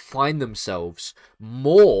find themselves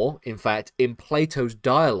more, in fact, in Plato's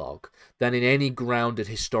dialogue than in any grounded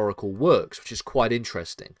historical works, which is quite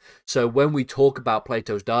interesting. So when we talk about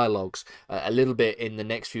Plato's dialogues a little bit in the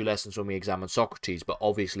next few lessons when we examine Socrates, but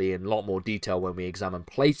obviously in a lot more detail when we examine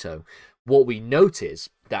Plato, what we note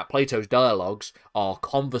is that Plato's dialogues are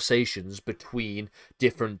conversations between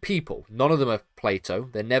different people. None of them are Plato.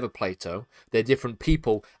 They're never Plato. They're different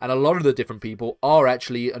people, and a lot of the different people are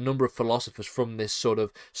actually a number of philosophers from this sort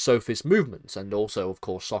of sophist movement, and also, of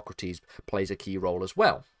course, Socrates plays a key role as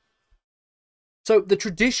well. So the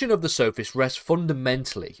tradition of the sophists rests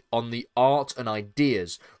fundamentally on the art and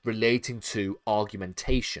ideas relating to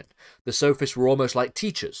argumentation. The sophists were almost like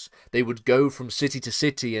teachers. They would go from city to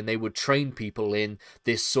city and they would train people in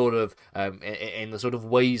this sort of in the sort of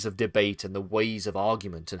ways of debate and the ways of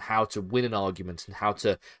argument and how to win an argument and how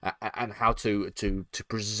to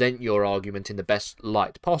present your argument in the best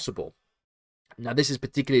light possible. Now, this is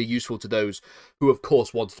particularly useful to those who, of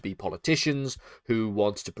course, want to be politicians, who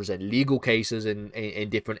want to present legal cases in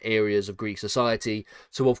different areas of Greek society.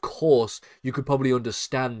 So, of course, you could probably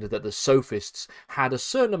understand that the sophists had a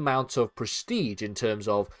certain amount of prestige in terms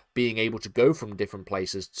of being able to go from different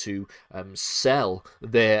places to sell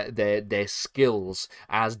their skills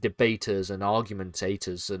as debaters and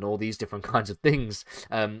argumentators and all these different kinds of things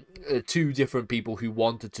to different people who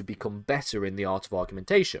wanted to become better in the art of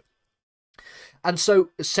argumentation. And so,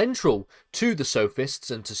 central to the sophists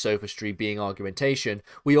and to sophistry being argumentation,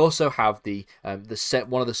 we also have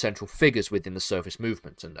one of the central figures within the sophist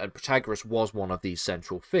movement, and Protagoras was one of these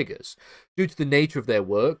central figures. Due to the nature of their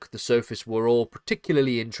work, the sophists were all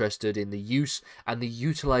particularly interested in the use and the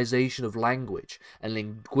utilization of language and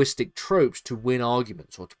linguistic tropes to win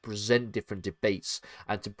arguments or to present different debates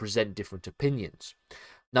and to present different opinions.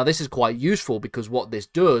 Now, this is quite useful because what this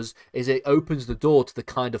does is it opens the door to the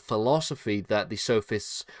kind of philosophy that the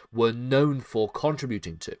sophists were known for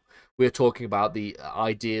contributing to. We're talking about the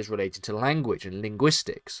ideas related to language and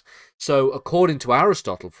linguistics. So, according to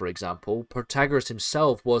Aristotle, for example, Protagoras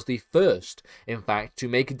himself was the first, in fact, to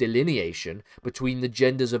make a delineation between the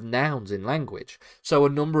genders of nouns in language. So, a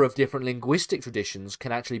number of different linguistic traditions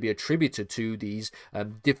can actually be attributed to these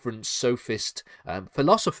different sophist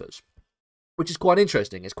philosophers, which is quite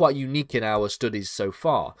interesting. It's quite unique in our studies so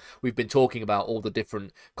far. We've been talking about all the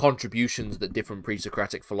different contributions that different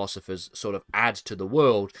pre-Socratic philosophers sort of add to the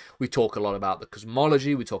world. We talk a lot about the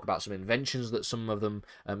cosmology. We talk about some inventions that some of them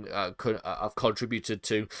have contributed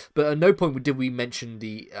to. But at no point did we mention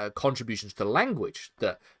the contributions to language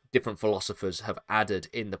that different philosophers have added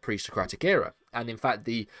in the pre-Socratic era. And in fact,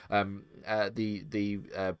 the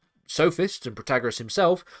sophists, and Protagoras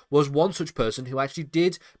himself was one such person who actually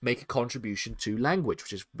did make a contribution to language,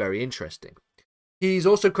 which is very interesting. He's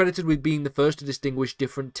also credited with being the first to distinguish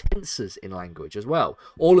different tenses in language as well.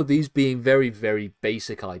 All of these being very, very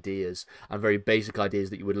basic ideas, and very basic ideas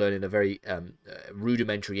that you would learn in a very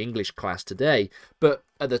rudimentary English class today. But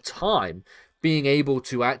at the time, being able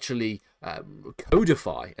to actually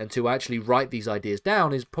codify and to actually write these ideas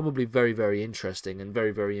down is probably very, very interesting and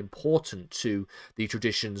very, very important to the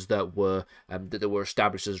traditions that were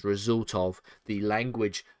established as a result of the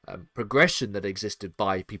language progression that existed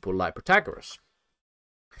by people like Protagoras.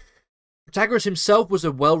 Protagoras himself was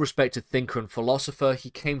a well-respected thinker and philosopher.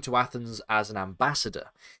 He came to Athens as an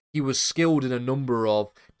ambassador. He was skilled in a number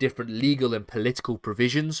of different legal and political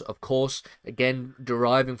provisions, of course, again,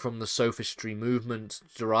 deriving from the sophistry movement,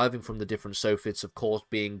 deriving from the different sophists, of course,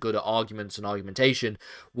 being good at arguments and argumentation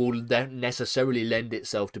will then necessarily lend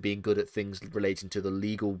itself to being good at things relating to the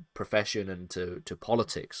legal profession and to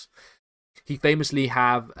politics. He famously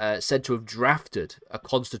said to have drafted a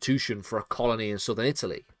constitution for a colony in southern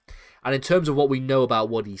Italy. And in terms of what we know about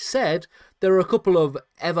what he said, there are a couple of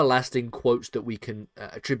everlasting quotes that we can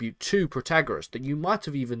attribute to Protagoras that you might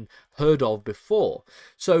have even heard of before.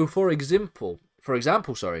 So, for example,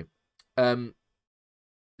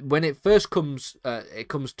 when it first comes, it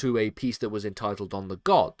comes to a piece that was entitled On the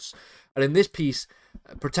Gods. And in this piece,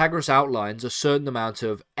 Protagoras outlines a certain amount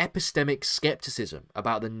of epistemic skepticism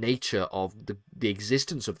about the nature of the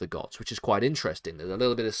existence of the gods, which is quite interesting. There's a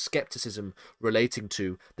little bit of skepticism relating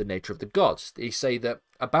to the nature of the gods. They say that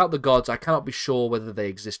about the gods, I cannot be sure whether they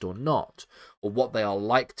exist or not, or what they are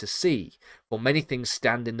like to see, for many things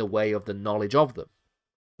stand in the way of the knowledge of them,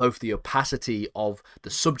 both the opacity of the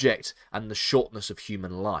subject and the shortness of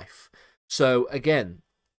human life. So again,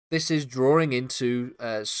 this is drawing into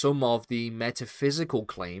some of the metaphysical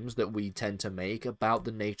claims that we tend to make about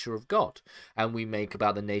the nature of God, and we make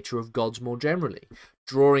about the nature of gods more generally,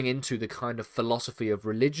 drawing into the kind of philosophy of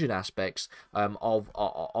religion aspects of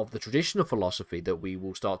the traditional philosophy that we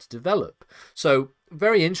will start to develop. So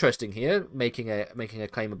very interesting here, making a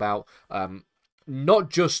claim about not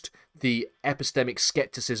just the epistemic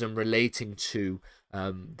skepticism relating to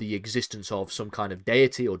the existence of some kind of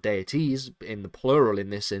deity or deities in the plural in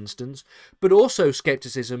this instance, but also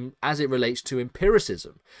skepticism as it relates to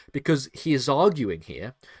empiricism, because he is arguing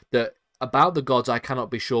here that about the gods I cannot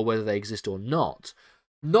be sure whether they exist or not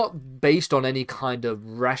based on any kind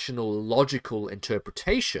of rational, logical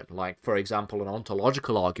interpretation, like, for example, an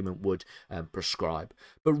ontological argument would prescribe,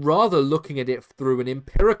 but rather looking at it through an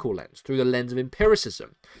empirical lens, through the lens of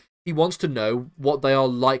empiricism. He wants to know what they are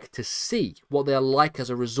like to see, what they are like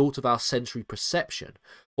as a result of our sensory perception,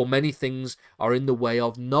 for many things are in the way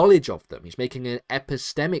of knowledge of them. He's making an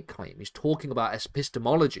epistemic claim. He's talking about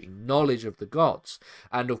epistemology, knowledge of the gods.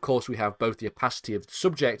 And of course we have both the opacity of the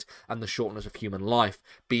subject and the shortness of human life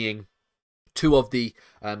being two of the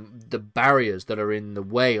barriers that are in the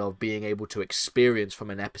way of being able to experience from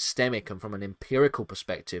an epistemic and from an empirical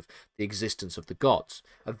perspective the existence of the gods.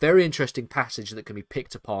 A very interesting passage that can be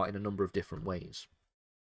picked apart in a number of different ways.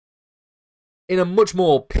 In a much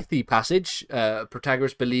more pithy passage,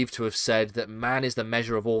 Protagoras believed to have said that man is the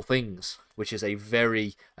measure of all things, which is a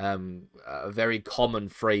very common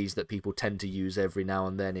phrase that people tend to use every now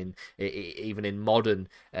and then, even in modern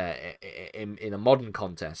in a modern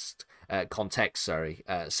context.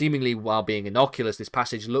 Seemingly while being innocuous, this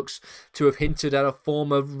passage looks to have hinted at a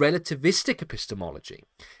form of relativistic epistemology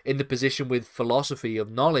in the position with philosophy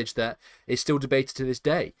of knowledge that is still debated to this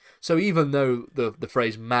day. So even though the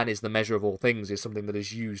phrase man is the measure of all things is something that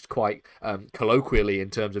is used quite colloquially in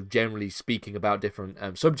terms of generally speaking about different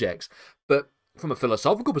subjects, but from a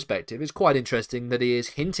philosophical perspective, it's quite interesting that he is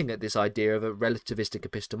hinting at this idea of a relativistic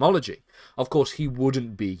epistemology. Of course, he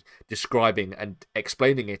wouldn't be describing and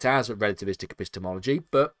explaining it as a relativistic epistemology,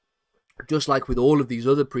 but just like with all of these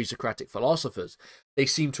other pre-Socratic philosophers, they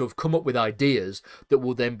seem to have come up with ideas that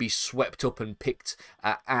will then be swept up and picked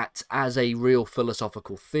at as a real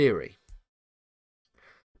philosophical theory.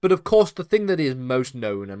 But of course, the thing that is most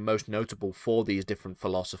known and most notable for these different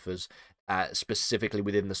philosophers, specifically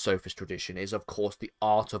within the sophist tradition, is of course the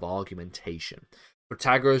art of argumentation.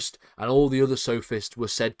 Protagoras and all the other sophists were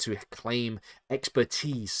said to claim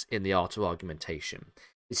expertise in the art of argumentation.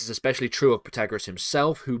 This is especially true of Protagoras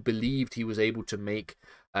himself, who believed he was able to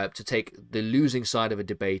take the losing side of a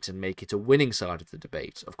debate and make it a winning side of the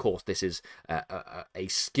debate. Of course, this is a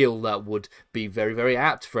skill that would be very, very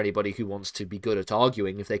apt for anybody who wants to be good at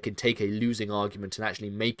arguing. If they can take a losing argument and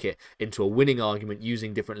actually make it into a winning argument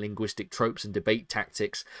using different linguistic tropes and debate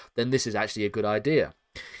tactics, then this is actually a good idea.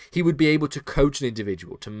 He would be able to coach an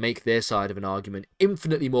individual to make their side of an argument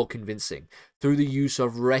infinitely more convincing through the use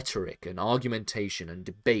of rhetoric and argumentation and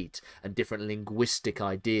debate and different linguistic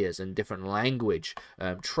ideas and different language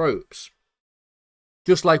tropes.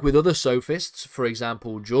 Just like with other sophists, for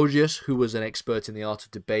example, Gorgias, who was an expert in the art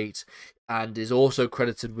of debate and is also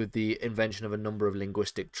credited with the invention of a number of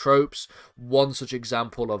linguistic tropes. One such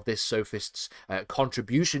example of this sophist's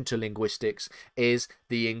contribution to linguistics is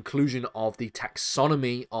the inclusion of the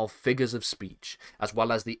taxonomy of figures of speech, as well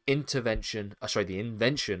as the invention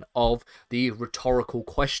of the rhetorical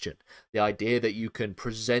question. The idea that you can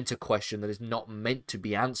present a question that is not meant to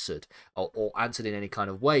be answered or answered in any kind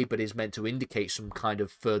of way, but is meant to indicate some kind of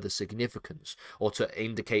further significance or to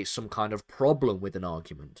indicate some kind of problem with an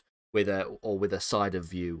argument, with a side of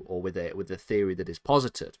view, or with a theory that is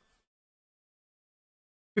posited.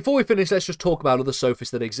 Before we finish, let's just talk about other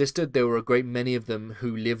sophists that existed. There were a great many of them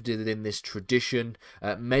who lived in this tradition,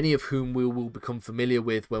 many of whom we will become familiar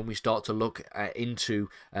with when we start to look into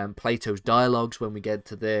Plato's dialogues when we get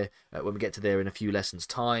to there in a few lessons'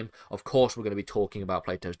 time. Of course, we're going to be talking about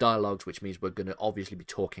Plato's dialogues, which means we're going to obviously be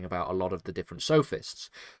talking about a lot of the different sophists.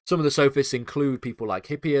 Some of the sophists include people like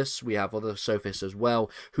Hippias. We have other sophists as well,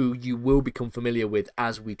 who you will become familiar with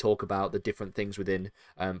as we talk about the different things within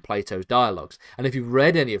Plato's dialogues. And if you've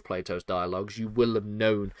read any of Plato's dialogues, you will have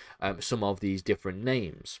known some of these different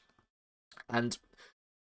names. And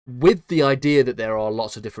with the idea that there are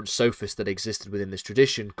lots of different sophists that existed within this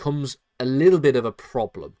tradition comes a little bit of a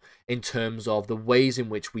problem in terms of the ways in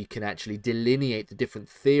which we can actually delineate the different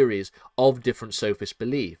theories of different sophist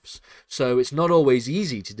beliefs. So it's not always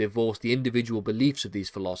easy to divorce the individual beliefs of these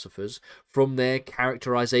philosophers from their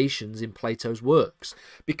characterizations in Plato's works,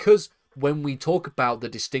 because when we talk about the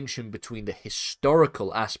distinction between the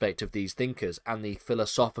historical aspect of these thinkers and the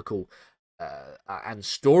philosophical and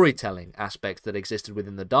storytelling aspects that existed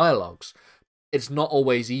within the dialogues, it's not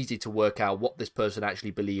always easy to work out what this person actually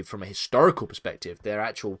believed from a historical perspective, their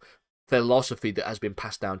actual philosophy that has been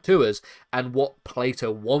passed down to us, and what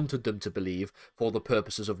Plato wanted them to believe for the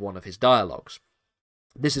purposes of one of his dialogues.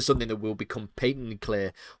 This is something that will become patently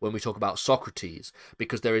clear when we talk about Socrates,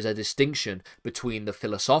 because there is a distinction between the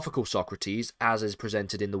philosophical Socrates, as is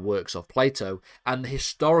presented in the works of Plato, and the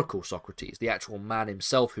historical Socrates, the actual man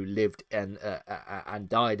himself who lived and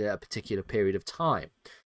died at a particular period of time.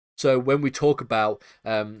 So when we talk about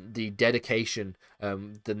the dedication,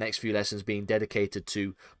 the next few lessons being dedicated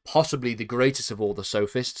to possibly the greatest of all the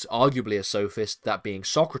sophists, arguably a sophist, that being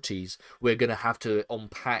Socrates, we're going to have to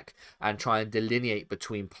unpack and try and delineate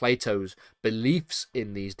between Plato's beliefs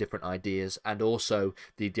in these different ideas and also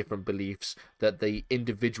the different beliefs that the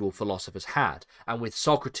individual philosophers had. And with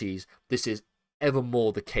Socrates, this is ever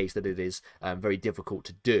more the case that it is very difficult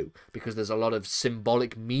to do, because there's a lot of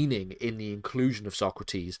symbolic meaning in the inclusion of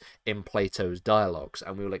Socrates in Plato's dialogues,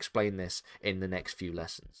 and we will explain this in the next few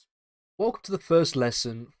lessons. Welcome to the first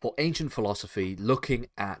lesson for ancient philosophy, looking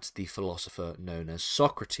at the philosopher known as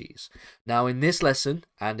Socrates. Now in this lesson,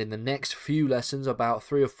 and in the next few lessons, about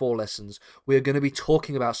 3 or 4 lessons, we are going to be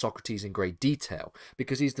talking about Socrates in great detail,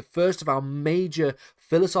 because he's the first of our major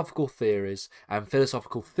philosophical theories and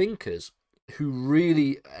philosophical thinkers who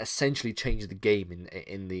really essentially changed the game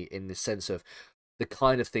in the sense of the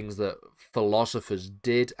kind of things that philosophers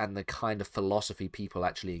did and the kind of philosophy people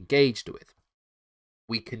actually engaged with.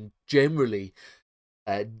 We can generally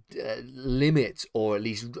limit, or at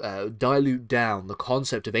least dilute down, the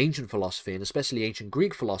concept of ancient philosophy, and especially ancient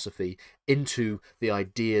Greek philosophy, into the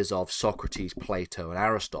ideas of Socrates, Plato, and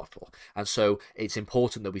Aristotle. And so it's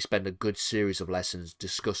important that we spend a good series of lessons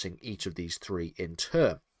discussing each of these 3 in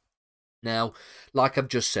turn. Now, like I've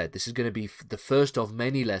just said, this is going to be the first of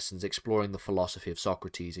many lessons exploring the philosophy of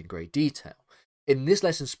Socrates in great detail. In this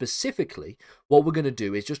lesson specifically, what we're going to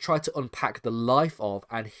do is just try to unpack the life of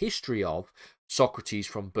and history of Socrates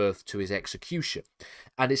from birth to his execution.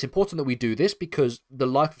 And it's important that we do this because the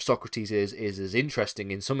life of Socrates is as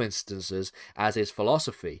interesting in some instances as his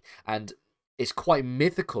philosophy, and it's quite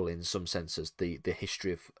mythical in some senses, the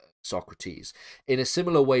history of Socrates, in a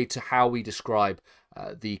similar way to how we describe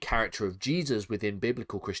the character of Jesus within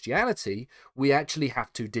biblical Christianity. We actually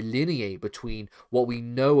have to delineate between what we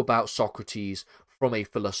know about Socrates from a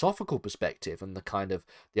philosophical perspective and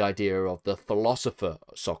the idea of the philosopher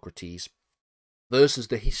Socrates versus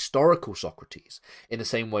the historical Socrates, in the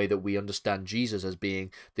same way that we understand Jesus as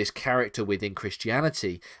being this character within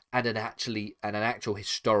Christianity and an actual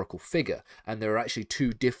historical figure. And there are actually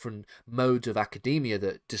 2 different modes of academia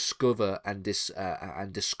that discover and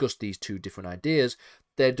discuss these 2 different ideas.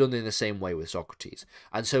 They're done in the same way with Socrates.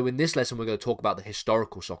 And so in this lesson, we're going to talk about the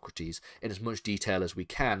historical Socrates in as much detail as we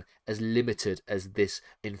can, as limited as this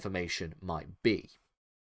information might be.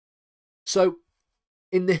 So,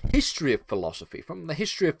 in the history of philosophy, from the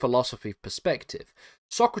history of philosophy perspective,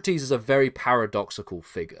 Socrates is a very paradoxical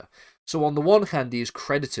figure. So on the one hand, he is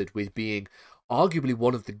credited with being arguably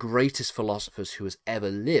one of the greatest philosophers who has ever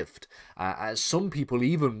lived, as some people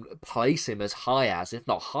even place him as high as, if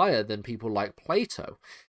not higher than, people like Plato.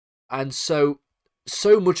 And so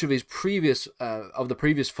much of his previous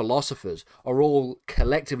philosophers are all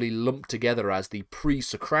collectively lumped together as the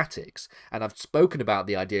Pre-Socratics, and I've spoken about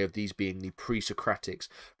the idea of these being the Pre-Socratics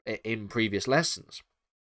in previous lessons.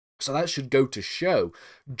 So that should go to show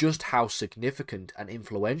just how significant and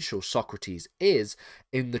influential Socrates is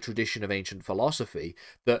in the tradition of ancient philosophy,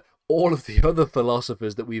 that all of the other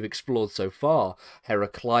philosophers that we've explored so far,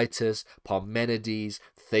 Heraclitus, Parmenides,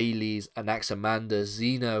 Thales, Anaximander,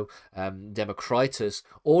 Zeno, Democritus,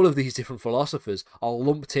 all of these different philosophers are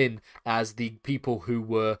lumped in as the people who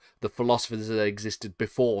were the philosophers that existed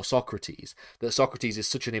before Socrates. That Socrates is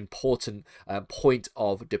such an important point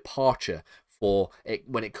of departure for it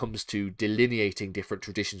when it comes to delineating different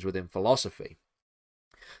traditions within philosophy.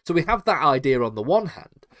 So we have that idea on the one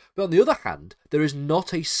hand, but on the other hand, there is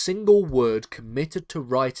not a single word committed to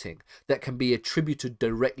writing that can be attributed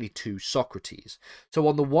directly to Socrates. So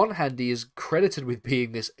on the one hand, he is credited with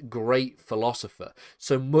being this great philosopher,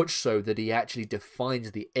 so much so that he actually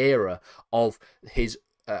defines the era of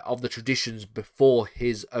the traditions before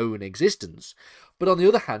his own existence. But on the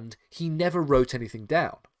other hand, he never wrote anything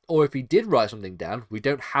down. Or if he did write something down, we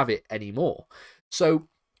don't have it anymore. So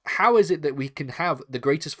how is it that we can have the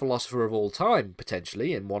greatest philosopher of all time,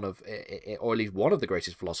 potentially, and or at least one of the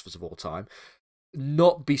greatest philosophers of all time,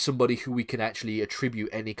 not be somebody who we can actually attribute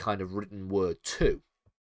any kind of written word to?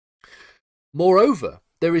 Moreover,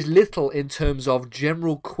 there is little in terms of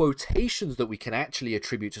general quotations that we can actually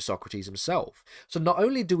attribute to Socrates himself. So not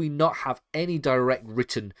only do we not have any direct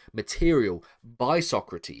written material by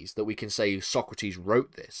Socrates that we can say Socrates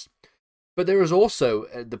wrote this, but there is also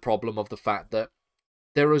the problem of the fact that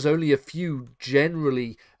there is only a few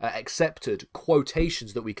generally accepted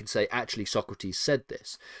quotations that we can say actually Socrates said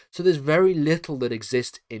this. So there's very little that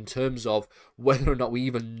exists in terms of whether or not we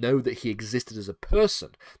even know that he existed as a person,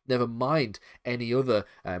 never mind any other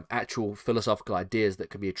actual philosophical ideas that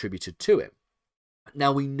can be attributed to him.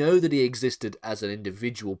 Now, we know that he existed as an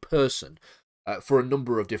individual person, for a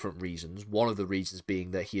number of different reasons. One of the reasons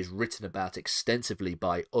being that he is written about extensively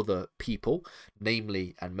by other people,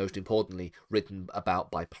 namely and most importantly written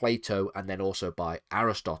about by Plato and then also by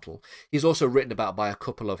Aristotle. He's also written about by a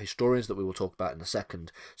couple of historians that we will talk about in a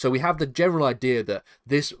second. So we have the general idea that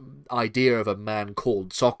this idea of a man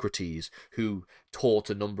called Socrates who taught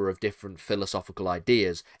a number of different philosophical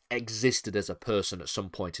ideas existed as a person at some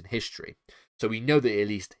point in history. So we know that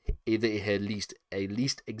he at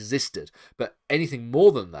least existed. But anything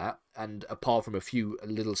more than that, and apart from a few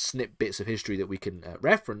little snip bits of history that we can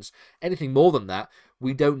reference, anything more than that,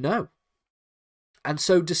 we don't know. And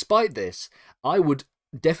so despite this, I would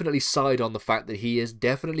definitely side on the fact that he is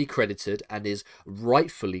definitely credited and is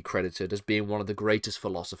rightfully credited as being one of the greatest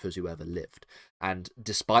philosophers who ever lived. And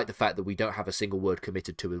despite the fact that we don't have a single word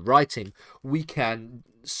committed to his writing, we can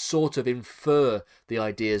sort of infer the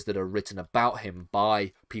ideas that are written about him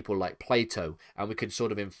by people like Plato, and we can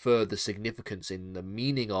sort of infer the significance in the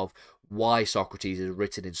meaning of why Socrates is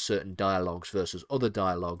written in certain dialogues versus other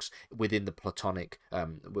dialogues within the Platonic,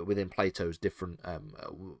 within Plato's different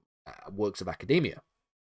works of academia.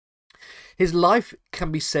 His life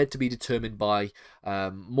can be said to be determined by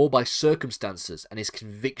more by circumstances and his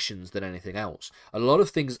convictions than anything else. A lot of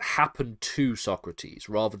things happened to Socrates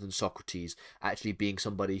rather than Socrates actually being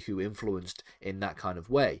somebody who influenced in that kind of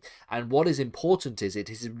way. And what is important is it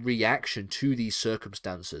is his reaction to these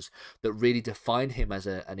circumstances that really define him as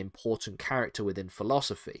an important character within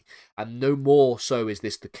philosophy. And no more so is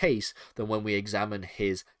this the case than when we examine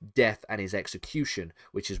his death and his execution,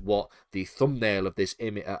 which is what the thumbnail of this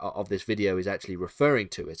this video is actually referring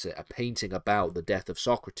to. It's a painting about the death of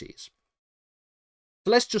Socrates.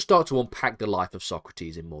 So let's just start to unpack the life of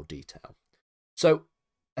Socrates in more detail. So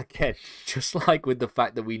again, just like with the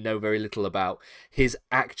fact that we know very little about his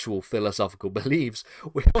actual philosophical beliefs,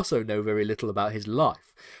 we also know very little about his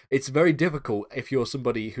life. It's very difficult if you're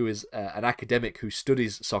somebody who is an academic who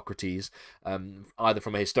studies Socrates, either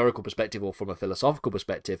from a historical perspective or from a philosophical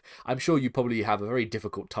perspective. I'm sure you probably have a very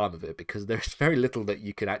difficult time of it because there's very little that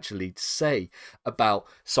you can actually say about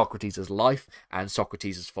Socrates' life and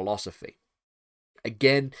Socrates' philosophy.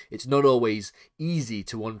 Again, it's not always easy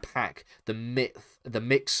to unpack the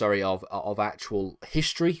mix of actual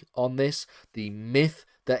history on this, the myth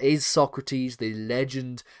that is Socrates, the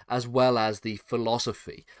legend, as well as the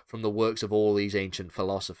philosophy from the works of all these ancient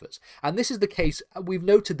philosophers. And this is the case, we've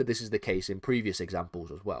noted that this is the case in previous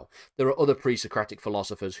examples as well. There are other pre-Socratic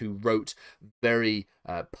philosophers who wrote very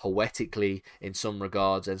poetically in some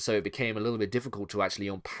regards, and so it became a little bit difficult to actually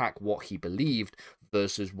unpack what he believed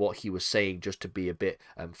versus what he was saying just to be a bit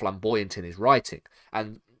flamboyant in his writing.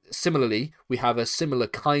 And similarly, we have a similar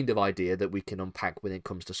kind of idea that we can unpack when it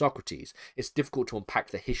comes to Socrates. It's difficult to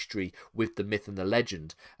unpack the history with the myth and the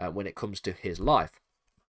legend when it comes to his life.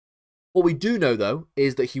 What we do know, though,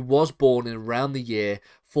 is that he was born in around the year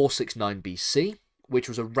 469 BC, which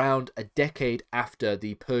was around a decade after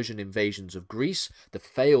the Persian invasions of Greece, the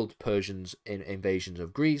failed Persian invasions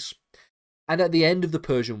of Greece. And at the end of the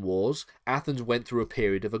Persian Wars, Athens went through a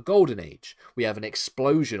period of a golden age. We have an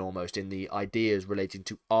explosion almost in the ideas relating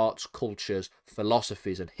to arts, cultures,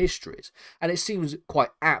 philosophies and histories. And it seems quite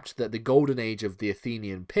apt that the golden age of the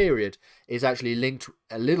Athenian period is actually linked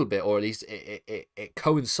a little bit, or at least it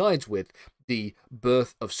coincides with the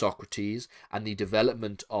birth of Socrates and the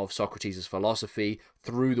development of Socrates' philosophy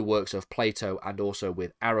through the works of Plato and also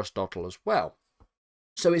with Aristotle as well.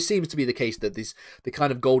 So it seems to be the case that the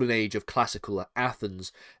kind of golden age of classical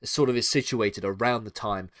Athens sort of is situated around the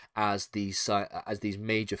time as these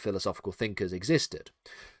major philosophical thinkers existed.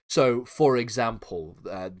 So, for example,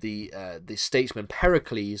 the statesman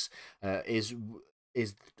Pericles is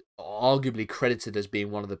arguably credited as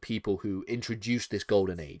being one of the people who introduced this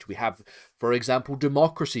golden age. We have, for example,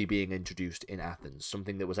 democracy being introduced in Athens,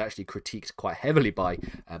 something that was actually critiqued quite heavily by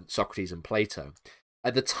Socrates and Plato.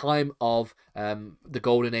 At the time of the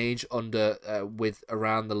Golden Age, with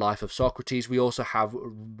around the life of Socrates, we also have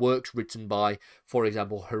works written by, for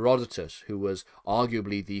example, Herodotus, who was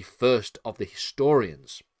arguably the first of the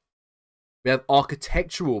historians. We have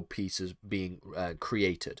architectural pieces being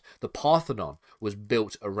created. The Parthenon was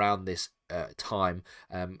built around this time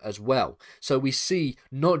as well. So we see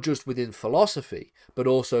not just within philosophy, but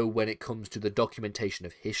also when it comes to the documentation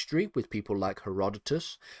of history with people like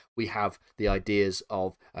Herodotus. We have the ideas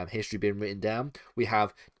of history being written down. We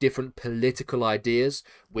have different political ideas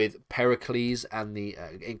with Pericles and the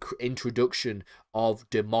introduction of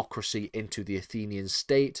democracy into the Athenian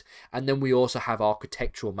state. And then we also have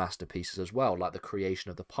architectural masterpieces as well, like the creation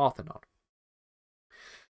of the Parthenon.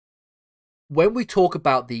 When we talk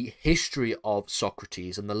about the history of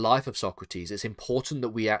Socrates and the life of Socrates, it's important that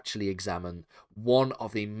we actually examine one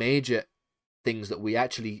of the major things that we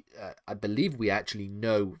actually, I believe we actually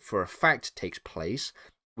know for a fact takes place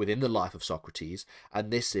within the life of Socrates,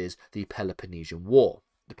 and this is the Peloponnesian War.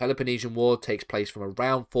 The Peloponnesian War takes place from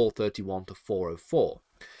around 431 to 404.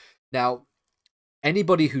 Now,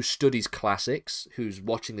 anybody who studies classics, who's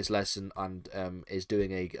watching this lesson and is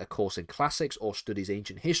doing a course in classics or studies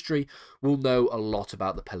ancient history, will know a lot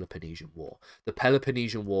about the Peloponnesian War. The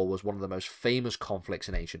Peloponnesian War was one of the most famous conflicts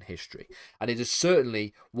in ancient history, and it is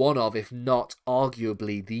certainly one of, if not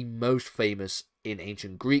arguably, the most famous in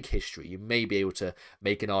ancient Greek history. You may be able to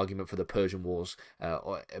make an argument for the Persian Wars,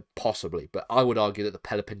 possibly, but I would argue that the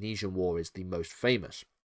Peloponnesian War is the most famous.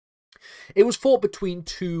 It was fought between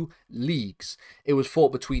two leagues. It was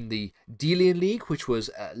fought between the Delian League, which was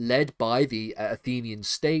led by the Athenian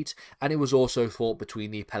state, and it was also fought between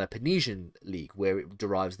the Peloponnesian League, where it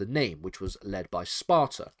derives the name, which was led by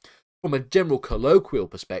Sparta. From a general colloquial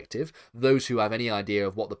perspective, those who have any idea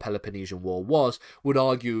of what the Peloponnesian War was would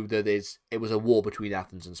argue that it was a war between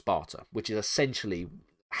Athens and Sparta, which is essentially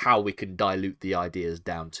how we can dilute the ideas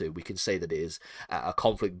down to. We can say that it is a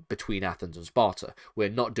conflict between Athens and Sparta. We're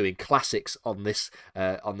not doing classics on this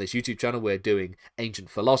YouTube channel. We're doing ancient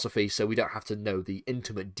philosophy, so we don't have to know the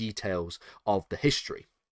intimate details of the history.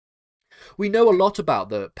 We know a lot about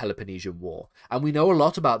the Peloponnesian War, and we know a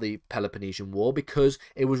lot about the Peloponnesian War because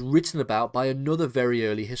it was written about by another very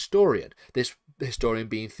early historian, this historian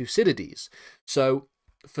being Thucydides. So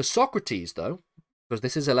for Socrates, though, because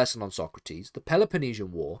this is a lesson on Socrates, the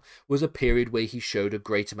Peloponnesian War was a period where he showed a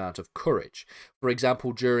great amount of courage. For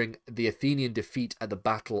example, during the Athenian defeat at the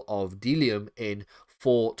Battle of Delium in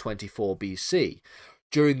 424 BC,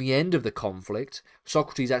 during the end of the conflict,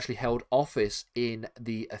 Socrates actually held office in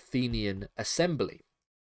the Athenian assembly.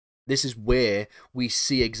 This is where we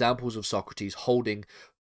see examples of Socrates holding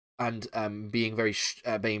and being very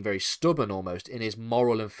stubborn almost in his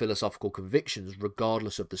moral and philosophical convictions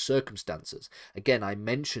regardless of the circumstances. Again, I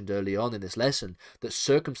mentioned early on in this lesson that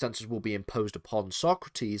circumstances will be imposed upon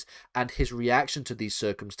Socrates, and his reaction to these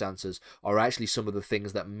circumstances are actually some of the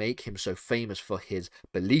things that make him so famous for his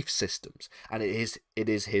belief systems, and it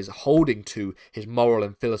is his holding to his moral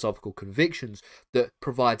and philosophical convictions that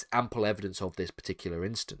provides ample evidence of this particular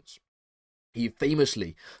instance. He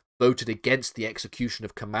famously voted against the execution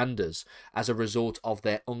of commanders as a result of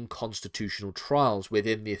their unconstitutional trials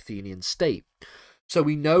within the Athenian state. So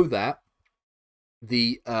we know that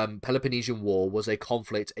the Peloponnesian War was a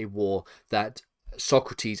conflict, a war that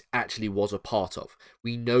Socrates actually was a part of.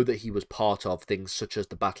 We know that he was part of things such as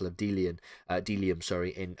the Battle of Delium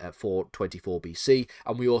in 424 BC,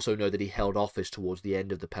 and we also know that he held office towards the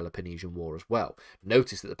end of the Peloponnesian War as well.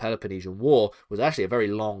 Notice that the Peloponnesian War was actually a very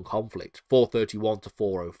long conflict, 431 to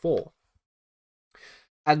 404.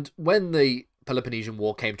 And when the Peloponnesian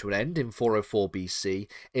War came to an end in 404 BC,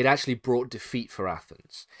 it actually brought defeat for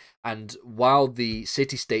Athens. And while the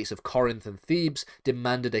city-states of Corinth and Thebes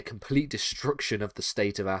demanded a complete destruction of the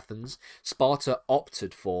state of Athens, Sparta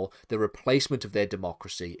opted for the replacement of their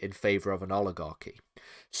democracy in favour of an oligarchy.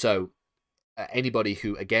 So anybody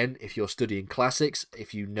who, again, if you're studying classics,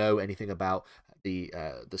 if you know anything about the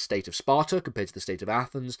state of Sparta compared to the state of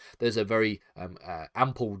Athens, there's a very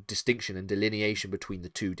ample distinction and delineation between the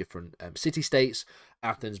two different city-states,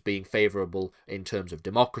 Athens being favourable in terms of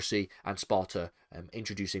democracy and Sparta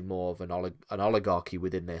introducing more of an oligarchy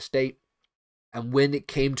within their state. And when it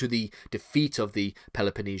came to the defeat of the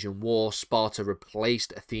Peloponnesian War, Sparta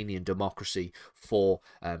replaced Athenian democracy for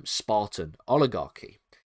Spartan oligarchy.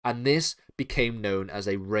 And this became known as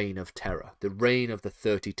a reign of terror, the reign of the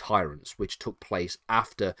 30 tyrants, which took place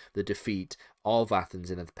after the defeat of Athens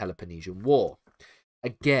in the Peloponnesian War.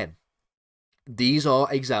 Again, these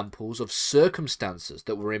are examples of circumstances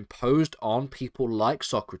that were imposed on people like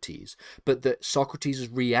Socrates, but that Socrates'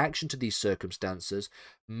 reaction to these circumstances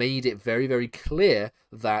made it very, very clear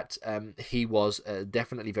that he was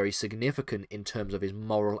definitely very significant in terms of his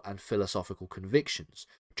moral and philosophical convictions.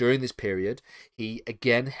 During this period, he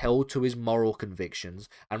again held to his moral convictions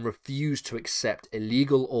and refused to accept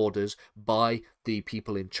illegal orders by the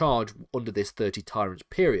people in charge under this 30 tyrants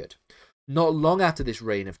period. Not long after this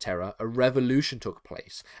reign of terror, a revolution took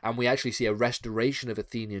place, and we actually see a restoration of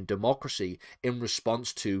Athenian democracy in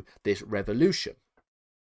response to this revolution.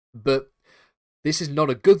 But this is not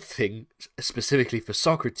a good thing specifically for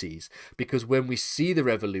Socrates, because when we see the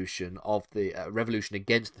revolution of the revolution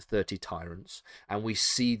against the 30 tyrants, and we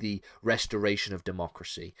see the restoration of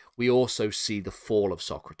democracy, we also see the fall of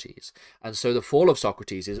Socrates. And so the fall of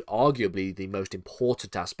Socrates is arguably the most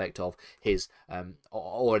important aspect of his,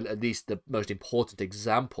 or at least the most important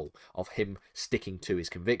example of him sticking to his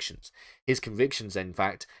convictions. His convictions, in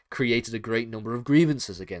fact, created a great number of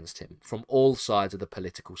grievances against him from all sides of the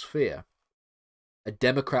political sphere. A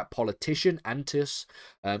Democrat politician, Antius,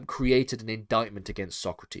 created an indictment against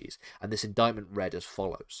Socrates, and this indictment read as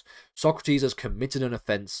follows. Socrates has committed an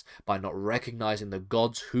offence by not recognizing the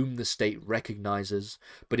gods whom the state recognizes,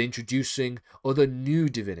 but introducing other new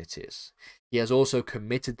divinities. He has also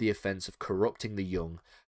committed the offence of corrupting the young.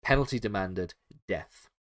 Penalty demanded, death.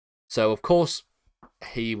 So, of course,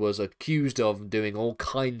 he was accused of doing all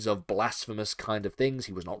kinds of blasphemous kind of things.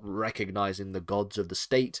 He was not recognizing the gods of the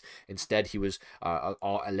state. Instead, he was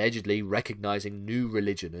allegedly recognizing new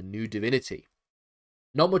religion and new divinity.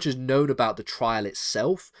 Not much is known about the trial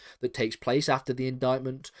itself that takes place after the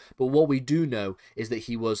indictment, but what we do know is that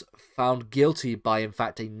he was found guilty by, in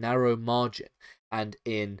fact, a narrow margin. And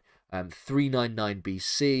in 399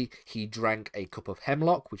 BC, he drank a cup of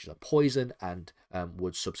hemlock, which is a poison, and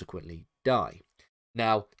would subsequently die.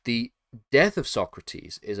 Now, the death of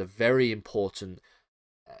Socrates is a very important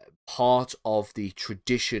part of the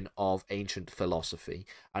tradition of ancient philosophy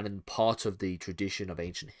and in part of the tradition of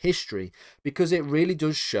ancient history, because it really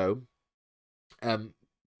does show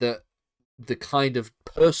the kind of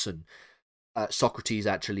person Socrates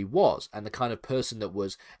actually was, and the kind of person that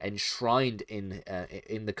was enshrined in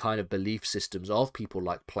the kind of belief systems of people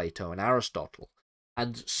like Plato and Aristotle.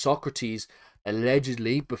 And Socrates,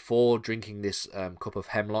 allegedly, before drinking this cup of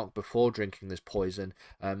hemlock, before drinking this poison,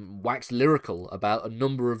 waxed lyrical about a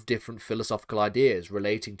number of different philosophical ideas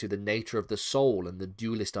relating to the nature of the soul and the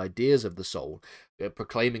dualist ideas of the soul,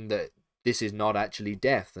 proclaiming that this is not actually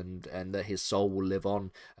death, and that his soul will live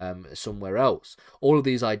on somewhere else. All of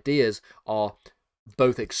these ideas are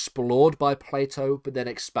both explored by Plato, but then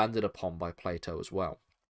expanded upon by Plato as well.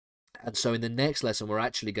 And so in the next lesson, we're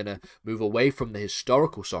actually going to move away from the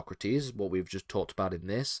historical Socrates, what we've just talked about in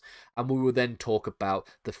this, and we will then talk about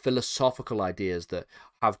the philosophical ideas that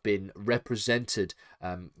have been represented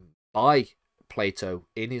by Plato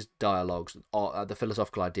in his dialogues, the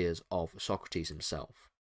philosophical ideas of Socrates himself.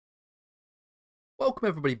 Welcome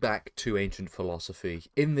everybody back to Ancient Philosophy.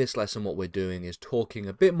 In this lesson, what we're doing is talking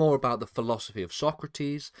a bit more about the philosophy of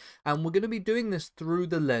Socrates, and we're going to be doing this through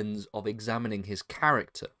the lens of examining his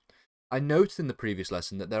character. I noted in the previous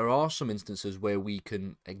lesson that there are some instances where we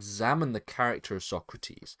can examine the character of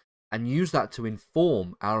Socrates and use that to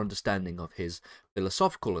inform our understanding of his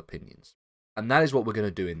philosophical opinions. And that is what we're going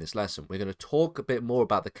to do in this lesson. We're going to talk a bit more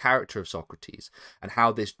about the character of Socrates and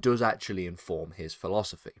how this does actually inform his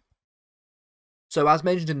philosophy. So, as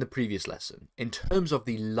mentioned in the previous lesson, in terms of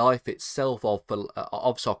the life itself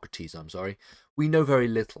of Socrates, we know very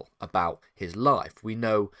little about his life. We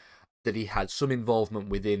know that he had some involvement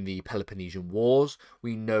within the Peloponnesian Wars.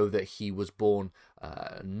 We know that he was born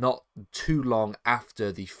not too long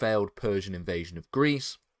after the failed Persian invasion of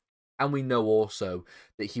Greece. And we know also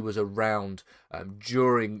that he was around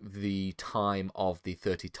during the time of the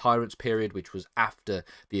 30 Tyrants period, which was after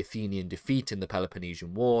the Athenian defeat in the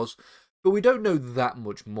Peloponnesian Wars. But we don't know that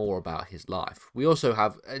much more about his life. We also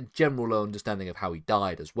have a general understanding of how he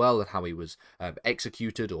died as well, and how he was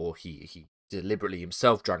executed, or he deliberately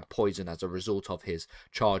himself drank poison as a result of his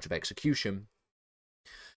charge of execution.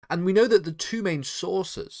 And we know that the two main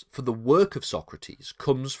sources for the work of Socrates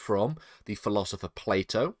comes from the philosopher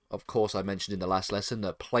Plato. Of course, I mentioned in the last lesson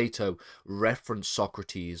that Plato referenced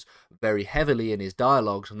Socrates very heavily in his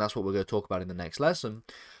dialogues, and that's what we're going to talk about in the next lesson.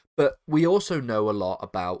 But we also know a lot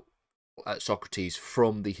about Socrates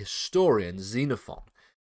from the historian Xenophon.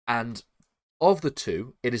 And of the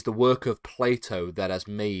two, it is the work of Plato that has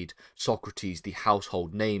made Socrates the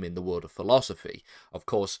household name in the world of philosophy. Of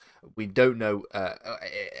course, we don't know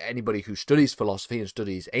anybody who studies philosophy and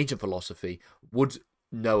studies ancient philosophy would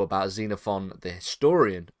know about Xenophon the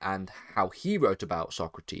historian and how he wrote about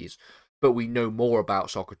Socrates, but we know more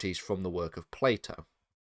about Socrates from the work of Plato.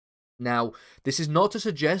 Now, this is not to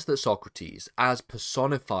suggest that Socrates, as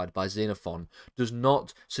personified by Xenophon, does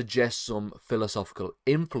not suggest some philosophical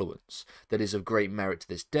influence that is of great merit to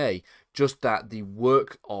this day, just that the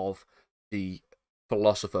work of the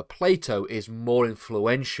philosopher Plato is more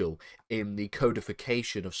influential in the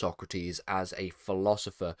codification of Socrates as a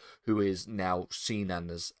philosopher who is now seen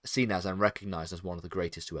as and recognized as one of the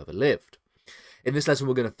greatest who ever lived. In this lesson,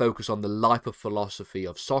 we're going to focus on the life of philosophy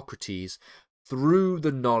of Socrates through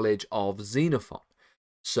the knowledge of Xenophon.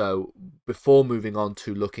 So before moving on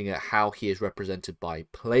to looking at how he is represented by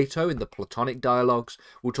Plato in the Platonic dialogues,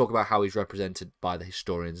 we'll talk about how he's represented by the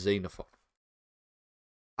historian Xenophon.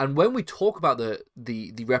 And when we talk about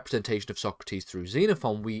the representation of Socrates through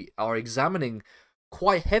Xenophon, we are examining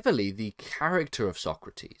quite heavily the character of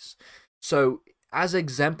Socrates. So as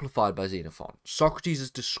exemplified by Xenophon, Socrates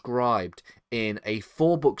is described in a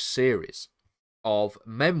 4-book series of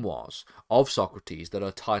memoirs of Socrates that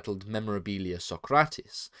are titled Memorabilia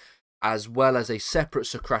Socratis, as well as a separate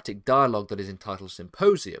Socratic dialogue that is entitled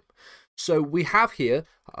Symposium. So we have here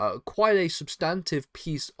quite a substantive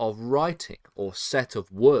piece of writing or set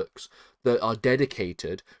of works that are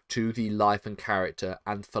dedicated to the life and character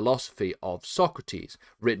and philosophy of Socrates,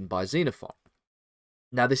 written by Xenophon.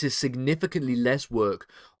 Now, this is significantly less work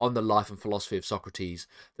on the life and philosophy of Socrates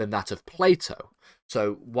than that of Plato.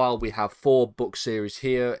 So while we have 4-book series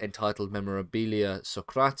here entitled Memorabilia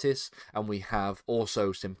Socratis, and we have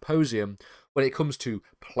also Symposium, when it comes to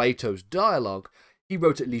Plato's dialogue, he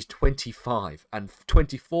wrote at least 25, and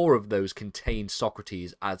 24 of those contain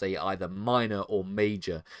Socrates as a either minor or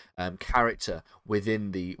major character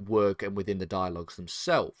within the work and within the dialogues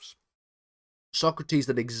themselves. Socrates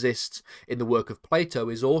that exists in the work of Plato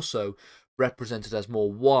is also represented as more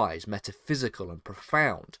wise, metaphysical, and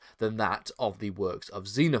profound than that of the works of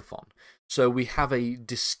Xenophon. So we have a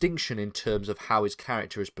distinction in terms of how his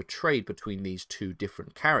character is portrayed between these two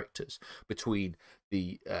different characters, between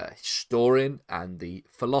the historian and the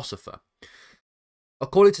philosopher.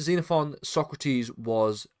 According to Xenophon, Socrates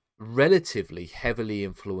was relatively heavily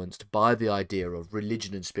influenced by the idea of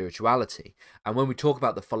religion and spirituality. And when we talk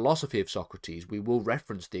about the philosophy of Socrates, we will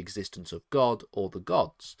reference the existence of God or the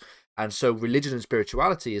gods. And so religion and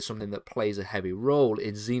spirituality is something that plays a heavy role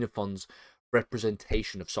in Xenophon's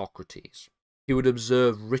representation of Socrates. He would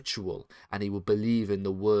observe ritual and he would believe in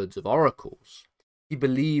the words of oracles. He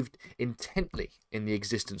believed intently in the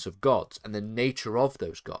existence of gods and the nature of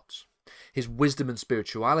those gods. His wisdom and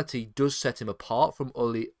spirituality does set him apart from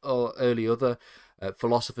early other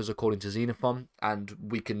philosophers, according to Xenophon, and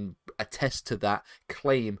we can attest to that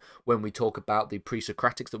claim when we talk about the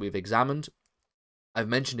Pre-Socratics that we've examined. I've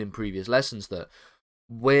mentioned in previous lessons that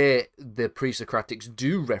where the Pre-Socratics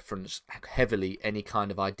do reference heavily any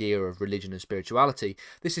kind of idea of religion and spirituality,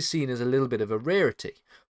 this is seen as a little bit of a rarity.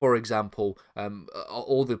 For example,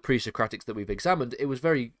 all the Pre-Socratics that we've examined, it was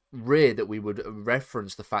very rare that we would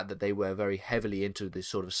reference the fact that they were very heavily into this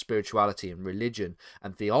sort of spirituality and religion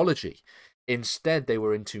and theology. Instead, they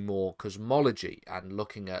were into more cosmology and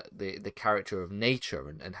looking at the character of nature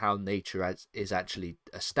and how nature is actually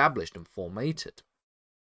established and formated.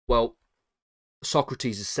 Well,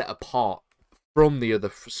 Socrates is set apart from the other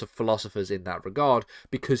philosophers in that regard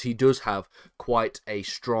because he does have quite a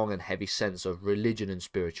strong and heavy sense of religion and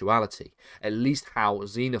spirituality, at least how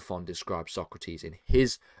Xenophon describes Socrates in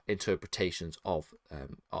his interpretations of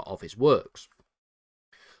his works.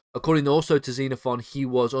 According also to Xenophon, he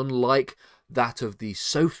was unlike that of the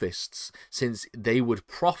sophists, since they would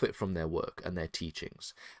profit from their work and their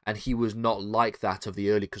teachings, and he was not like that of the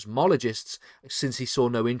early cosmologists, since he saw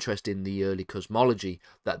no interest in the early cosmology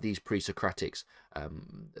that these Pre-Socratics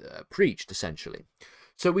preached, essentially.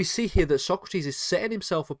 So we see here that Socrates is setting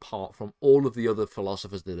himself apart from all of the other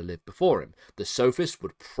philosophers that have lived before him. The sophists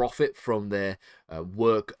would profit from their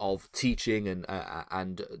work of teaching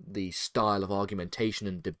and the style of argumentation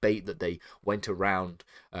and debate that they went around.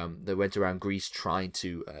 They went around Greece trying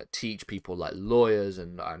to teach people like lawyers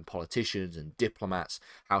and politicians and diplomats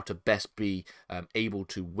how to best be able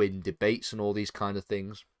to win debates and all these kind of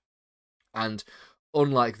things. And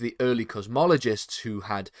unlike the early cosmologists who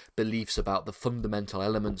had beliefs about the fundamental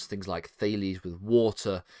elements, things like Thales with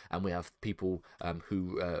water, and we have people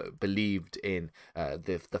who believed in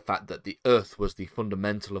the fact that the earth was the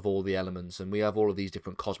fundamental of all the elements, and we have all of these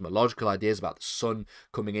different cosmological ideas about the sun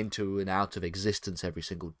coming into and out of existence every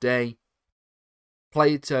single day.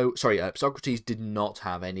 Socrates did not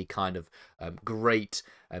have any kind of great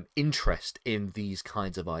interest in these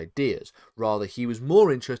kinds of ideas. Rather, he was more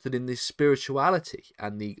interested in the spirituality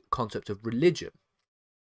and the concept of religion.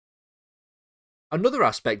 Another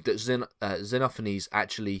aspect that Xenophanes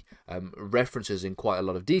actually references in quite a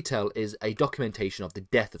lot of detail is a documentation of the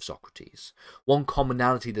death of Socrates. One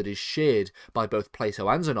commonality that is shared by both Plato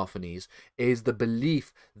and Xenophanes is the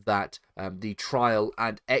belief that the trial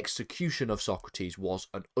and execution of Socrates was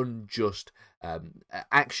an unjust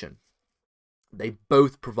action. They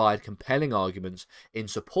both provide compelling arguments in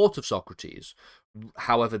support of Socrates.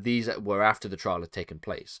 However, these were after the trial had taken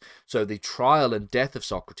place. So the trial and death of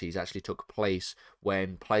Socrates actually took place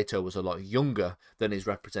when Plato was a lot younger than is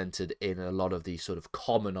represented in a lot of the sort of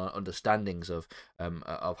common understandings of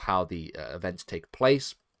how the events take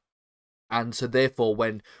place. And so therefore,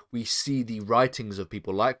 when we see the writings of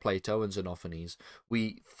people like Plato and Xenophanes,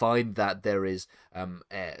 we find that there is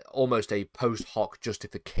almost a post hoc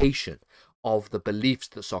justification of the beliefs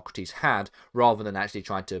that Socrates had, rather than actually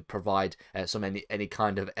trying to provide any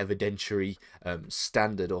kind of evidentiary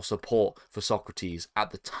standard or support for Socrates at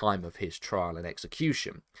the time of his trial and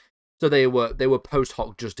execution. So they were post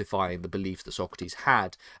hoc justifying the beliefs that Socrates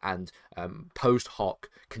had, and post hoc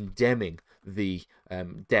condemning the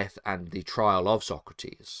death and the trial of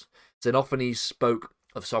Socrates. Xenophanes spoke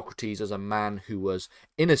of Socrates as a man who was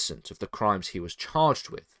innocent of the crimes he was charged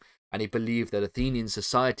with, and he believed that Athenian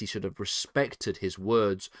society should have respected his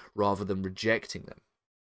words rather than rejecting them.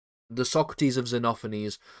 The Socrates of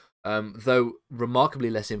Xenophanes, though remarkably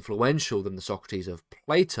less influential than the Socrates of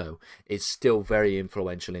Plato, is still very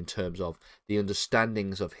influential in terms of the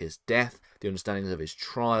understandings of his death, the understandings of his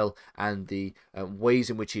trial, and the ways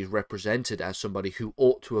in which he is represented as somebody who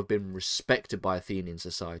ought to have been respected by Athenian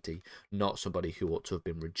society, not somebody who ought to have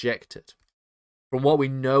been rejected. From what we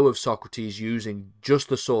know of Socrates using just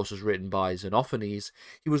the sources written by Xenophanes,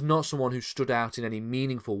 he was not someone who stood out in any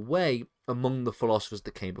meaningful way among the philosophers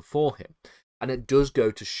that came before him. And it does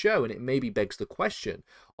go to show, and it maybe begs the question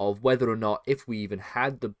of whether or not, if we even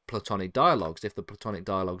had the Platonic dialogues, if the Platonic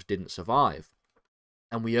dialogues didn't survive,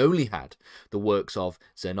 and we only had the works of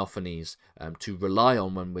Xenophanes to rely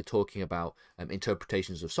on when we're talking about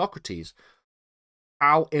interpretations of Socrates,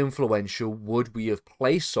 how influential would we have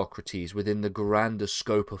placed Socrates within the grander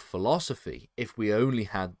scope of philosophy if we only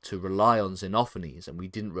had to rely on Xenophanes and we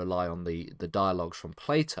didn't rely on the dialogues from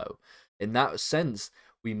Plato? In that sense,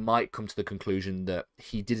 we might come to the conclusion that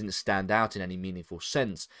he didn't stand out in any meaningful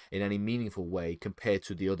sense, in any meaningful way, compared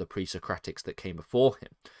to the other Pre-Socratics that came before him.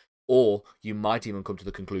 Or you might even come to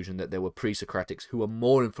the conclusion that there were Pre-Socratics who were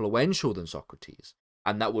more influential than Socrates,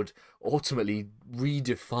 and that would ultimately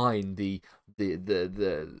redefine the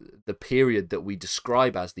period that we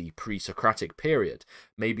describe as the pre-Socratic period.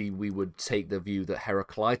 Maybe we would take the view that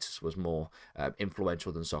Heraclitus was more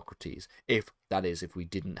influential than Socrates, if we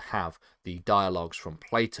didn't have the dialogues from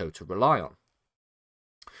Plato to rely on.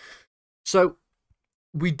 So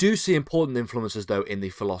we do see important influences, though, in the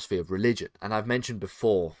philosophy of religion. And I've mentioned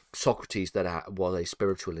before Socrates that was a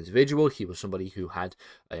spiritual individual. He was somebody who had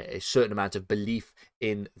a certain amount of belief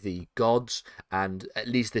in the gods. And at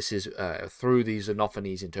least this is through the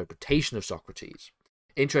Xenophanes interpretation of Socrates.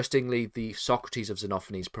 Interestingly, the Socrates of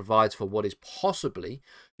Xenophanes provides for what is possibly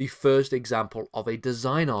the first example of a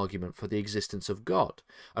design argument for the existence of God,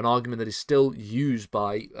 an argument that is still used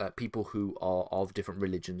by people who are of different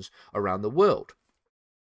religions around the world.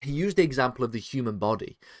 He used the example of the human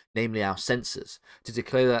body, namely our senses, to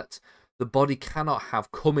declare that the body cannot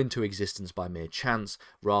have come into existence by mere chance,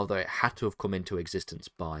 rather it had to have come into existence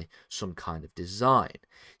by some kind of design.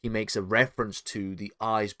 He makes a reference to the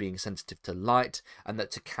eyes being sensitive to light, and that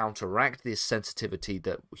to counteract this sensitivity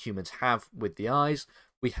that humans have with the eyes,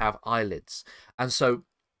 we have eyelids. And so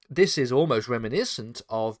this is almost reminiscent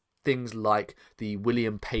of things like the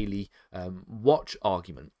William Paley watch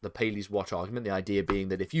argument, the Paley's watch argument, the idea being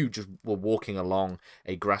that if you just were walking along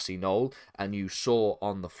a grassy knoll and you saw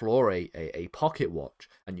on the floor a pocket watch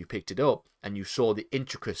and you picked it up and you saw the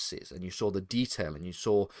intricacies and you saw the detail and you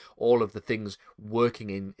saw all of the things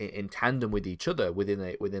working in tandem with each other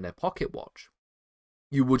within a pocket watch,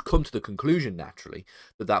 you would come to the conclusion, naturally,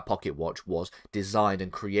 that that pocket watch was designed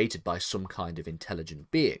and created by some kind of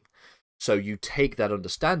intelligent being. So you take that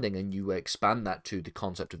understanding and you expand that to the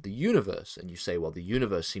concept of the universe, and you say, well, the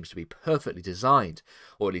universe seems to be perfectly designed,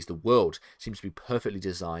 or at least the world seems to be perfectly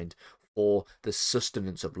designed for the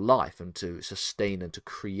sustenance of life and to sustain and to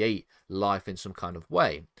create life in some kind of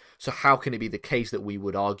way. So how can it be the case that we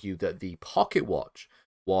would argue that the pocket watch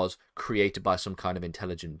was created by some kind of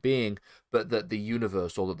intelligent being, but that the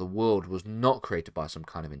universe or that the world was not created by some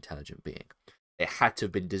kind of intelligent being? It had to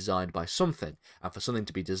have been designed by something, and for something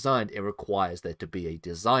to be designed, it requires there to be a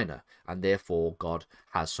designer, and therefore God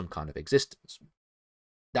has some kind of existence.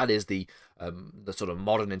 That is the sort of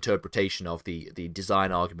modern interpretation of the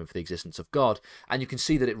design argument for the existence of God, and you can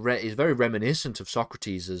see that it is very reminiscent of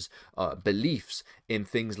Socrates' beliefs in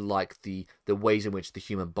things like the ways in which the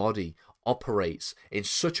human body operates in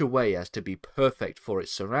such a way as to be perfect for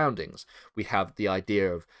its surroundings. We have the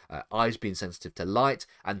idea of eyes being sensitive to light,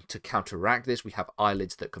 and to counteract this we have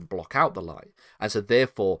eyelids that can block out the light, and so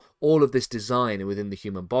therefore all of this design within the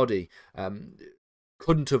human body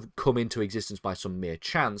couldn't have come into existence by some mere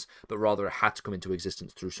chance, but rather it had to come into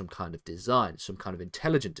existence through some kind of design, some kind of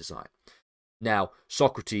intelligent design. Now,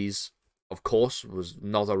 Socrates, of course, was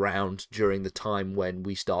not around during the time when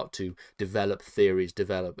we start to develop theories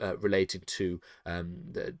related to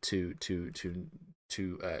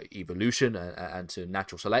evolution and to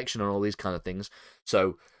natural selection and all these kind of things.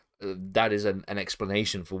 So that is an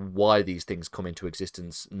explanation for why these things come into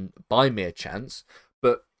existence by mere chance.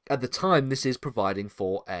 But at the time, this is providing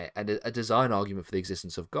for a design argument for the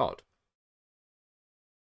existence of God.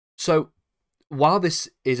 So, while this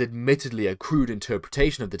is admittedly a crude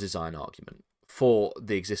interpretation of the design argument for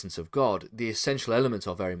the existence of God, the essential elements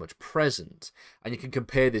are very much present. And you can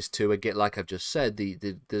compare this to, again, like I've just said, the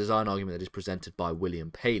design argument that is presented by William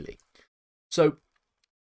Paley. So,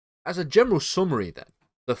 as a general summary then,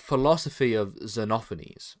 the philosophy of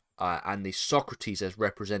Xenophanes and the Socrates as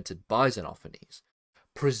represented by Xenophanes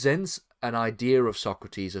presents an idea of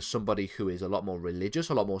Socrates as somebody who is a lot more religious,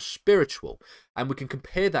 a lot more spiritual. And we can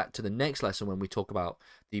compare that to the next lesson when we talk about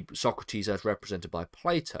the Socrates as represented by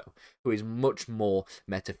Plato, who is much more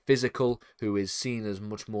metaphysical, who is seen as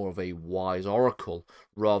much more of a wise oracle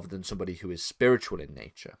rather than somebody who is spiritual in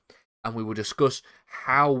nature. And we will discuss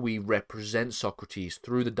how we represent Socrates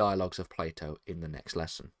through the dialogues of Plato in the next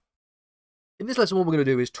lesson. In this lesson, what we're going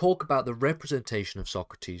to do is talk about the representation of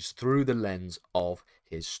Socrates through the lens of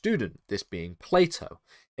his student, this being Plato.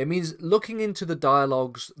 It means looking into the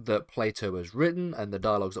dialogues that Plato has written and the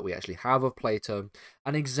dialogues that we actually have of Plato,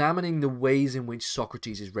 and examining the ways in which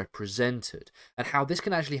Socrates is represented, and how this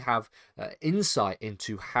can actually have insight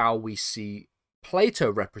into how we see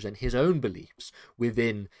Plato represent his own beliefs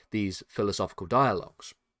within these philosophical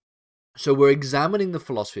dialogues. So we're examining the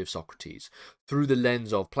philosophy of Socrates through the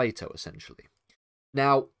lens of Plato, essentially.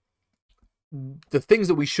 Now, the things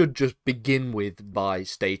that we should just begin with by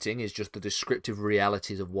stating is just the descriptive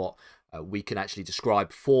realities of what we can actually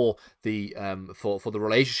describe for the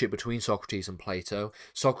relationship between Socrates and Plato.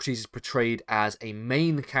 Socrates is portrayed as a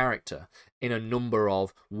main character in a number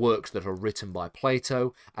of works that are written by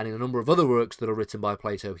Plato, and in a number of other works that are written by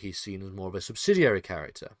Plato, he's seen as more of a subsidiary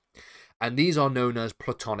character. And these are known as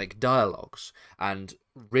Platonic dialogues. And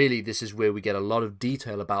really, this is where we get a lot of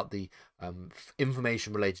detail about the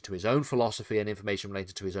information related to his own philosophy and information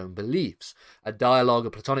related to his own beliefs. A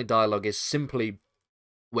Platonic dialogue, is simply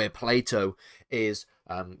where Plato is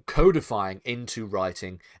codifying into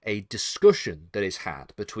writing a discussion that is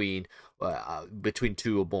had between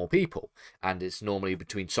two or more people, and it's normally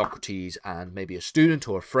between Socrates and maybe a student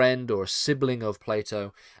or a friend or a sibling of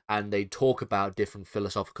Plato, and they talk about different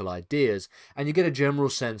philosophical ideas, and you get a general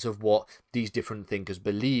sense of what these different thinkers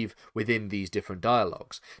believe within these different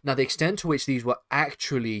dialogues. Now, the extent to which these were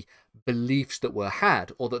actually beliefs that were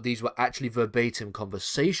had, or that these were actually verbatim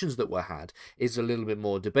conversations that were had, is a little bit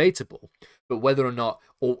more debatable. But whether or not,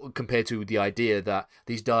 or compared to the idea that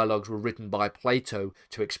these dialogues were written by Plato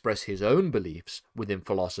to express his own beliefs within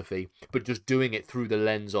philosophy, but just doing it through the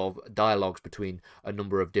lens of dialogues between a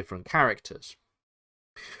number of different characters.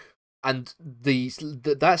 And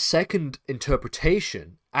that second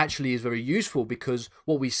interpretation actually is very useful, because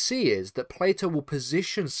what we see is that Plato will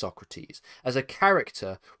position Socrates as a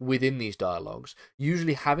character within these dialogues,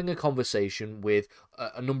 usually having a conversation with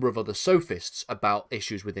a number of other sophists about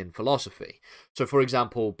issues within philosophy. So, for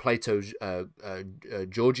example, Plato's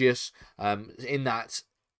Gorgias, in that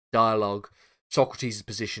dialogue, Socrates is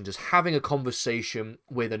positioned as having a conversation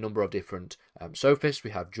with a number of different sophists.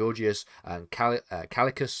 We have Gorgias and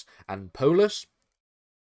Callicus and Polus.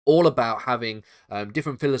 all about having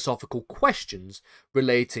different philosophical questions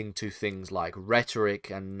relating to things like rhetoric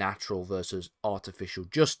and natural versus artificial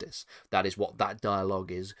justice. That is what that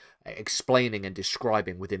dialogue is explaining and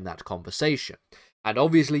describing within that conversation. And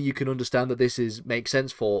obviously you can understand that this makes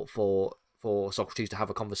sense for Socrates to have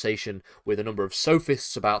a conversation with a number of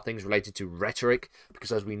sophists about things related to rhetoric,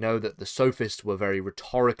 because as we know that the sophists were very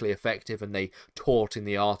rhetorically effective and they taught in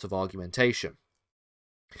the art of argumentation.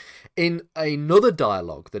 In another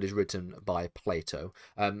dialogue that is written by Plato,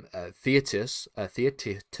 Theaetetus,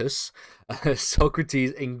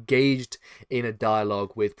 Socrates engaged in a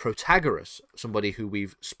dialogue with Protagoras, somebody who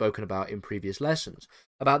we've spoken about in previous lessons,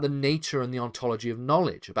 about the nature and the ontology of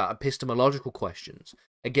knowledge, about epistemological questions.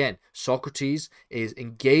 Again, Socrates is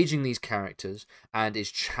engaging these characters and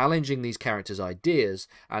is challenging these characters' ideas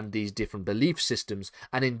and these different belief systems,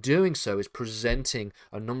 and in doing so is presenting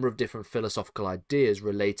a number of different philosophical ideas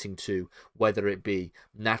relating to whether it be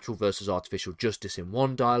natural versus artificial justice in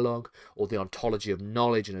one dialogue, or the ontology of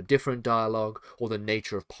knowledge in a different dialogue, or the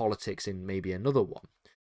nature of politics in maybe another one.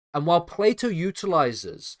 And while Plato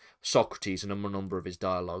utilizes Socrates in a number of his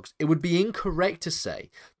dialogues, it would be incorrect to say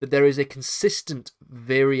that there is a consistent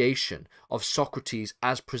variation of Socrates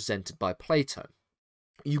as presented by Plato.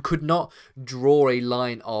 You could not draw a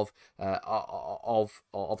line of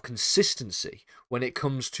consistency when it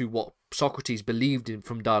comes to what Socrates believed in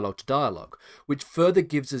from dialogue to dialogue, which further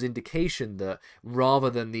gives us indication that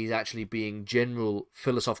rather than these actually being general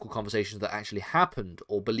philosophical conversations that actually happened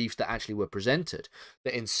or beliefs that actually were presented,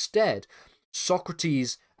 that instead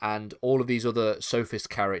Socrates and all of these other sophist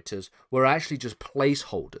characters were actually just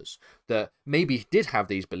placeholders that maybe did have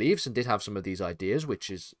these beliefs and did have some of these ideas, which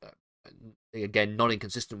is again not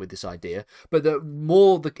inconsistent with this idea, but it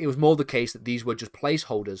was more the case that these were just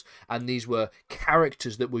placeholders and these were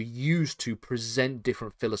characters that were used to present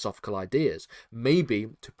different philosophical ideas, maybe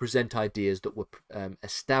to present ideas that were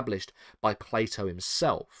established by Plato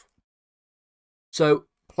himself. So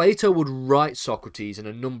Plato would write Socrates in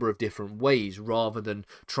a number of different ways rather than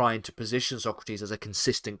trying to position Socrates as a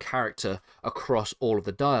consistent character across all of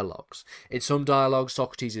the dialogues. In some dialogues,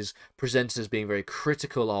 Socrates is presented as being very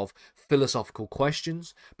critical of philosophical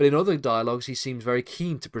questions, but in other dialogues he seems very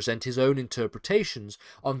keen to present his own interpretations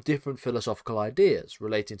on different philosophical ideas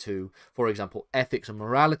relating to, for example, ethics and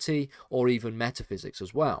morality, or even metaphysics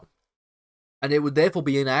as well. And it would therefore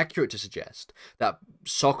be inaccurate to suggest that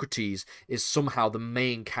Socrates is somehow the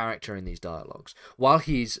main character in these dialogues. While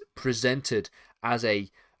he's presented as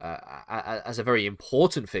a very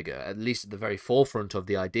important figure, at least at the very forefront of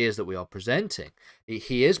the ideas that we are presenting,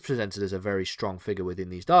 he is presented as a very strong figure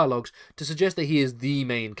within these dialogues. To suggest that he is the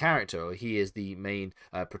main character, or he is the main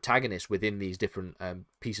protagonist within these different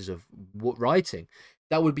pieces of writing,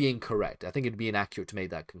 that would be incorrect. I think it would be inaccurate to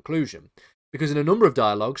make that conclusion. Because in a number of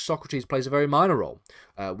dialogues, Socrates plays a very minor role,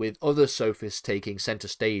 with other sophists taking centre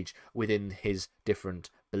stage within his different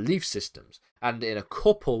belief systems. And in a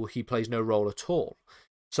couple, he plays no role at all.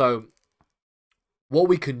 So what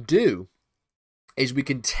we can do is we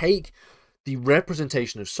can take the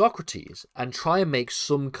representation of Socrates and try and make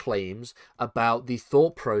some claims about the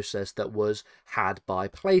thought process that was had by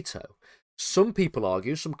Plato. Some people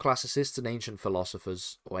argue, some classicists and ancient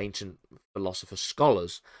philosophers or ancient philosopher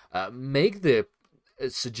scholars make the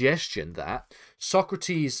suggestion that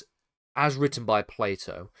Socrates, as written by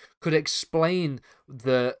Plato, could explain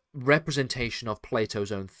the representation of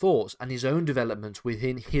Plato's own thoughts and his own developments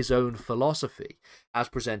within his own philosophy, as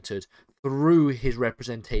presented through his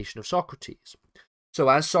representation of Socrates. So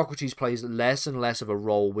as Socrates plays less and less of a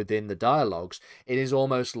role within the dialogues, it is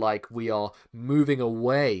almost like we are moving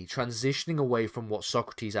away, transitioning away from what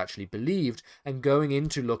Socrates actually believed and going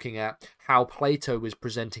into looking at how Plato was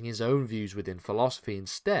presenting his own views within philosophy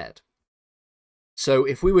instead. So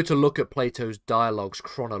if we were to look at Plato's dialogues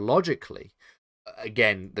chronologically,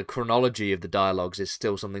 again, the chronology of the dialogues is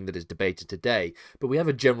still something that is debated today, but we have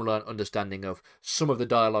a general understanding of some of the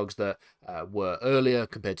dialogues that were earlier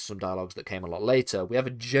compared to some dialogues that came a lot later. We have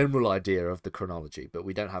a general idea of the chronology, but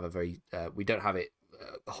we don't have it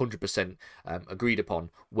 100% agreed upon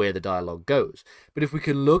where the dialogue goes. But if we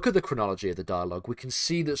can look at the chronology of the dialogue, we can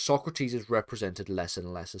see that Socrates is represented less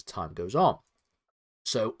and less as time goes on.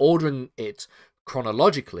 So ordering it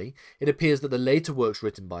chronologically, it appears that the later works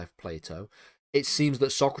written by Plato, it seems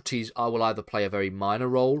that Socrates will either play a very minor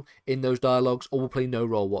role in those dialogues or will play no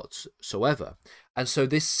role whatsoever. And so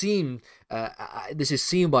this is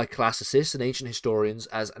seen by classicists and ancient historians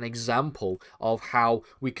as an example of how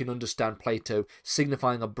we can understand Plato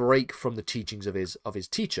signifying a break from the teachings of his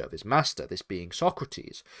teacher, of his master, this being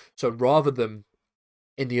Socrates. So rather than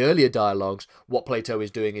In the earlier dialogues, what Plato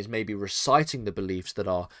is doing is maybe reciting the beliefs that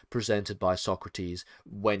are presented by Socrates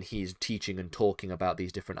when he's teaching and talking about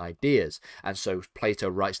these different ideas. And so Plato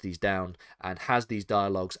writes these down and has these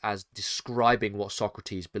dialogues as describing what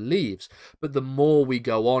Socrates believes. But the more we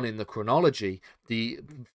go on in the chronology, the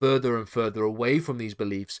further and further away from these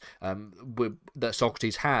beliefs that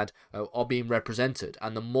Socrates had are being represented,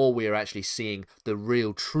 and the more we are actually seeing the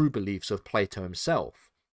real true beliefs of Plato himself.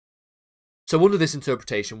 So under this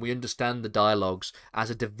interpretation, we understand the dialogues as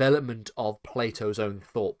a development of Plato's own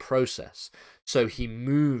thought process. So he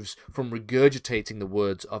moves from regurgitating the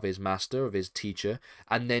words of his master, of his teacher,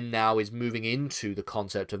 and then now is moving into the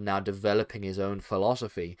concept of now developing his own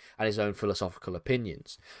philosophy and his own philosophical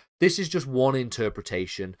opinions. This is just one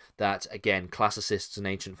interpretation that, again, classicists and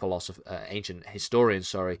ancient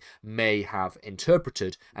historians, may have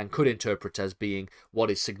interpreted and could interpret as being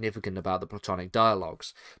what is significant about the Platonic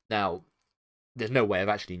dialogues. Now, there's no way of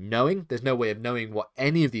actually knowing. There's no way of knowing what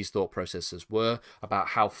any of these thought processes were, about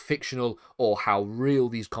how fictional or how real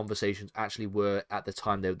these conversations actually were at the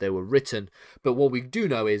time they were written. But what we do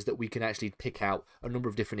know is that we can actually pick out a number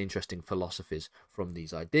of different interesting philosophies from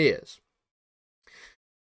these ideas.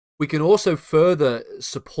 We can also further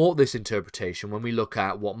support this interpretation when we look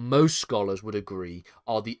at what most scholars would agree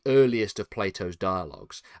are the earliest of Plato's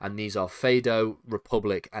dialogues, and these are Phaedo,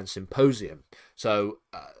 Republic, and Symposium. So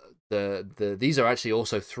these are actually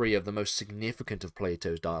also three of the most significant of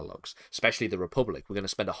Plato's dialogues, especially the Republic. We're going to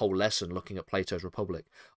spend a whole lesson looking at Plato's Republic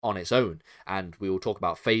on its own, and we will talk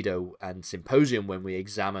about Phaedo and Symposium when we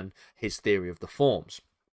examine his theory of the forms.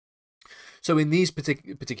 So in these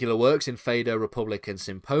particular works, in Phaedo, Republic, and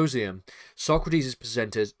Symposium, Socrates is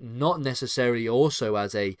presented not necessarily also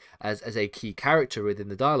as a key character within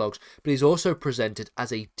the dialogues, but he's also presented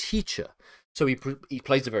as a teacher. So he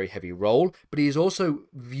plays a very heavy role, but he is also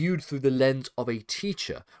viewed through the lens of a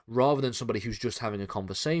teacher rather than somebody who's just having a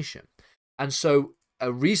conversation. And so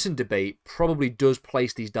a recent debate probably does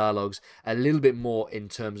place these dialogues a little bit more in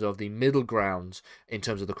terms of the middle ground, in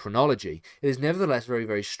terms of the chronology. It is nevertheless very,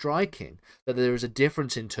 very striking that there is a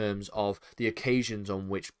difference in terms of the occasions on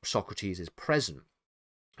which Socrates is present.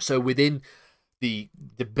 So within the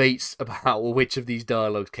debates about which of these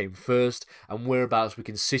dialogues came first and whereabouts we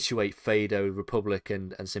can situate Phaedo, Republic,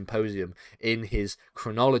 and Symposium in his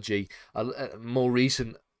chronology, more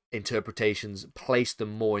recent interpretations place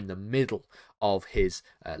them more in the middle of his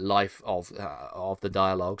life of the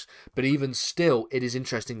dialogues. But even still, it is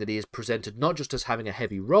interesting that he is presented not just as having a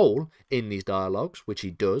heavy role in these dialogues, which he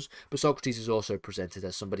does, but Socrates is also presented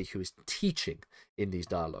as somebody who is teaching in these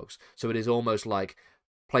dialogues. So it is almost like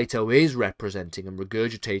Plato is representing and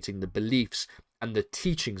regurgitating the beliefs and the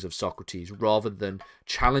teachings of Socrates rather than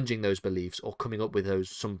challenging those beliefs or coming up with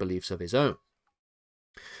some beliefs of his own.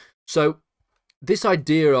 So this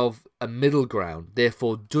idea of a middle ground,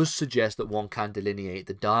 therefore, does suggest that one can delineate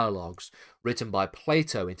the dialogues written by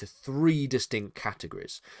Plato into three distinct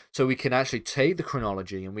categories. So we can actually take the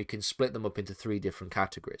chronology and we can split them up into three different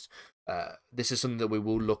categories. This is something that we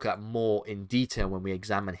will look at more in detail when we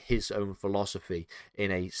examine his own philosophy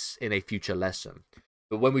in a future lesson.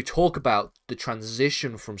 But when we talk about the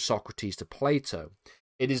transition from Socrates to Plato,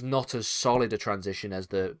 it is not as solid a transition as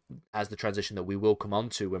the transition that we will come on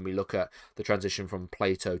to when we look at the transition from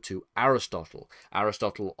Plato to Aristotle.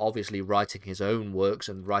 Aristotle obviously writing his own works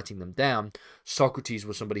and writing them down. Socrates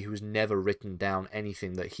was somebody who has never written down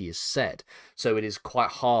anything that he has said. So it is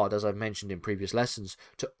quite hard, as I've mentioned in previous lessons,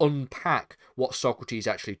 to unpack what Socrates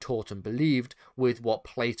actually taught and believed with what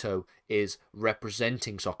Plato is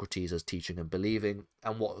representing Socrates as teaching and believing,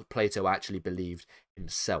 and what Plato actually believed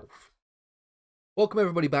himself. Welcome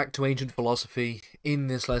everybody back to Ancient Philosophy. In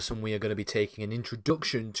this lesson we are going to be taking an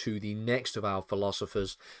introduction to the next of our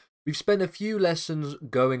philosophers. We've spent a few lessons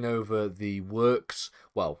going over the works,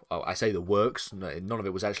 well, I say the works, none of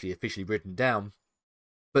it was actually officially written down,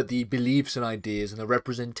 but the beliefs and ideas and the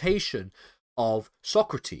representation of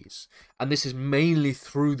Socrates. And this is mainly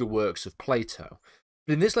through the works of Plato.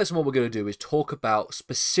 But in this lesson what we're going to do is talk about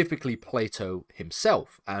specifically Plato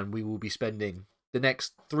himself, and we will be spending the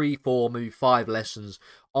next 3, 4, maybe 5 lessons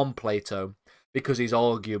on Plato, because he's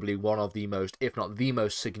arguably one of the most, if not the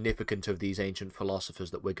most significant of these ancient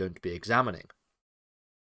philosophers that we're going to be examining.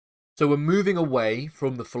 So we're moving away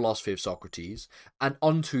from the philosophy of Socrates and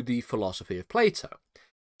onto the philosophy of Plato.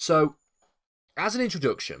 So, as an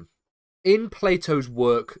introduction, in Plato's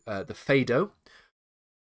work, the Phaedo,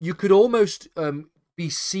 you could almost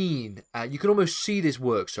you can almost see this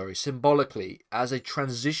work, symbolically as a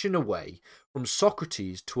transition away from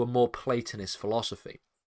Socrates to a more Platonist philosophy.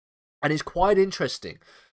 And it's quite interesting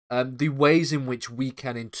the ways in which we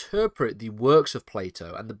can interpret the works of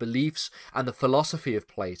Plato and the beliefs and the philosophy of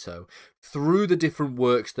Plato through the different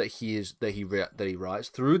works that he writes,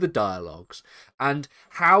 through the dialogues, and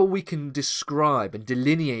how we can describe and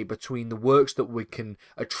delineate between the works that we can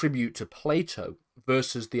attribute to Plato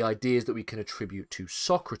versus the ideas that we can attribute to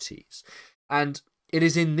Socrates. And it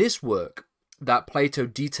is in this work that Plato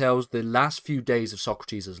details the last few days of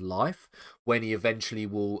Socrates' life, when he eventually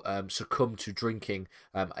will succumb to drinking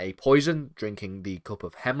a poison, drinking the cup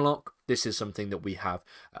of hemlock. This is something that we have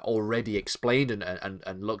already explained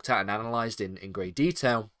and looked at and analysed in great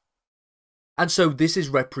detail. And so this is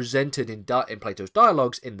represented in Plato's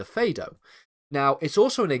dialogues in the Phaedo. Now, it's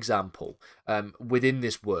also an example within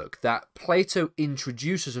this work that Plato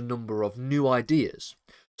introduces a number of new ideas.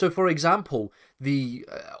 So, for example,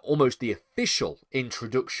 almost the official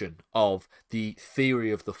introduction of the theory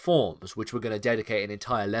of the forms, which we're going to dedicate an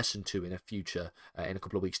entire lesson to in a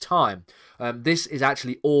couple of weeks' time. This is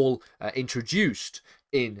actually all introduced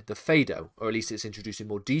in the Phaedo, or at least it's introduced in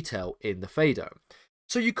more detail in the Phaedo.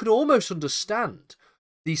 So you could almost understand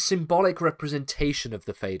the symbolic representation of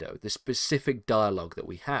the Phaedo, the specific dialogue that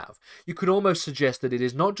we have. You could almost suggest that it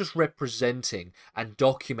is not just representing and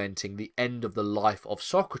documenting the end of the life of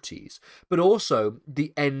Socrates, but also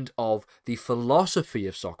the end of the philosophy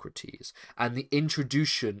of Socrates and the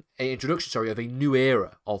introduction of a new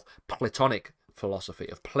era of Platonic philosophy,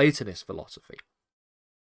 of Platonist philosophy.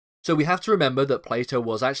 So we have to remember that Plato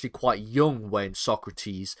was actually quite young when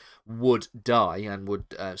Socrates would die and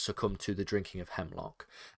would succumb to the drinking of hemlock.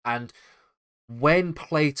 And when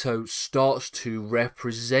Plato starts to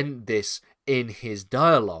represent this in his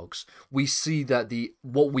dialogues, we see that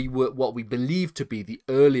what we believe to be the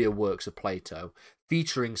earlier works of Plato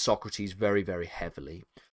featuring Socrates very, very heavily.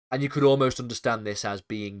 And you could almost understand this as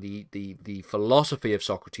being the philosophy of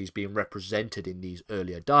Socrates being represented in these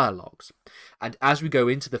earlier dialogues. And as we go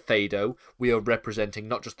into the Phaedo, we are representing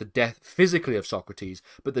not just the death physically of Socrates,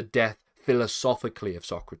 but the death philosophically of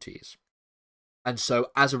Socrates. And so,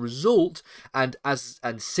 as a result, and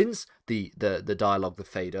since the dialogue, the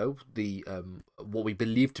Phaedo, what we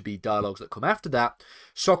believe to be dialogues that come after that,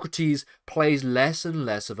 Socrates plays less and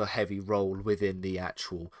less of a heavy role within the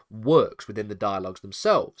actual works, within the dialogues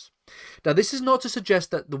themselves. Now, this is not to suggest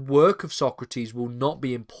that the work of Socrates will not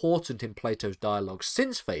be important in Plato's dialogues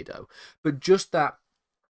since Phaedo, but just that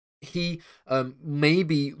he may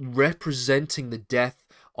be representing the death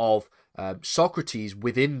of Socrates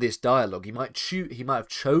within this dialogue. He might have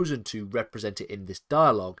chosen to represent it in this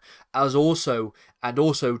dialogue, also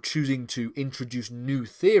choosing to introduce new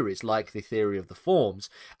theories like the theory of the forms,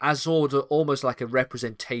 as almost like a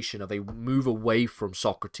representation of a move away from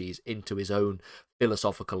Socrates into his own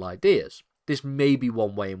philosophical ideas. This may be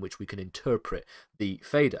one way in which we can interpret the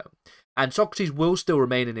Phaedo. And Socrates will still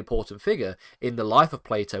remain an important figure in the life of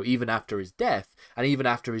Plato even after his death, and even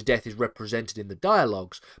after his death is represented in the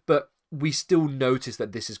dialogues, but we still notice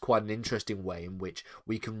that this is quite an interesting way in which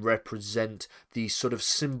we can represent the sort of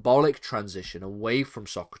symbolic transition away from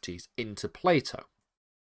Socrates into Plato.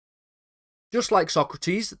 Just like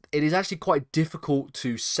Socrates, it is actually quite difficult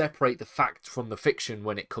to separate the fact from the fiction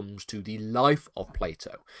when it comes to the life of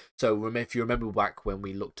Plato. So if you remember back when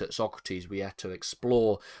we looked at Socrates, we had to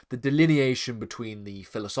explore the delineation between the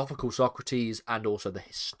philosophical Socrates and also the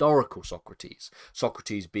historical Socrates.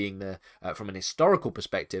 Socrates being from an historical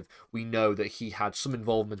perspective, we know that he had some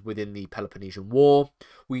involvement within the Peloponnesian War.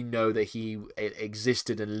 We know that he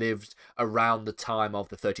existed and lived around the time of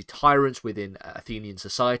the 30 tyrants within Athenian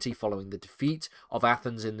society following the defeat of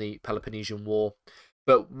Athens in the Peloponnesian War.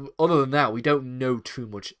 But other than that, we don't know too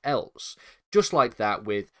much else. Just like that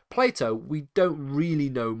with Plato, we don't really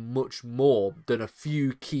know much more than a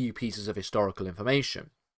few key pieces of historical information.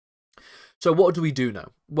 So what do we do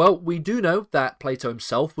know? Well, we do know that Plato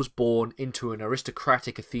himself was born into an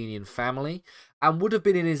aristocratic Athenian family and would have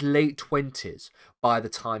been in his late 20s by the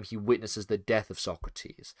time he witnesses the death of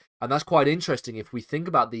Socrates. And that's quite interesting if we think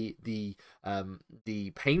about the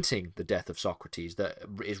painting, The Death of Socrates, that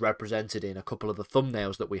is represented in a couple of the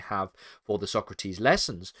thumbnails that we have for the Socrates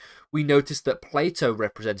lessons. We notice that Plato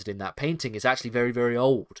represented in that painting is actually very, very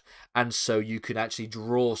old. And so you can actually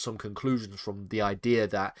draw some conclusions from the idea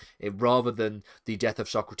that rather than the death of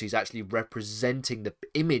Socrates actually representing the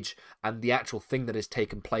image and the actual thing that has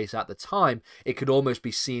taken place at the time, it could almost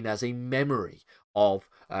be seen as a memory of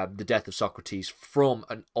the death of Socrates from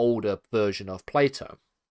an older version of Plato.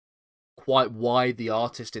 Quite why the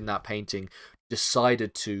artist in that painting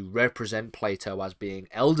decided to represent Plato as being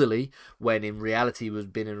elderly when in reality he was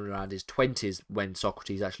been in around his 20s when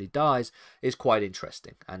Socrates actually dies is quite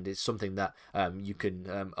interesting, and it's something that you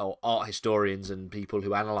can art historians and people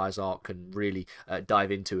who analyze art can really dive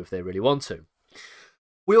into if they really want to.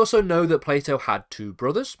 We also know that Plato had two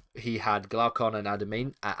brothers. He had Glaucon and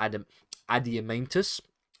Adiamantus,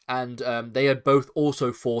 and they had both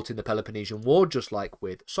also fought in the Peloponnesian War, just like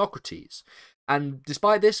with Socrates. And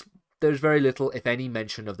despite this, there's very little, if any,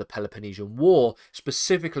 mention of the Peloponnesian War,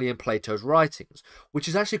 specifically in Plato's writings, which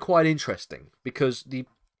is actually quite interesting, because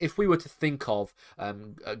if we were to think of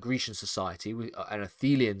a Grecian society, an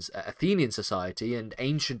Athenian society, and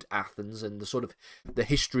ancient Athens, and the sort of the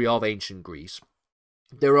history of ancient Greece,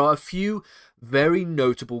 there are a few very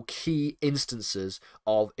notable key instances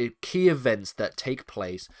of key events that take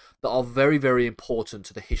place that are very, very important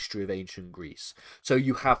to the history of ancient Greece. So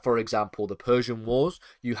you have, for example, the Persian Wars,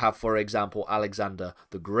 you have, for example, Alexander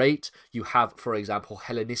the Great, you have, for example,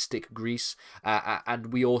 Hellenistic Greece,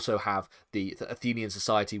 and we also have the Athenian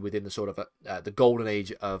society within the sort of the golden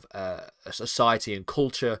age of society and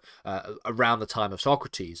culture around the time of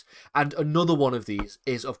Socrates. And another one of these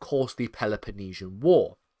is, of course, the Peloponnesian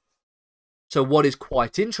War. So what is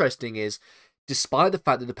quite interesting is, despite the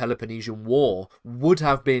fact that the Peloponnesian War would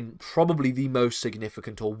have been probably the most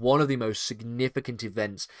significant, or one of the most significant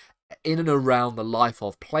events in and around the life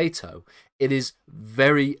of Plato, there is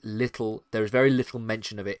very little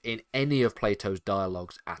mention of it in any of Plato's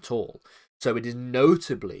dialogues at all. So it is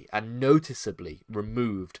notably and noticeably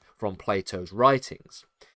removed from Plato's writings.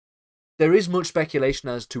 There is much speculation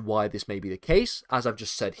as to why this may be the case. As I've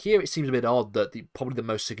just said here, it seems a bit odd that probably the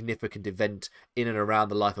most significant event in and around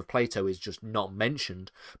the life of Plato is just not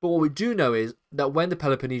mentioned. But what we do know is that when the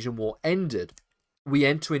Peloponnesian War ended, we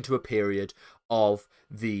enter into a period of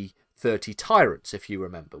the 30 tyrants, if you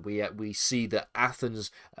remember. We see that Athens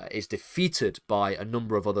is defeated by a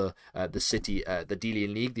number of other the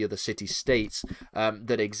Delian League, the other city-states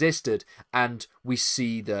that existed, and we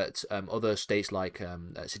see that other states like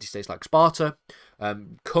city-states like Sparta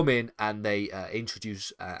come in, and they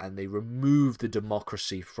introduce and they remove the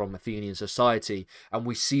democracy from Athenian society, and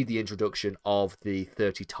we see the introduction of the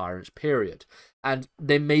 30 tyrants period. And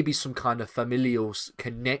there may be some kind of familial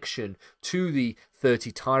connection to the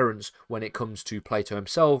 30 tyrants when it comes to Plato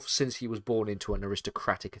himself, since he was born into an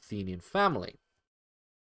aristocratic Athenian family.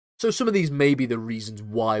 So some of these may be the reasons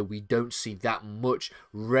why we don't see that much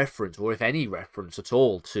reference, or if any reference at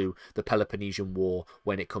all, to the Peloponnesian War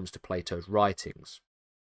when it comes to Plato's writings.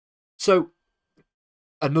 So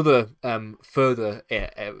another further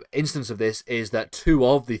instance of this is that two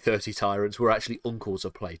of the 30 tyrants were actually uncles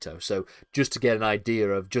of Plato. So just to get an idea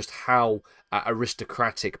of just how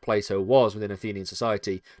aristocratic Plato was within Athenian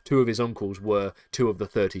society, two of his uncles were two of the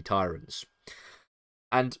 30 tyrants.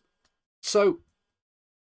 And so,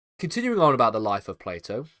 continuing on about the life of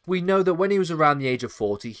Plato, we know that when he was around the age of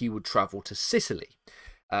 40, he would travel to Sicily.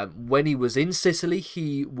 When he was in Sicily,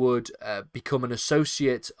 he would become an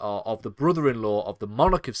associate of the brother-in-law of the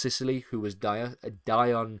monarch of Sicily, who was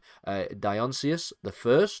Dionysius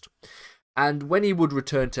I. And when he would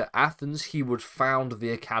return to Athens, he would found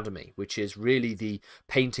the academy, which is really the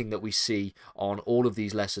painting that we see on all of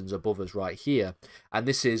these lessons above us right here. And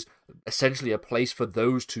this is essentially a place for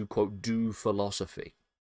those to, quote, do philosophy.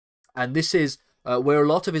 And this is where a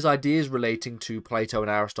lot of his ideas relating to Plato and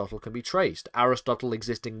Aristotle can be traced. Aristotle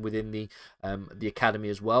existing within the academy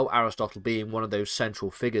as well, Aristotle being one of those central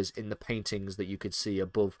figures in the paintings that you could see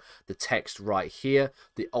above the text right here,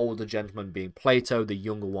 the older gentleman being Plato, the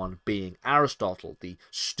younger one being Aristotle, the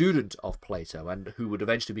student of Plato, and who would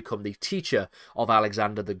eventually become the teacher of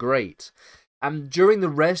Alexander the Great. And during the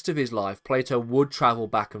rest of his life, Plato would travel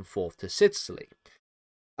back and forth to Sicily.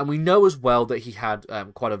 And we know as well that he had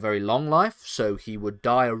quite a very long life, so he would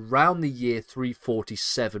die around the year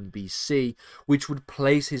 347 BC, which would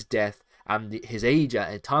place his death and his age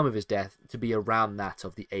at the time of his death to be around that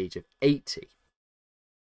of the age of 80.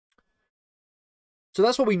 So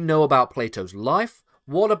that's what we know about Plato's life.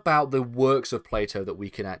 What about the works of Plato that we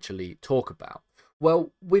can actually talk about?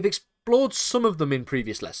 Well, we've explored some of them in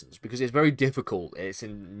previous lessons, because it's very difficult, it's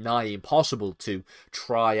nigh impossible to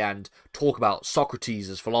try and talk about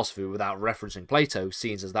Socrates' philosophy without referencing Plato,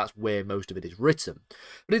 seeing as that's where most of it is written.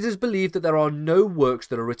 But it is believed that there are no works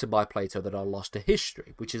that are written by Plato that are lost to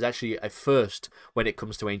history, which is actually a first when it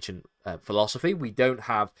comes to ancient philosophy.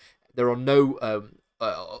 There are no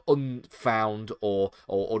unfound or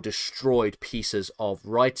destroyed pieces of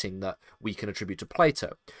writing that we can attribute to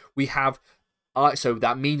Plato. We have So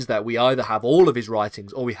that means that we either have all of his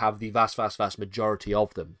writings or we have the vast majority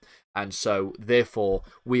of them. And so, therefore,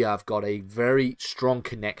 we have got a very strong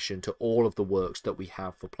connection to all of the works that we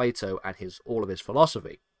have for Plato and all of his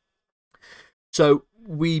philosophy. So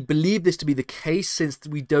we believe this to be the case since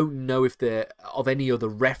we don't know if there of any other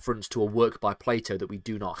reference to a work by Plato that we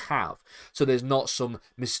do not have. So there's not some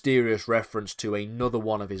mysterious reference to another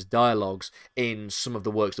one of his dialogues in some of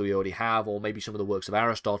the works that we already have, or maybe some of the works of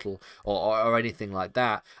Aristotle, or anything like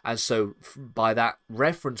that. And so by that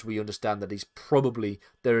reference, we understand that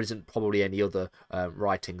there isn't probably any other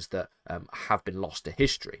writings that have been lost to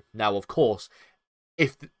history. Now, of course,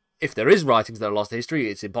 if there is writings that are lost to history,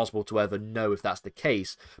 it's impossible to ever know if that's the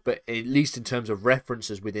case. But at least in terms of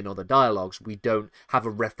references within other dialogues, we don't have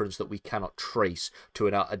a reference that we cannot trace to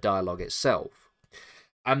a dialogue itself.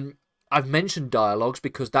 I've mentioned dialogues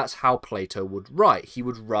because that's how Plato would write. He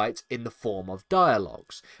would write in the form of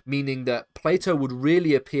dialogues, meaning that Plato would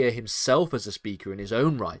really appear himself as a speaker in his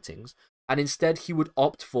own writings, and instead he would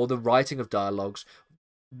opt for the writing of dialogues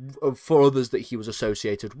for others that he was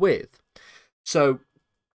associated with. So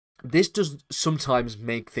this does sometimes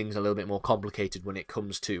make things a little bit more complicated when it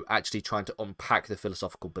comes to actually trying to unpack the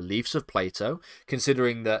philosophical beliefs of Plato,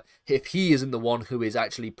 considering that if he isn't the one who is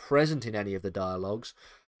actually present in any of the dialogues,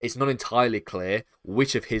 it's not entirely clear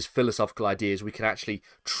which of his philosophical ideas we can actually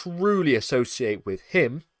truly associate with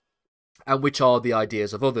him, and which are the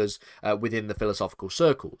ideas of others within the philosophical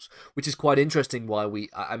circles, which is quite interesting why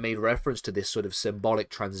I made reference to this sort of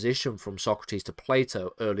symbolic transition from Socrates to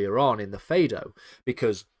Plato earlier on in the Phaedo,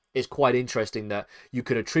 because it's quite interesting that you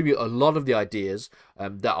could attribute a lot of the ideas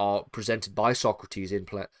that are presented by Socrates in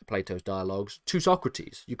Plato's dialogues to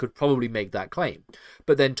Socrates. You could probably make that claim.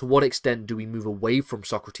 But then to what extent do we move away from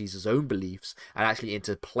Socrates' own beliefs and actually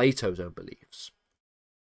into Plato's own beliefs?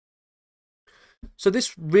 So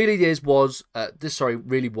this really was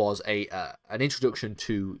an introduction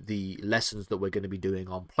to the lessons that we're going to be doing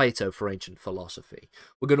on Plato for ancient philosophy.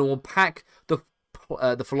 We're going to unpack the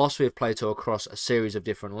philosophy of Plato across a series of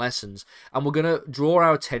different lessons, and we're going to draw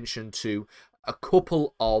our attention to a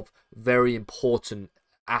couple of very important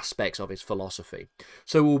aspects of his philosophy.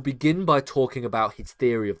 So we'll begin by talking about his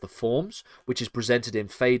theory of the forms, which is presented in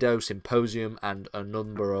Phaedo, Symposium, and a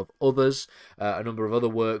number of other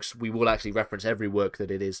works. We will actually reference every work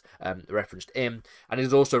that it is referenced in, and it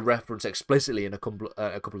is also referenced explicitly in a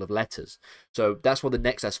couple of letters. So that's what the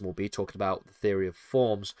next lesson will be, talking about the theory of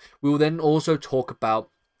forms. We will then also talk about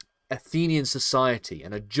Athenian society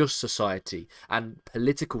and a just society and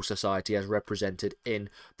political society as represented in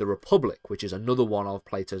the Republic, which is another one of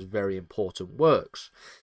Plato's very important works.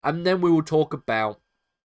 And then we will talk about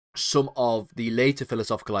some of the later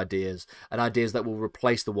philosophical ideas and ideas that will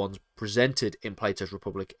replace the ones presented in Plato's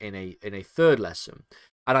Republic in a third lesson.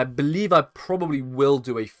 And I believe I probably will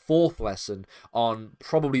do a fourth lesson on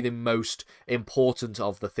probably the most important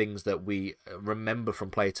of the things that we remember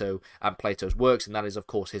from Plato and Plato's works, and that is, of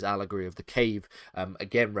course, his allegory of the cave,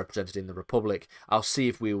 again represented in the Republic. I'll see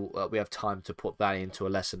if we have time to put that into a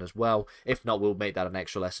lesson as well. If not, we'll make that an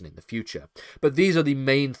extra lesson in the future. But these are the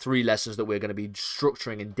main three lessons that we're going to be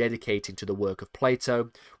structuring and dedicating to the work of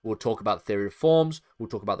Plato. We'll talk about the theory of forms, we'll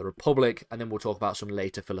talk about the Republic, and then we'll talk about some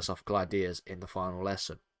later philosophical ideas in the final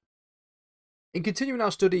lesson. In continuing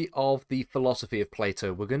our study of the philosophy of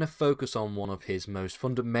Plato, we're going to focus on one of his most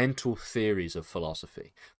fundamental theories of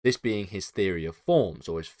philosophy, this being his theory of forms,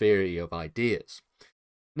 or his theory of ideas.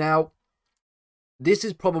 Now, this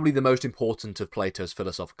is probably the most important of Plato's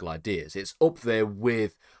philosophical ideas. It's up there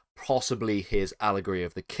with possibly his allegory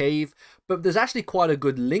of the cave, but there's actually quite a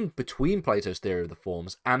good link between Plato's theory of the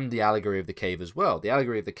forms and the allegory of the cave as well. The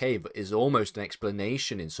allegory of the cave is almost an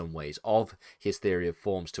explanation in some ways of his theory of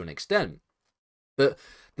forms to an extent. But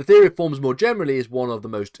the theory of forms more generally is one of the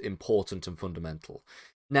most important and fundamental.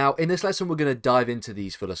 Now, in this lesson, we're going to dive into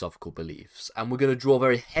these philosophical beliefs, and we're going to draw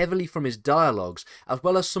very heavily from his dialogues, as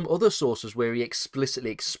well as some other sources where he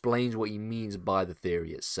explicitly explains what he means by the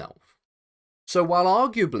theory itself. So while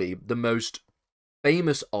arguably the most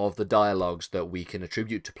famous of the dialogues that we can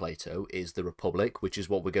attribute to Plato is the Republic, which is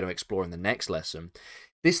what we're going to explore in the next lesson,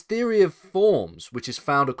 this theory of forms, which is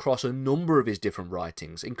found across a number of his different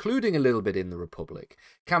writings, including a little bit in the Republic,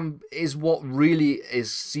 is what really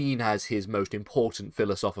is seen as his most important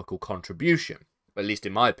philosophical contribution. At least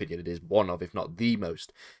in my opinion, it is one of, if not the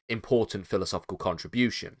most important philosophical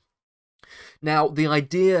contribution. Now, the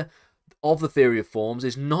idea of the theory of forms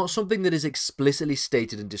is not something that is explicitly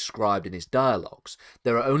stated and described in his dialogues.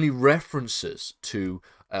 There are only references to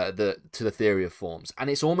to the theory of forms, and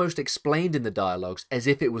it's almost explained in the dialogues as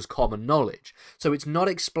if it was common knowledge. So it's not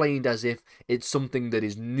explained as if it's something that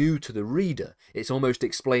is new to the reader. It's almost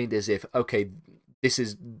explained as if, okay, this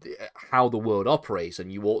is how the world operates,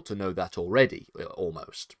 and you ought to know that already,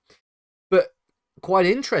 almost. But quite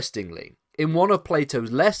interestingly, in one of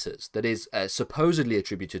Plato's letters that is supposedly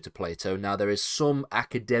attributed to Plato, now there is some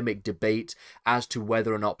academic debate as to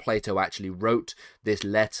whether or not Plato actually wrote this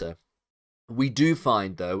letter. We do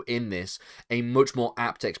find, though, in this a much more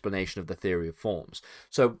apt explanation of the theory of forms.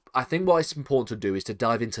 So I think what it's important to do is to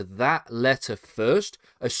dive into that letter first,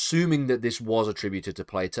 assuming that this was attributed to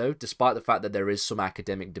Plato, despite the fact that there is some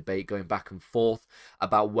academic debate going back and forth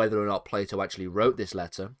about whether or not Plato actually wrote this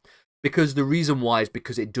letter. Because the reason why is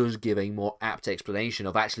because it does give a more apt explanation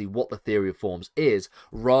of actually what the theory of forms is,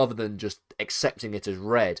 rather than just accepting it as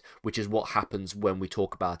read, which is what happens when we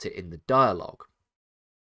talk about it in the dialogue.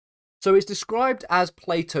 So it's described as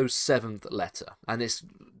Plato's 7th letter, and it's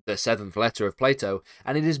the 7th letter of Plato,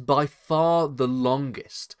 and it is by far the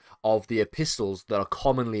longest of the epistles that are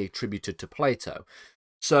commonly attributed to Plato.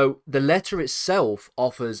 So the letter itself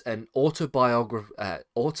offers an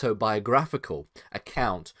autobiographical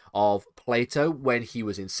account of Plato when he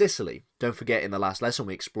was in Sicily. Don't forget, in the last lesson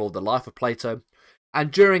we explored the life of Plato. And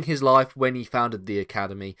during his life, when he founded the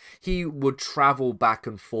academy, he would travel back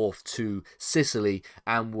and forth to Sicily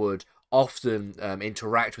and would often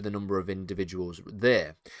interact with a number of individuals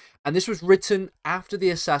there. And this was written after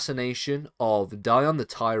the assassination of Dion, the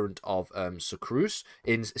tyrant of Socratics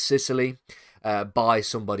in Sicily, by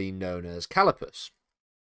somebody known as Callippus.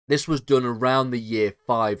 This was done around the year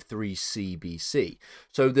 53 BC.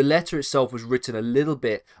 So the letter itself was written a little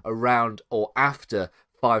bit around or after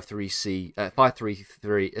 353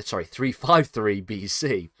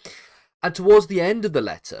 BC. And towards the end of the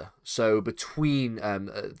letter, so between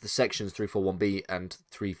the sections 341b and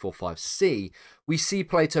 345c, we see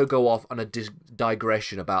Plato go off on a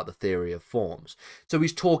digression about the theory of forms. So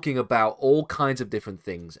he's talking about all kinds of different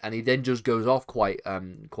things, and he then just goes off quite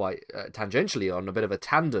tangentially on a bit of a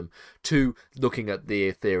tandem to looking at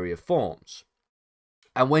the theory of forms.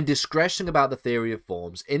 And when discussing about the theory of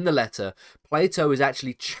forms in the letter, Plato is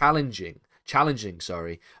actually challenging Dionysus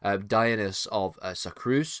of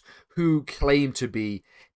Socratics, who claimed to be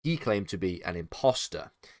an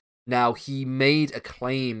impostor. Now, he made a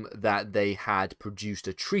claim that they had produced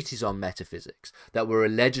a treatise on metaphysics that were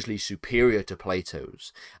allegedly superior to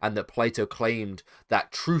Plato's, and that Plato claimed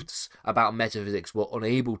that truths about metaphysics were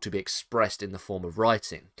unable to be expressed in the form of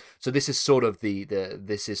writing. So this is sort of the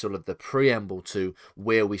preamble to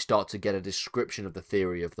where we start to get a description of the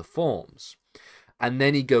theory of the forms. And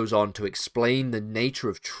then he goes on to explain the nature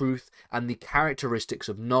of truth and the characteristics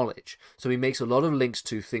of knowledge. So he makes a lot of links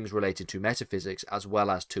to things related to metaphysics as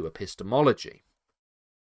well as to epistemology.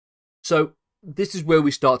 So this is where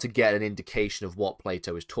we start to get an indication of what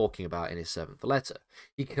Plato is talking about in his 7th letter.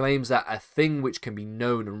 He claims that a thing which can be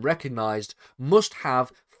known and recognized must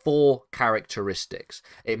have 4 characteristics.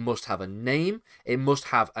 It must have a name, it must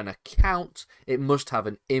have an account, it must have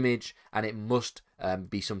an image, and it must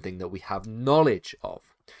be something that we have knowledge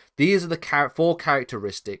of. These are the 4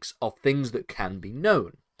 characteristics of things that can be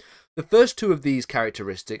known. The first 2 of these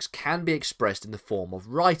characteristics can be expressed in the form of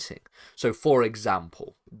writing. So, for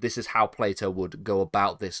example, this is how Plato would go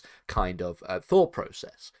about this kind of thought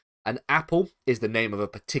process. An apple is the name of a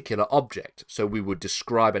particular object, so we would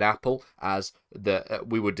describe an apple as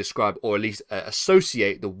we would describe, or at least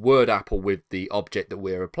associate the word apple with the object that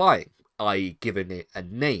we're applying, i.e. giving it a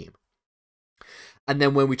name. And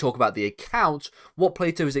then when we talk about the account, what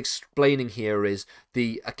Plato is explaining here is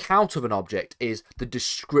the account of an object is the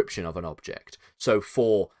description of an object. So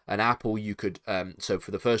for an apple, you could, so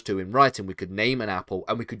for the first 2 in writing, we could name an apple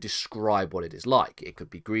and we could describe what it is like. It could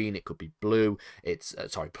be green, it could be blue, blue,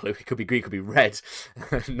 it could be green, it could be red,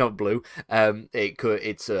 not blue.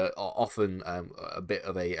 It's often a bit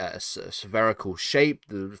of a spherical shape,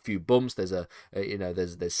 there's a few bumps, there's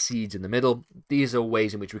there's seeds in the middle. These are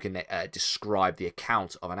ways in which we can describe the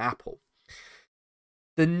account of an apple.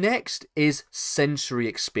 The next is sensory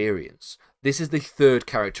experience. This is the 3rd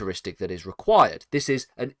characteristic that is required. This is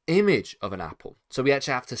an image of an apple. So we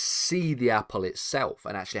actually have to see the apple itself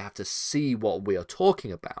and actually have to see what we are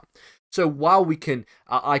talking about. So while we can,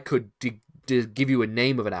 I could give you a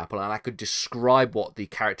name of an apple and I could describe what the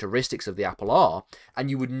characteristics of the apple are, and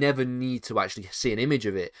you would never need to actually see an image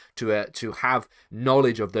of it to have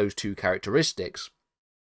knowledge of those 2 characteristics.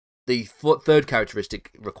 The 3rd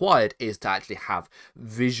characteristic required is to actually have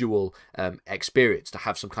visual experience, to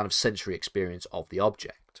have some kind of sensory experience of the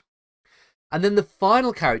object. And then the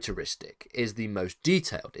final characteristic is the most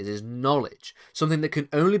detailed. It is knowledge, something that can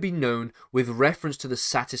only be known with reference to the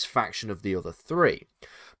satisfaction of the other three.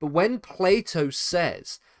 But when Plato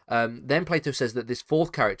says, that this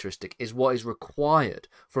fourth characteristic is what is required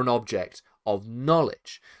for an object of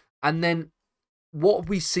knowledge. And then what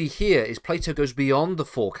we see here is Plato goes beyond the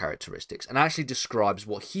four characteristics and actually describes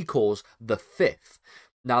what he calls the fifth.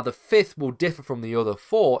 Now, the fifth will differ from the other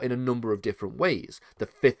four in a number of different ways, the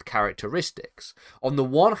fifth characteristics. On the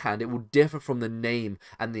one hand, it will differ from the name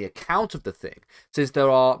and the account of the thing, since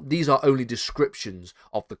these are only descriptions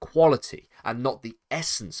of the quality and not the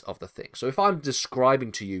essence of the thing. So if I'm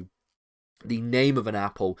describing to you the name of an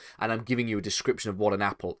apple and I'm giving you a description of what an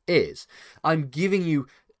apple is, I'm giving you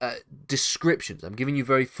descriptions. I'm giving you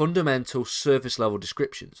very fundamental surface level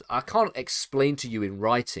descriptions. I can't explain to you in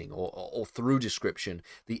writing or through description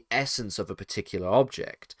the essence of a particular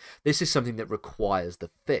object. This is something that requires the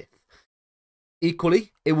fifth.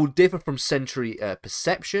 Equally, it will differ from sensory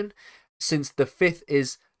perception, since the fifth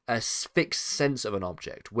is a fixed sense of an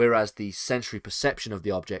object, whereas the sensory perception of the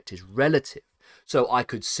object is relative. So I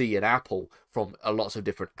could see an apple from lots of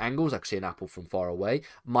different angles. I could see an apple from far away.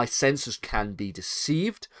 My senses can be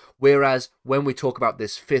deceived. Whereas when we talk about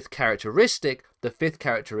this fifth characteristic, the fifth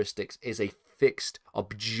characteristic is a fixed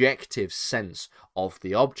objective sense of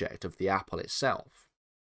the object, of the apple itself.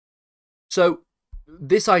 So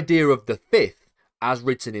this idea of the fifth, as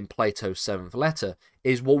written in Plato's seventh letter,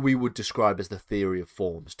 is what we would describe as the theory of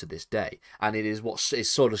forms to this day. And it is what is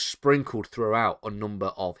sort of sprinkled throughout a number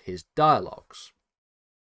of his dialogues.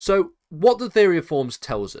 So what the theory of forms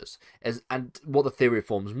tells us, and what the theory of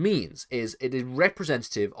forms means, is it is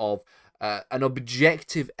representative of an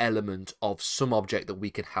objective element of some object that we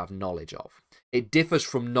can have knowledge of. It differs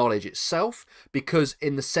from knowledge itself because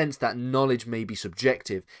in the sense that knowledge may be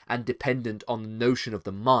subjective and dependent on the notion of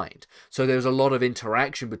the mind. So there's a lot of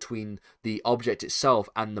interaction between the object itself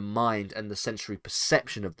and the mind and the sensory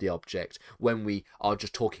perception of the object when we are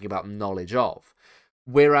just talking about knowledge of.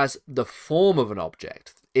 Whereas the form of an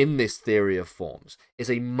object in this theory of forms is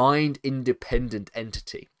a mind-independent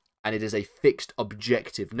entity, and it is a fixed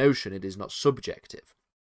objective notion. It is not subjective.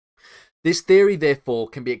 This theory, therefore,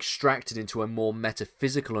 can be extracted into a more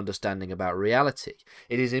metaphysical understanding about reality.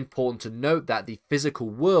 It is important to note that the physical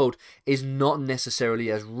world is not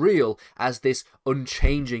necessarily as real as this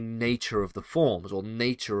unchanging nature of the forms or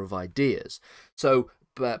nature of ideas. So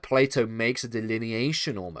Plato makes a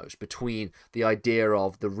delineation almost between the idea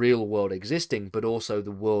of the real world existing, but also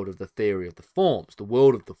the world of the theory of the forms, the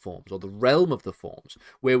world of the forms, or the realm of the forms,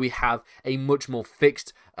 where we have a much more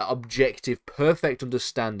fixed, objective, perfect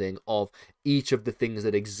understanding of each of the things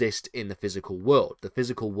that exist in the physical world. The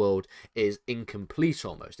physical world is incomplete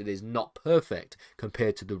almost. It is not perfect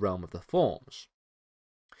compared to the realm of the forms.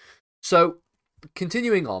 So,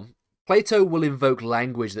 continuing on, Plato will invoke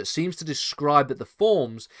language that seems to describe that the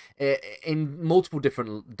forms in multiple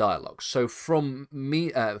different dialogues. So from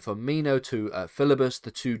Meno to Philebus,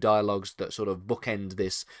 the two dialogues that sort of bookend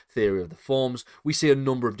this theory of the forms, we see a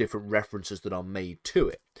number of different references that are made to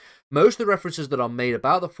it. Most of the references that are made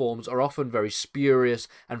about the forms are often very spurious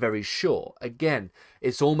and very short. Again,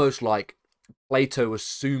 it's almost like Plato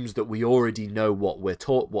assumes that we already know what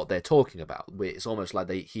they're talking about. It's almost like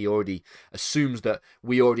he already assumes that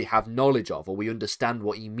we already have knowledge of, or we understand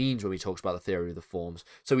what he means when he talks about the theory of the forms.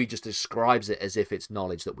 So he just describes it as if it's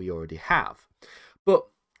knowledge that we already have. But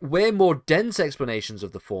where more dense explanations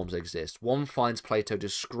of the forms exist, one finds Plato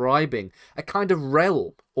describing a kind of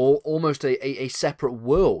realm, or almost a separate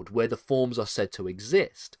world where the forms are said to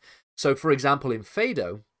exist. So, for example, in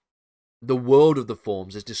Phaedo, the world of the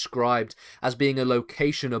forms is described as being a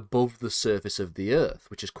location above the surface of the earth,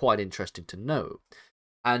 which is quite interesting to know.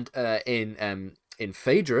 And in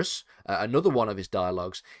Phaedrus, another one of his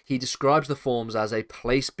dialogues, he describes the forms as a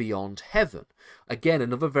place beyond heaven. Again,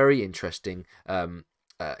 another very interesting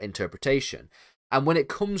interpretation. And when it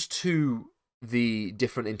comes to the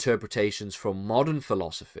different interpretations from modern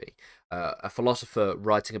philosophy, a philosopher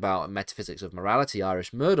writing about metaphysics of morality,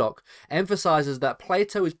 Iris Murdoch, emphasizes that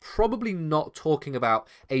Plato is probably not talking about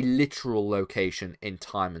a literal location in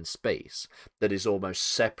time and space that is almost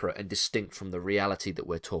separate and distinct from the reality that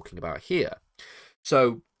we're talking about here.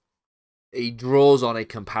 So he draws on a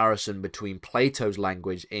comparison between Plato's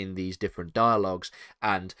language in these different dialogues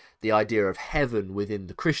and the idea of heaven within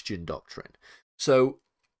the Christian doctrine. So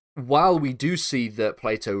while we do see that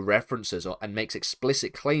Plato references and makes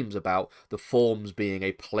explicit claims about the forms being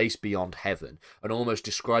a place beyond heaven, and almost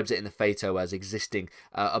describes it in the Phaedo as existing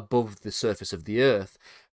above the surface of the earth,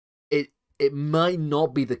 it might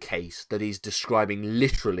not be the case that he's describing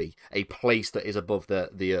literally a place that is above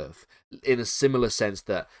the earth, in a similar sense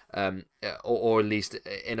that, or at least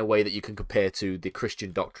in a way that you can compare to the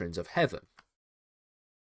Christian doctrines of heaven.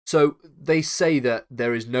 So they say that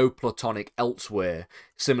there is no Platonic elsewhere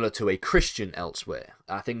similar to a Christian elsewhere.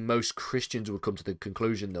 I think most Christians would come to the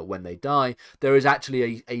conclusion that when they die, there is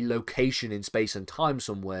actually a location in space and time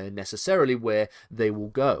somewhere necessarily where they will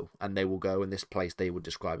go, and they will go in this place they would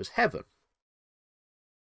describe as heaven.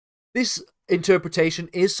 This interpretation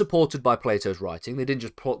is supported by Plato's writing. They didn't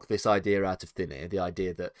just pluck this idea out of thin air, the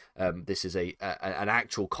idea that this is an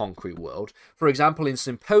actual concrete world. For example, in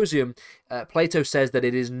Symposium, Plato says that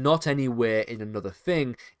it is not anywhere in another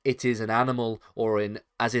thing, it is an animal, or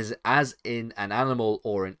as in an animal,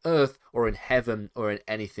 or in earth, or in heaven, or in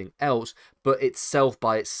anything else, but itself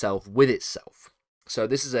by itself with itself. So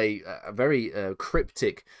this is a very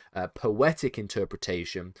cryptic, poetic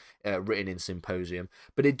interpretation written in Symposium,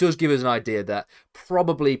 but it does give us an idea that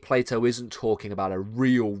probably Plato isn't talking about a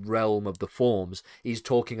real realm of the forms. He's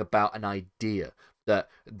talking about an idea, that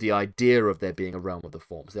the idea of there being a realm of the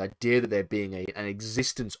forms, the idea that there being an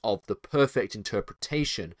existence of the perfect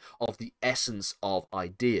interpretation of the essence of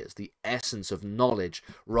ideas, the essence of knowledge,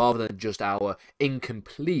 rather than just our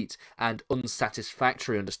incomplete and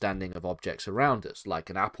unsatisfactory understanding of objects around us,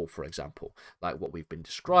 like an apple, for example, like what we've been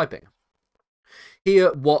describing.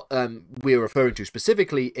 Here, what we're referring to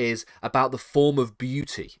specifically is about the form of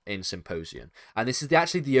beauty in Symposium. And this is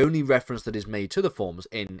actually the only reference that is made to the forms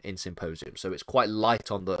in Symposium. So it's quite light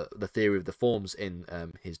on the theory of the forms in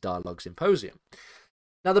his dialogue Symposium.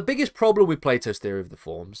 Now, the biggest problem with Plato's theory of the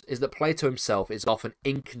forms is that Plato himself is often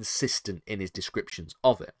inconsistent in his descriptions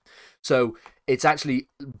of it. So it's actually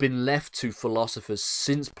been left to philosophers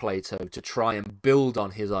since Plato to try and build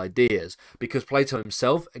on his ideas, because Plato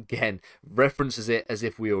himself, again, references it as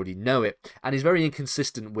if we already know it, and is very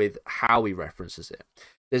inconsistent with how he references it.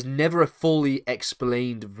 There's never a fully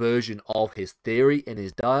explained version of his theory in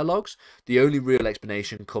his dialogues. The only real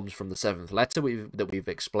explanation comes from the seventh letter that we've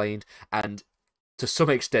explained, and to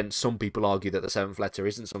some extent, some people argue that the seventh letter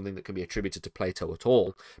isn't something that can be attributed to Plato at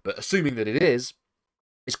all, but assuming that it is,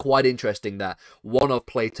 it's quite interesting that one of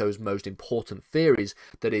Plato's most important theories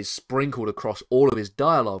that is sprinkled across all of his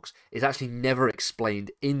dialogues is actually never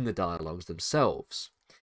explained in the dialogues themselves.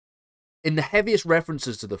 In the heaviest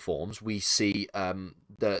references to the forms, we see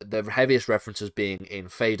the heaviest references being in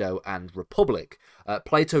Phaedo and Republic.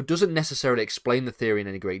 Plato doesn't necessarily explain the theory in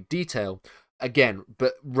any great detail, again,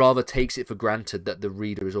 but rather takes it for granted that the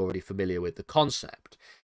reader is already familiar with the concept.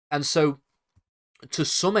 And so, to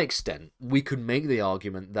some extent, we could make the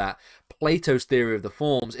argument that Plato's theory of the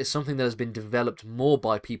forms is something that has been developed more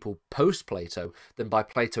by people post-Plato than by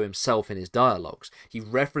Plato himself in his dialogues. He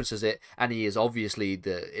references it, and it is obviously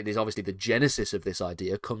the genesis of this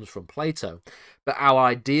idea comes from Plato. But our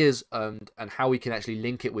ideas and how we can actually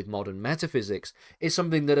link it with modern metaphysics is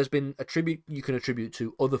something that has been you can attribute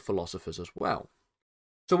to other philosophers as well.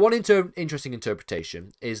 So one interesting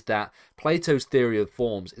interpretation is that Plato's theory of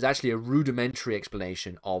forms is actually a rudimentary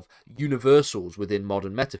explanation of universals within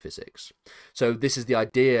modern metaphysics. So this is the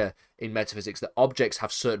idea in metaphysics that objects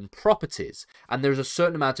have certain properties, and there is a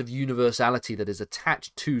certain amount of universality that is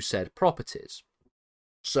attached to said properties.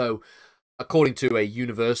 So, according to a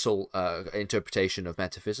universal interpretation of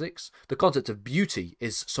metaphysics, the concept of beauty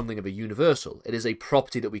is something of a universal. It is a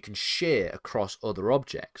property that we can share across other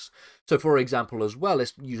objects. So, for example, as well,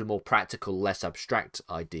 let's use a more practical, less abstract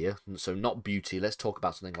idea. So, not beauty, let's talk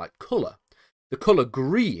about something like colour. The colour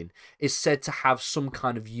green is said to have some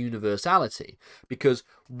kind of universality, because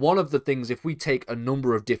one of the things, if we take a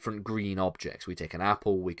number of different green objects, we take an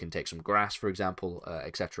apple, we can take some grass, for example,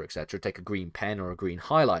 etc., etc., take a green pen or a green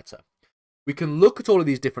highlighter. We can look at all of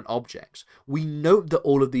these different objects. We note that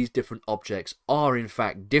all of these different objects are in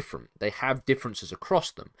fact different. They have differences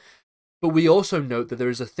across them. But we also note that there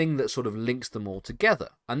is a thing that sort of links them all together.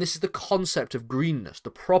 And this is the concept of greenness, the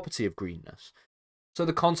property of greenness. So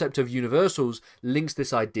the concept of universals links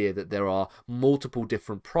this idea that there are multiple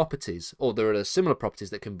different properties, or there are similar properties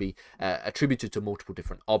that can be attributed to multiple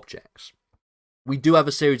different objects. We do have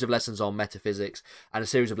a series of lessons on metaphysics and a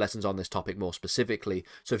series of lessons on this topic more specifically.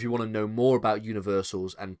 So if you want to know more about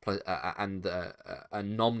universals and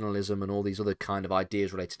nominalism and all these other kind of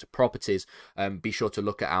ideas related to properties, be sure to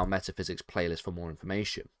look at our metaphysics playlist for more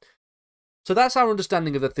information. So that's our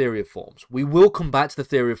understanding of the theory of forms. We will come back to the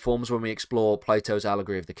theory of forms when we explore Plato's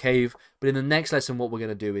allegory of the cave, but in the next lesson what we're going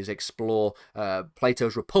to do is explore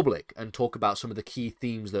Plato's Republic and talk about some of the key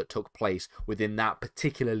themes that took place within that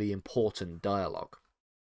particularly important dialogue.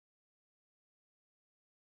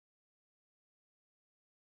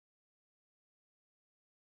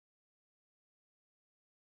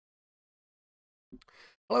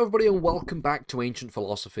 Hello everybody and welcome back to Ancient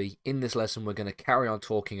Philosophy. In this lesson we're going to carry on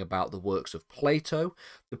talking about the works of Plato.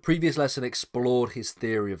 The previous lesson explored his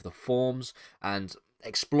theory of the forms and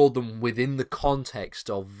explored them within the context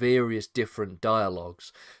of various different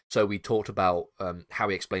dialogues. So we talked about how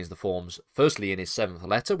he explains the forms firstly in his seventh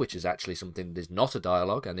letter, which is actually something that is not a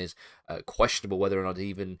dialogue and is questionable whether or not it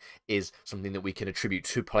even is something that we can attribute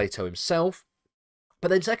to Plato himself. But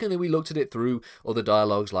then secondly, we looked at it through other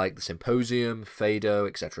dialogues like the Symposium, Phaedo,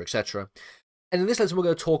 etc., etc. And in this lesson, we're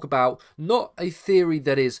going to talk about not a theory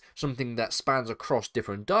that is something that spans across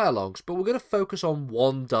different dialogues, but we're going to focus on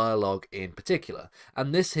one dialogue in particular,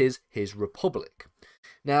 and this is his Republic.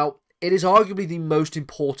 Now, it is arguably the most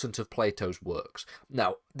important of Plato's works.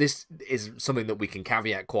 Now, this is something that we can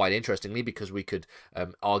caveat quite interestingly, because we could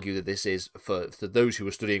argue that this is, for those who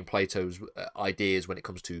are studying Plato's ideas when it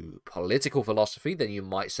comes to political philosophy, then you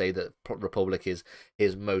might say that Republic is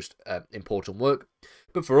his most important work.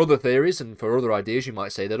 But for other theories and for other ideas, you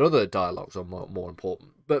might say that other dialogues are more important.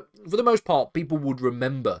 But for the most part, people would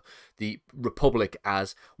remember the Republic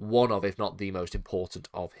as one of, if not the most important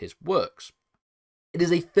of his works. It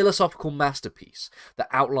is a philosophical masterpiece that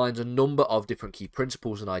outlines a number of different key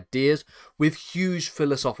principles and ideas with huge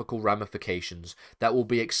philosophical ramifications that will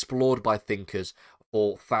be explored by thinkers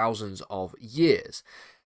for thousands of years.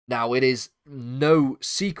 Now, it is no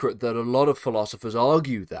secret that a lot of philosophers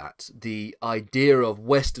argue that the idea of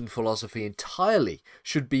Western philosophy entirely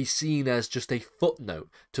should be seen as just a footnote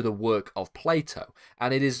to the work of Plato.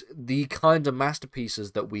 And it is the kind of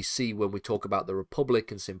masterpieces that we see when we talk about the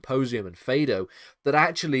Republic and Symposium and Phaedo that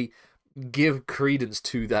actually give credence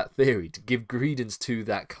to that theory, to give credence to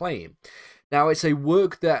that claim. Now, it's a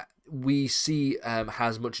work that we see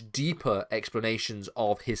has much deeper explanations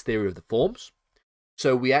of his theory of the forms.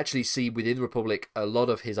 So we actually see within Republic a lot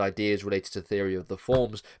of his ideas related to theory of the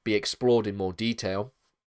forms be explored in more detail,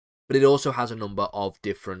 but it also has a number of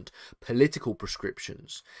different political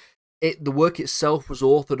prescriptions. The work itself was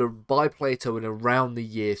authored by Plato in around the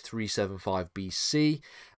year 375 BC,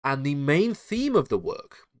 and the main theme of the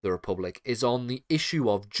work, the Republic, is on the issue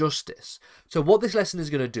of justice. So what this lesson is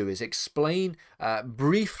going to do is explain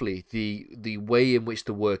briefly the way in which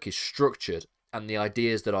the work is structured and the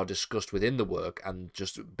ideas that are discussed within the work, and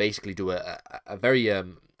just basically do a very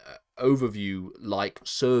overview-like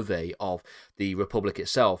survey of the Republic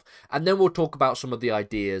itself. And then we'll talk about some of the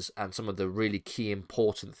ideas and some of the really key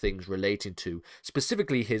important things relating to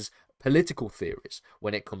specifically his political theories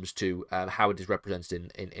when it comes to how it is represented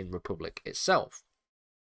in Republic itself.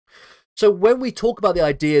 So when we talk about the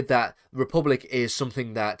idea that Republic is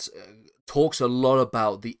something that talks a lot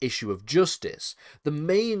about the issue of justice, the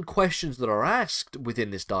main questions that are asked within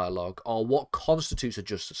this dialogue are what constitutes a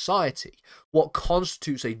just society, what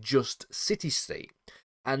constitutes a just city-state,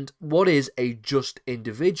 and what is a just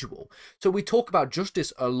individual. So we talk about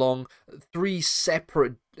justice along three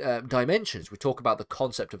separate dimensions. We talk about the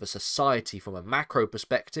concept of a society from a macro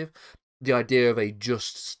perspective, the idea of a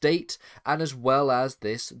just state, and as well as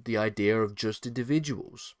this, the idea of just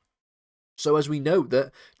individuals. So as we note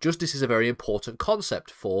that justice is a very important concept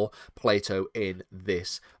for Plato in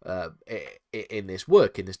this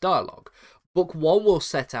work, in this dialogue. Book 1 will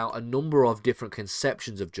set out a number of different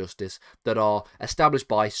conceptions of justice that are established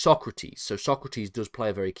by Socrates. So Socrates does play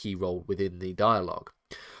a very key role within the dialogue.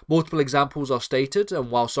 Multiple examples are stated, and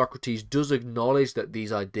while Socrates does acknowledge that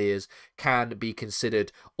these ideas can be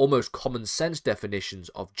considered almost common sense definitions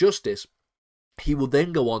of justice, he will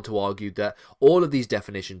then go on to argue that all of these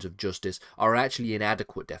definitions of justice are actually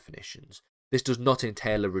inadequate definitions. This does not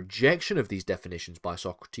entail a rejection of these definitions by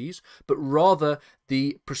Socrates, but rather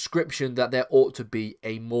the prescription that there ought to be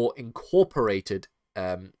a more incorporated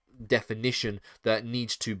definition that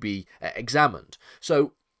needs to be examined.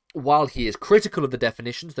 So while he is critical of the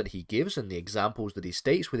definitions that he gives and the examples that he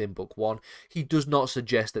states within Book 1, he does not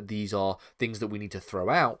suggest that these are things that we need to throw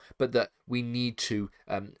out, but that we need to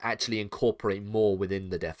actually incorporate more within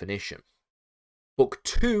the definition. Book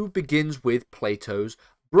 2 begins with Plato's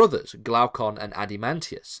brothers, Glaucon and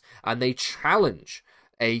Adimantius, and they challenge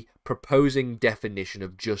a proposing definition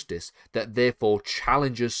of justice that therefore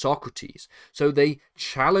challenges Socrates. So they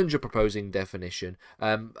challenge a proposing definition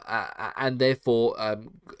and therefore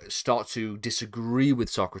start to disagree with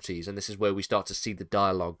Socrates, and this is where we start to see the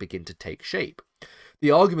dialogue begin to take shape.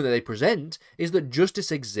 The argument that they present is that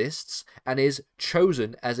justice exists and is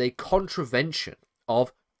chosen as a contravention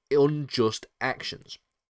of unjust actions.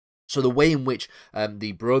 So the way in which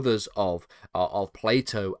the brothers of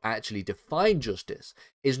Plato actually define justice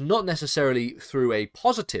is not necessarily through a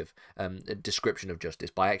positive description of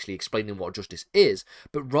justice, by actually explaining what justice is,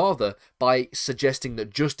 but rather by suggesting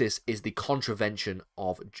that justice is the contravention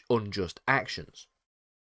of unjust actions.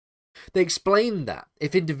 They explained that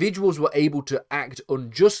if individuals were able to act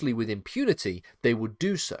unjustly with impunity, they would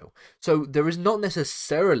do so. So there is not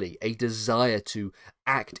necessarily a desire to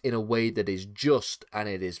act in a way that is just and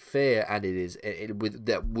it is fair and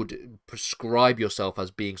that would prescribe yourself as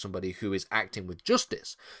being somebody who is acting with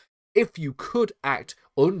justice. If you could act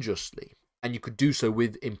unjustly, and you could do so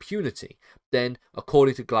with impunity, then,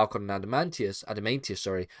 according to Glaucon and Adamantius,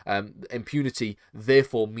 impunity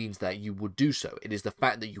therefore means that you would do so. It is the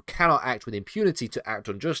fact that you cannot act with impunity to act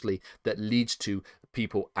unjustly that leads to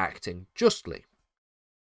people acting justly.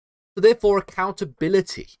 So therefore,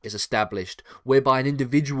 accountability is established, whereby an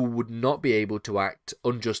individual would not be able to act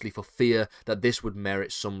unjustly for fear that this would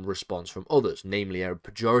merit some response from others, namely a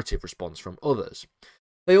pejorative response from others.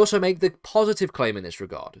 They also make the positive claim in this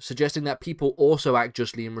regard, suggesting that people also act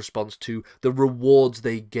justly in response to the rewards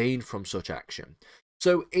they gain from such action.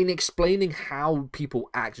 So in explaining how people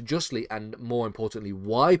act justly, and more importantly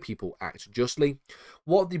why people act justly,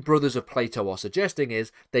 what the brothers of Plato are suggesting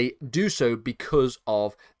is they do so because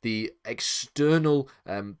of the external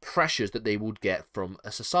pressures that they would get from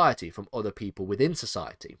a society, from other people within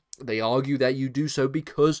society. They argue that you do so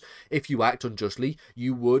because if you act unjustly,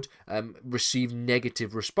 you would receive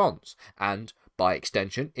negative response, and by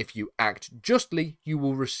extension, if you act justly, you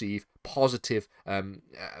will receive positive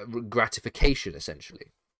gratification, essentially.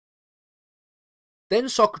 Then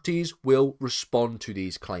Socrates will respond to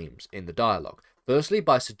these claims in the dialogue. Firstly,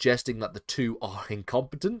 by suggesting that the two are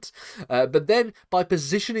incompetent, but then by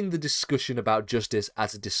positioning the discussion about justice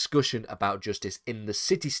as a discussion about justice in the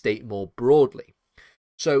city-state more broadly.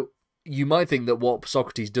 So you might think that what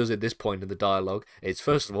Socrates does at this point in the dialogue is,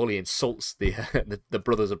 first of all, he insults the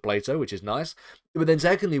brothers of Plato, which is nice. But then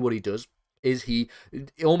secondly, what he does is he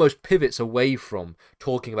almost pivots away from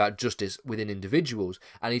talking about justice within individuals,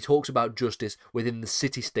 and he talks about justice within the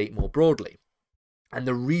city-state more broadly. And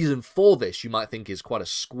the reason for this, you might think, is quite a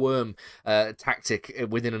squirm tactic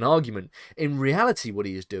within an argument. In reality, what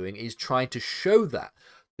he is doing is trying to show that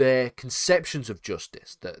their conceptions of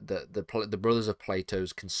justice, the brothers of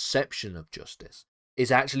Plato's conception of justice, is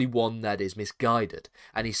actually one that is misguided.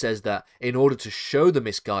 And he says that in order to show the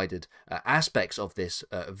misguided aspects of this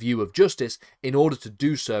view of justice, in order to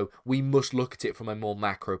do so, we must look at it from a more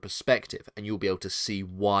macro perspective, and you'll be able to see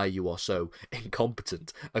why you are so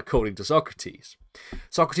incompetent, according to Socrates.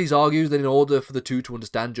 Socrates argues that in order for the two to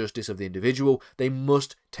understand justice of the individual, they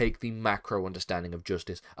must take the macro understanding of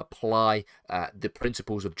justice, apply the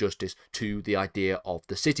principles of justice to the idea of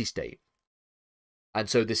the city-state. And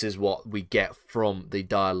so this is what we get from the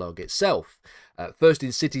dialogue itself. First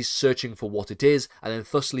in cities searching for what it is, and then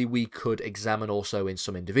thusly we could examine also in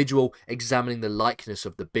some individual, examining the likeness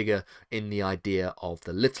of the bigger in the idea of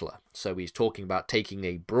the littler. So he's talking about taking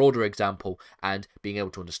a broader example and being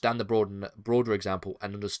able to understand the broader example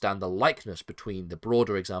and understand the likeness between the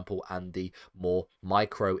broader example and the more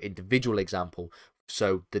micro individual example.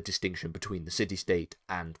 So the distinction between the city-state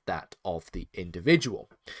and that of the individual.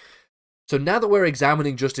 So now that we're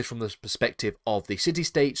examining justice from the perspective of the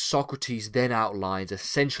city-state, Socrates then outlines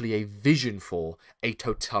essentially a vision for a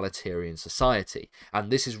totalitarian society. And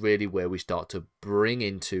this is really where we start to bring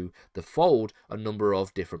into the fold a number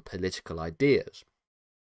of different political ideas.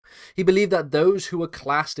 He believed that those who were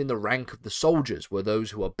classed in the rank of the soldiers were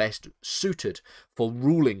those who are best suited for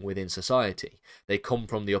ruling within society. They come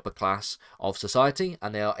from the upper class of society,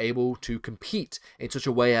 and they are able to compete in such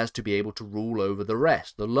a way as to be able to rule over the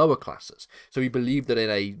rest, the lower classes. So he believed that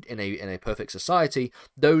in a perfect society,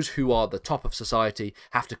 those who are the top of society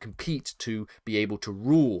have to compete to be able to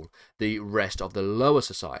rule the rest of the lower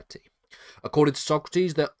society. According to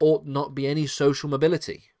Socrates, there ought not be any social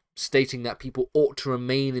mobility, stating that people ought to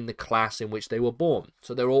remain in the class in which they were born.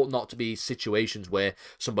 So there ought not to be situations where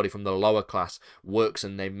somebody from the lower class works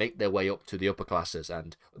and they make their way up to the upper classes,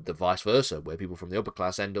 and the vice versa, where people from the upper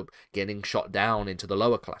class end up getting shot down into the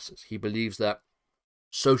lower classes. He believes that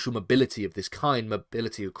social mobility of this kind,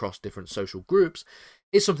 mobility across different social groups,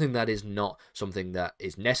 is something that is not something that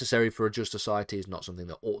is necessary for a just society, is not something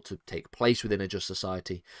that ought to take place within a just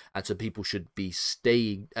society, and so people should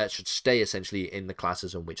stay essentially in the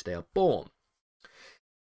classes in which they are born.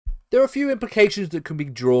 There are a few implications that can be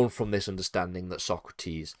drawn from this understanding that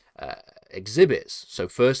Socrates exhibits. So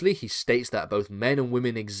firstly, he states that both men and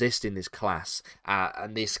women exist in this class,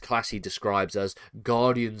 and this class he describes as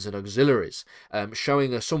guardians and auxiliaries,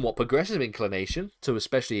 showing a somewhat progressive inclination to,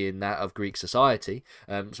 especially in that of Greek society.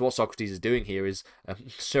 So what Socrates is doing here is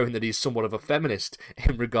showing that he's somewhat of a feminist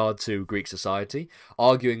in regard to Greek society,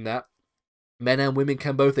 arguing that men and women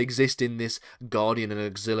can both exist in this guardian and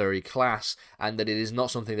auxiliary class, and that it is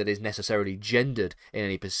not something that is necessarily gendered in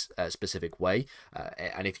any specific way.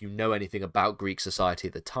 And if you know anything about Greek society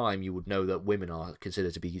at the time, you would know that women are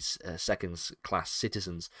considered to be second-class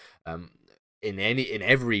citizens in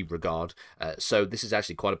every regard. So this is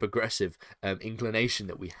actually quite a progressive inclination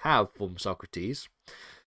that we have from Socrates.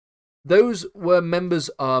 Those were members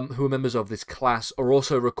who were members of this class are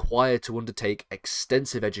also required to undertake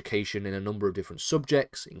extensive education in a number of different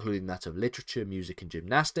subjects, including that of literature, music, and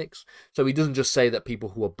gymnastics. So he doesn't just say that people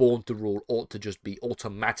who are born to rule ought to just be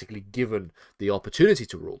automatically given the opportunity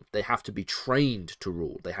to rule. They have to be trained to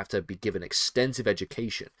rule. They have to be given extensive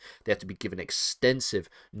education. They have to be given extensive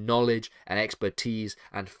knowledge and expertise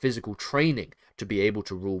and physical training to be able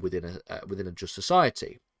to rule within a just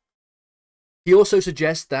society. He also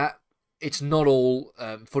suggests that it's not all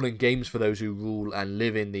fun and games for those who rule and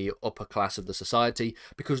live in the upper class of the society,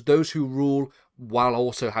 because those who rule, while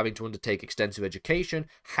also having to undertake extensive education,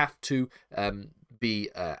 have to be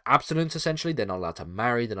abstinent, essentially. They're not allowed to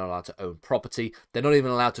marry, they're not allowed to own property, they're not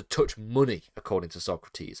even allowed to touch money, according to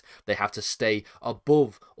Socrates. They have to stay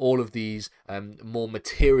above all of these more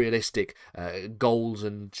materialistic goals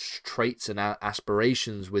and traits and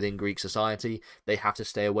aspirations within Greek society. They have to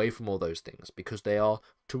stay away from all those things because they are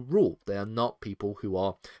to rule. They are not people who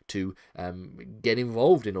are to get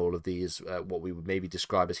involved in all of these, what we would maybe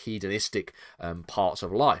describe as hedonistic parts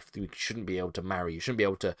of life. You shouldn't be able to marry, you shouldn't be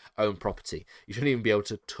able to own property, you shouldn't even be able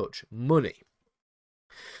to touch money.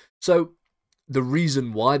 So the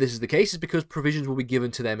reason why this is the case is because provisions will be given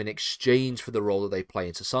to them in exchange for the role that they play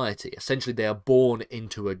in society. Essentially, they are born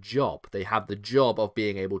into a job. They have the job of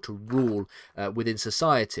being able to rule within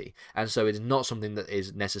society. And so it is not something that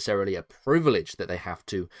is necessarily a privilege that they have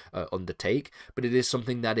to undertake, but it is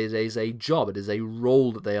something that is a job. It is a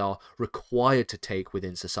role that they are required to take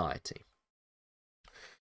within society.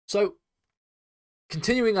 So,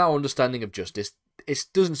 continuing our understanding of justice, it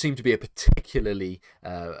doesn't seem to be a particularly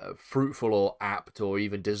fruitful or apt or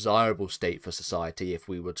even desirable state for society if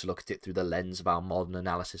we were to look at it through the lens of our modern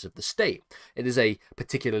analysis of the state. It is a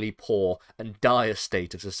particularly poor and dire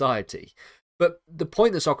state of society. But the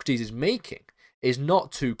point that Socrates is making is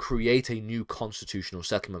not to create a new constitutional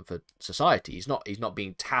settlement for society. He's not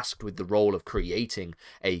being tasked with the role of creating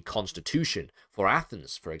a constitution for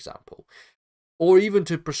Athens, for example, or even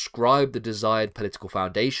to prescribe the desired political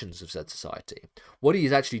foundations of said society. What he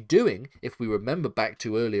is actually doing, if we remember back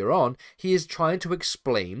to earlier on, he is trying to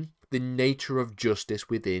explain the nature of justice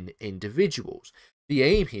within individuals. The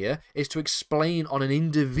aim here is to explain on an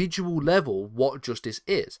individual level what justice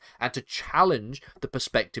is, and to challenge the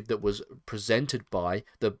perspective that was presented by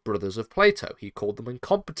the brothers of Plato. He called them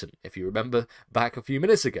incompetent, if you remember back a few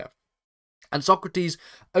minutes ago. And Socrates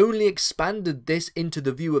only expanded this into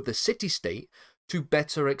the view of the city-state to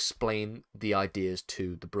better explain the ideas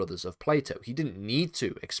to the brothers of Plato. He didn't need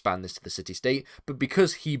to expand this to the city-state, but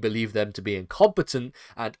because he believed them to be incompetent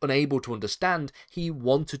and unable to understand, he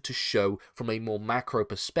wanted to show from a more macro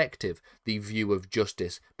perspective the view of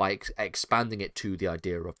justice by expanding it to the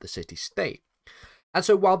idea of the city-state. And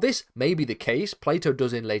so while this may be the case, Plato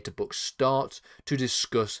does in later books start to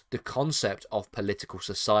discuss the concept of political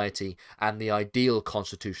society and the ideal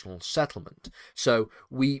constitutional settlement. So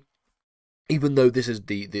even though this is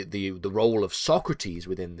the role of Socrates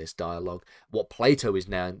within this dialogue, what Plato is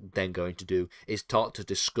now then going to do is start to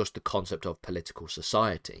discuss the concept of political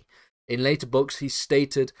society. In later books, he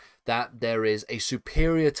stated that there is a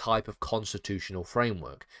superior type of constitutional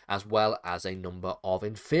framework, as well as a number of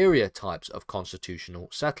inferior types of constitutional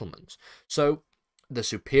settlements. So the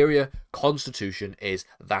superior constitution is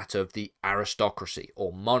that of the aristocracy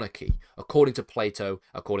or monarchy. According to Plato,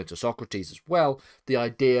 according to Socrates as well, the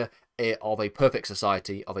idea of a perfect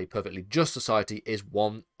society, of a perfectly just society, is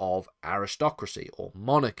one of aristocracy or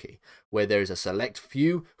monarchy, where there is a select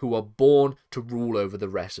few who are born to rule over the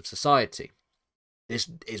rest of society. This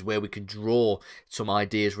is where we can draw some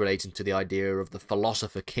ideas relating to the idea of the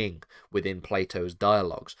philosopher king within Plato's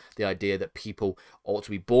dialogues. The idea that people ought to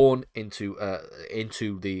be born into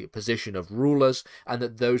the position of rulers, and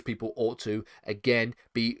that those people ought to, again,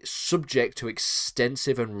 be subject to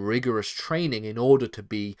extensive and rigorous training in order to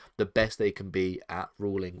be the best they can be at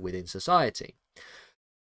ruling within society.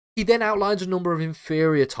 He then outlines a number of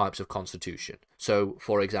inferior types of constitution. So,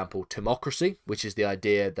 for example, timocracy, which is the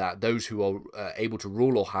idea that those who are able to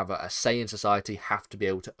rule or have a say in society have to be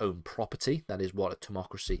able to own property. That is what a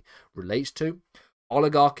timocracy relates to.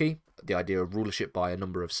 Oligarchy, the idea of rulership by a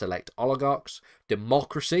number of select oligarchs.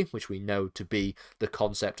 Democracy, which we know to be the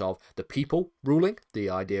concept of the people ruling, the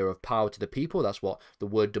idea of power to the people. That's what the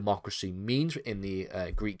word democracy means in the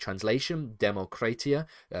Greek translation, demokratia,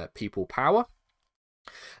 people power.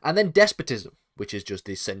 And then despotism, which is just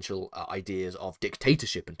the essential ideas of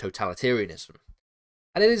dictatorship and totalitarianism.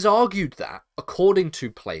 And it is argued that, according to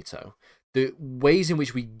Plato, the ways in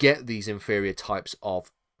which we get these inferior types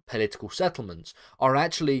of political settlements are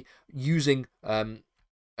actually using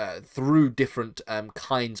through different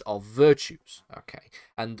kinds of virtues. Okay,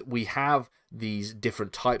 and we have these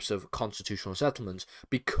different types of constitutional settlements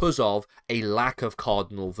because of a lack of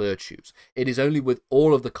cardinal virtues. It is only with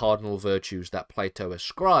all of the cardinal virtues that Plato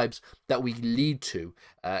ascribes that we lead to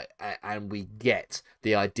and we get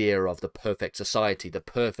the idea of the perfect society, the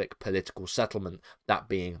perfect political settlement, that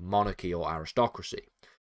being monarchy or aristocracy.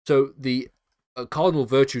 So the cardinal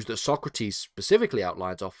virtues that Socrates specifically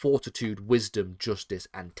outlines are fortitude, wisdom, justice,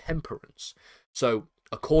 and temperance. So,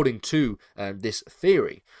 according to this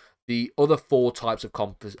theory, the other four types of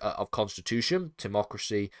constitution,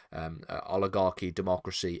 timocracy, oligarchy,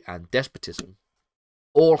 democracy, and despotism,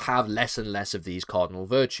 all have less and less of these cardinal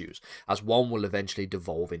virtues, as one will eventually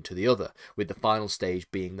devolve into the other, with the final stage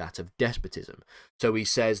being that of despotism. So he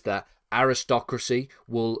says that aristocracy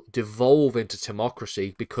will devolve into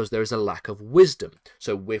timocracy because there is a lack of wisdom.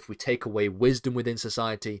 So if we take away wisdom within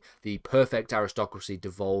society, the perfect aristocracy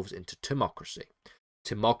devolves into timocracy.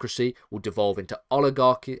 Timocracy will devolve into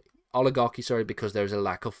oligarchy, because there is a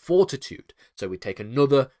lack of fortitude. So we take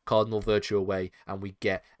another cardinal virtue away and we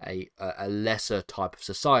get a lesser type of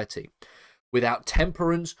society. Without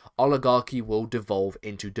temperance, oligarchy will devolve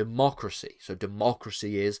into democracy. So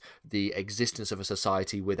democracy is the existence of a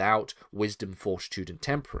society without wisdom, fortitude, and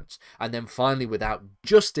temperance. And then finally, without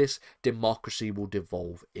justice, democracy will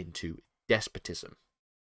devolve into despotism.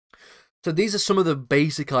 So these are some of the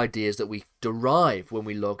basic ideas that we derive when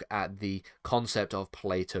we look at the concept of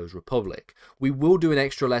Plato's Republic. We will do an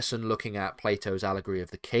extra lesson looking at Plato's allegory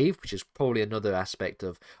of the cave, which is probably another aspect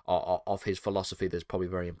of his philosophy that's probably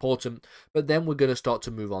very important. But then we're going to start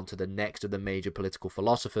to move on to the next of the major political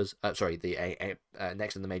philosophers,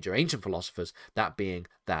 next of the major ancient philosophers, that being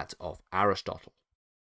that of Aristotle.